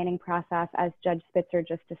strategic planning process, as Judge Spitzer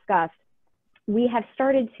just discussed, we have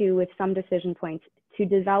started to, with some decision points, to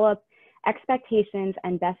develop expectations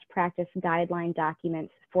and best practice guideline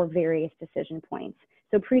documents for various decision points.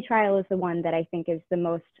 So pretrial is the one that I think is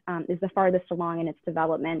the farthest along in its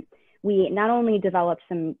development. We not only developed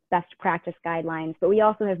some best practice guidelines, but we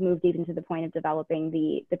also have moved even to the point of developing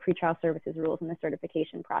the pretrial services rules and the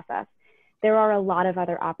certification process. There are a lot of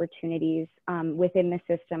other opportunities within the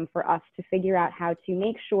system for us to figure out how to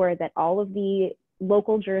make sure that all of the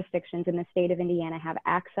local jurisdictions in the state of Indiana have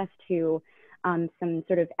access to some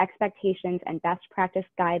sort of expectations and best practice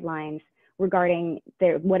guidelines regarding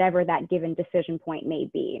whatever that given decision point may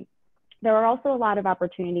be. There are also a lot of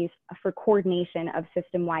opportunities for coordination of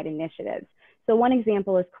system-wide initiatives. So one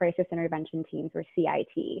example is crisis intervention teams, or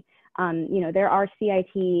CIT. You know, there are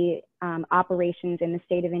CIT operations in the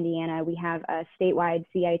state of Indiana. We have a statewide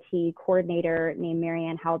CIT coordinator named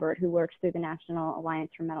Marianne Halbert, who works through the National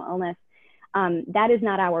Alliance for Mental Illness. That is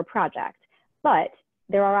not our project, but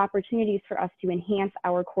there are opportunities for us to enhance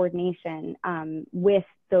our coordination with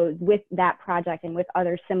that project and with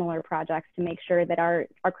other similar projects to make sure that our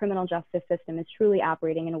criminal justice system is truly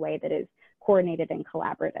operating in a way that is coordinated and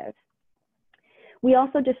collaborative. We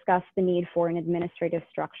also discussed the need for an administrative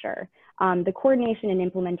structure. The coordination and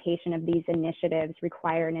implementation of these initiatives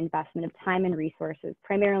require an investment of time and resources,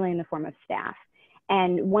 primarily in the form of staff.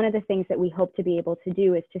 And one of the things that we hope to be able to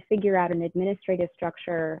do is to figure out an administrative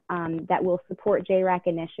structure that will support JRAC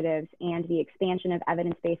initiatives and the expansion of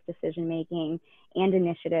evidence-based decision-making and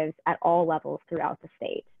initiatives at all levels throughout the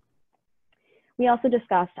state. We also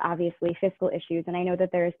discussed, obviously, fiscal issues, and I know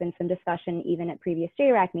that there has been some discussion even at previous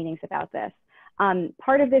JRAC meetings about this.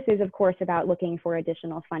 Part of this is, of course, about looking for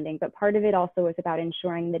additional funding, but part of it also is about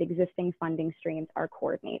ensuring that existing funding streams are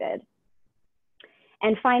coordinated.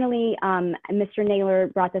 And finally, Mr. Naylor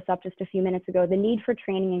brought this up just a few minutes ago. The need for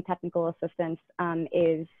training and technical assistance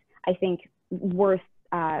is, I think, worth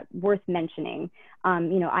mentioning.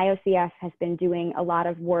 You know, IOCS has been doing a lot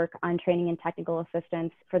of work on training and technical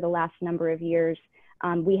assistance for the last number of years.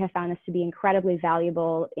 We have found this to be incredibly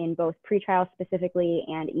valuable in both pretrial specifically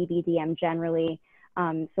and EBDM generally.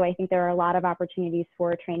 So I think there are a lot of opportunities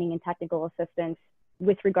for training and technical assistance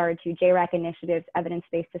with regard to JRAC initiatives,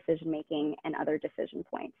 evidence-based decision-making, and other decision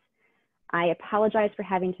points. I apologize for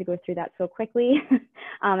having to go through that so quickly.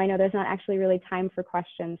 I know there's not actually really time for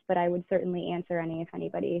questions, but I would certainly answer any if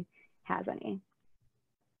anybody has any.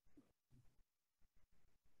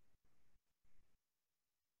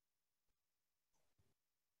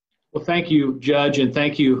 Well, thank you, Judge, and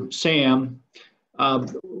thank you, Sam.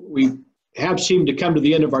 We have seemed to come to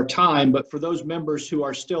the end of our time, but for those members who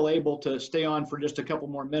are still able to stay on for just a couple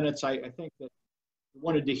more minutes, I think that I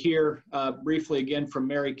wanted to hear briefly again from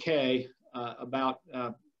Mary Kay about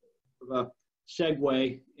a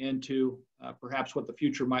segue into perhaps what the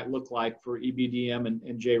future might look like for EBDM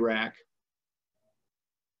and JRAC.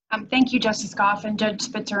 Thank you, Justice Goff and Judge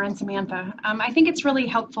Spitzer and Samantha. I think it's really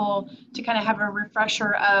helpful to kind of have a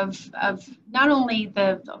refresher of not only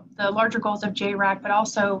the larger goals of JRAC, but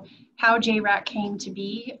also how JRAC came to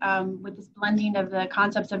be with this blending of the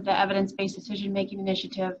concepts of the evidence-based decision-making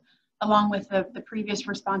initiative, along with the previous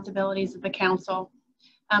responsibilities of the council.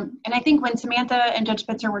 And I think when Samantha and Judge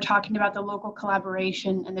Spitzer were talking about the local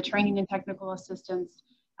collaboration and the training and technical assistance,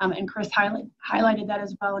 and Chris highlighted that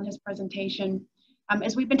as well in his presentation,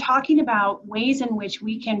 as we've been talking about ways in which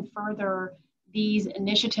we can further these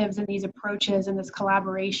initiatives and these approaches and this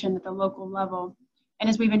collaboration at the local level, and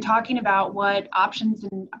as we've been talking about what options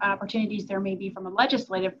and opportunities there may be from a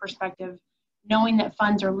legislative perspective, knowing that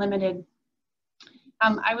funds are limited,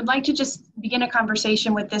 I would like to just begin a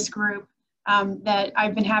conversation with this group that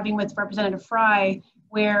I've been having with Representative Fry,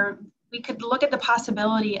 where we could look at the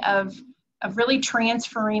possibility of really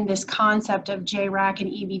transferring this concept of JRAC and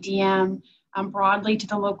EBDM broadly to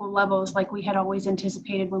the local levels like we had always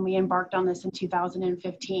anticipated when we embarked on this in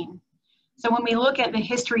 2015. So when we look at the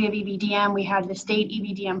history of EBDM, we had the state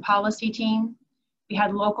EBDM policy team. We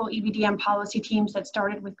had local EBDM policy teams that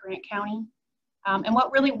started with Grant County. And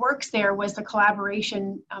what really works there was the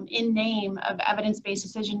collaboration in name of evidence-based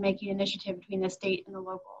decision-making initiative between the state and the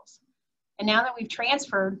locals. And now that we've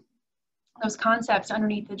transferred those concepts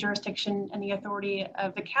underneath the jurisdiction and the authority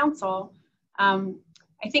of the council,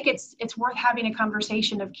 I think it's worth having a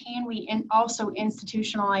conversation of can we also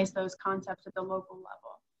institutionalize those concepts at the local level.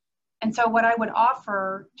 And so what I would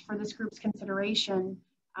offer for this group's consideration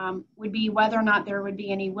would be whether or not there would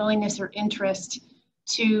be any willingness or interest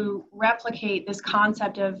to replicate this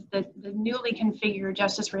concept of the newly configured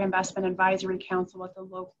Justice Reinvestment Advisory Council at the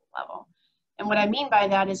local level. And what I mean by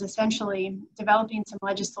that is essentially developing some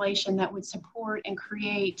legislation that would support and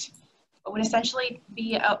create what would essentially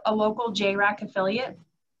be a local JRAC affiliate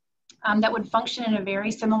that would function in a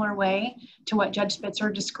very similar way to what Judge Spitzer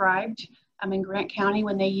described in Grant County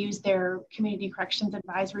when they used their Community Corrections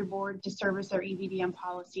Advisory Board to serve as their EBDM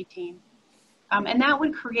policy team. And that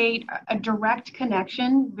would create a direct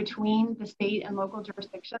connection between the state and local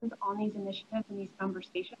jurisdictions on these initiatives and these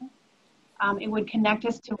conversations. It would connect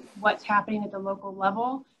us to what's happening at the local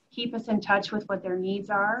level, keep us in touch with what their needs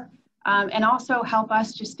are, and also help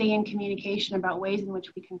us to stay in communication about ways in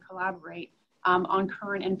which we can collaborate on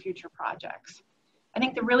current and future projects. I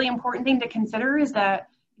think the really important thing to consider is that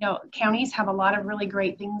counties have a lot of really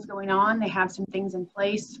great things going on. They have some things in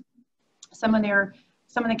place. Some of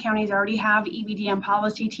the counties already have EBDM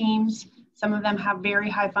policy teams. Some of them have very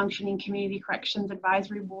high functioning community corrections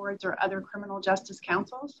advisory boards or other criminal justice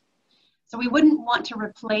councils. So we wouldn't want to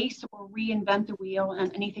replace or reinvent the wheel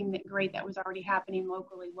and anything great that was already happening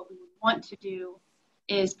locally. What we would want to do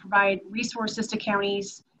is provide resources to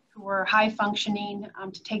counties who are high functioning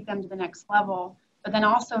to take them to the next level, but then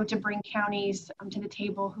also to bring counties to the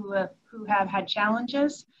table who have had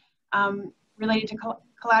challenges related to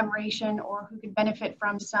collaboration or who could benefit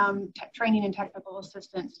from some training and technical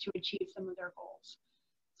assistance to achieve some of their goals.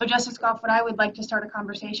 So Justice Goff, what I would like to start a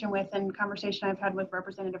conversation with, and conversation I've had with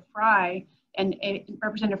Representative Fry, and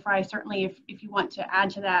Representative Fry, certainly if you want to add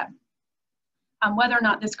to that, whether or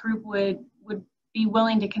not this group would be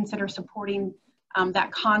willing to consider supporting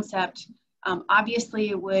that concept. Obviously,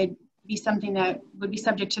 it would be something that would be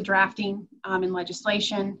subject to drafting in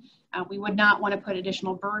legislation. We would not want to put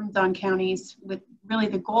additional burdens on counties. Really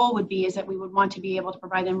the goal would be is that we would want to be able to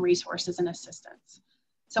provide them resources and assistance.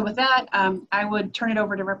 So with that, I would turn it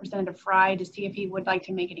over to Representative Fry to see if he would like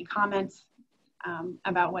to make any comments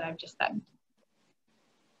about what I've just said.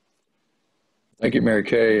 Thank you, Mary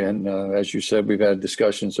Kay. And as you said, we've had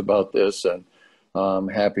discussions about this, and I'm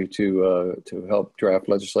happy to help draft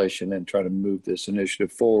legislation and try to move this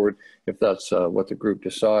initiative forward if that's what the group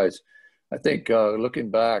decides. I think looking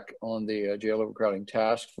back on the jail overcrowding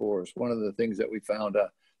task force, one of the things that we found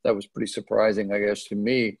that was pretty surprising, I guess, to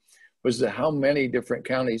me, was that how many different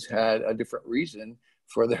counties had a different reason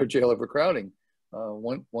for their jail overcrowding.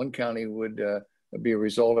 One county would be a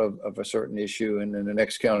result of a certain issue, and then the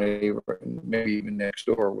next county, maybe even next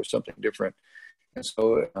door, was something different. And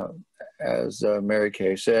so, as Mary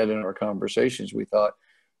Kay said in our conversations, we thought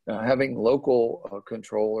having local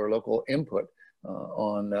control or local input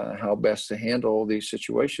on how best to handle these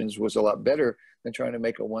situations was a lot better than trying to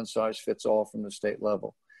make a one-size-fits-all from the state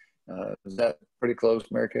level. Is that pretty close,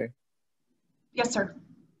 Mary Kay? Yes, sir.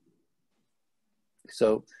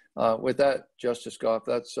 So with that, Justice Goff,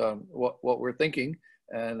 that's what we're thinking,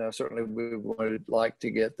 and certainly we would like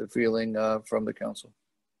to get the feeling from the council.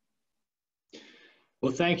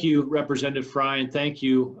 Well, thank you, Representative Fry, and thank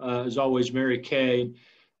you, as always, Mary Kay.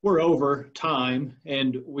 We're over time,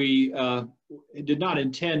 and we did not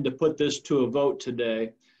intend to put this to a vote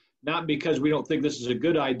today, not because we don't think this is a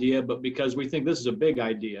good idea, but because we think this is a big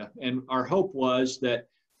idea. And our hope was that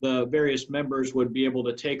the various members would be able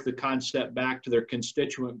to take the concept back to their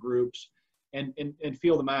constituent groups and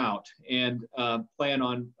feel them out and plan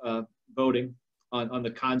on voting on the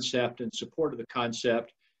concept and support of the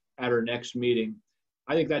concept at our next meeting.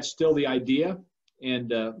 I think that's still the idea.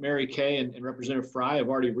 And Mary Kay and Representative Fry have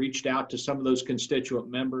already reached out to some of those constituent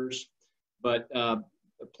members, but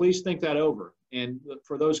please think that over. And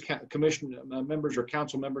for those commission members or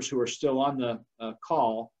council members who are still on the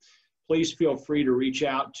call, please feel free to reach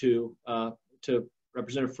out to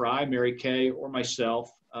Representative Fry, Mary Kay, or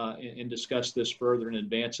myself and discuss this further in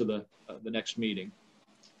advance of the next meeting.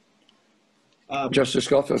 Justice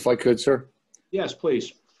Goff, if I could, sir. Yes,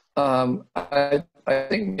 please. I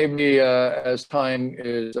think maybe as time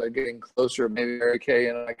is getting closer, maybe Mary Kay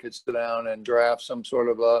and I could sit down and draft some sort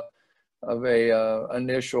of a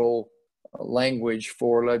initial language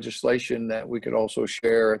for legislation that we could also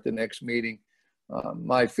share at the next meeting.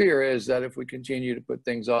 My fear is that if we continue to put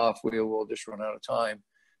things off, we will just run out of time,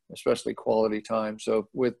 especially quality time. So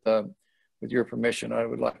with your permission, I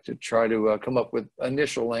would like to try to come up with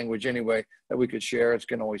initial language anyway that we could share. It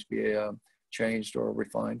can always be changed or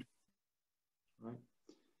refined. Right.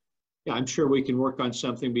 Yeah, I'm sure we can work on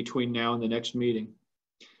something between now and the next meeting.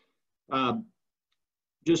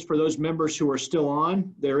 Just for those members who are still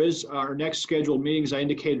on, there is our next scheduled meeting, as I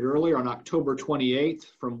indicated earlier, on October 28th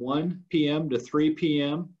from 1 p.m. to 3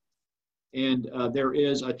 p.m. And there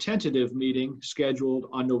is a tentative meeting scheduled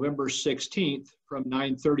on November 16th from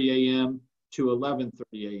 9:30 a.m. to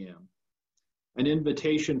 11:30 a.m. An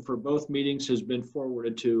invitation for both meetings has been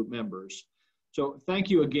forwarded to members. So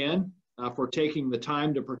thank you again for taking the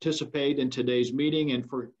time to participate in today's meeting and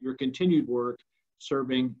for your continued work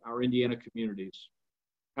serving our Indiana communities.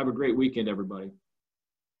 Have a great weekend, everybody.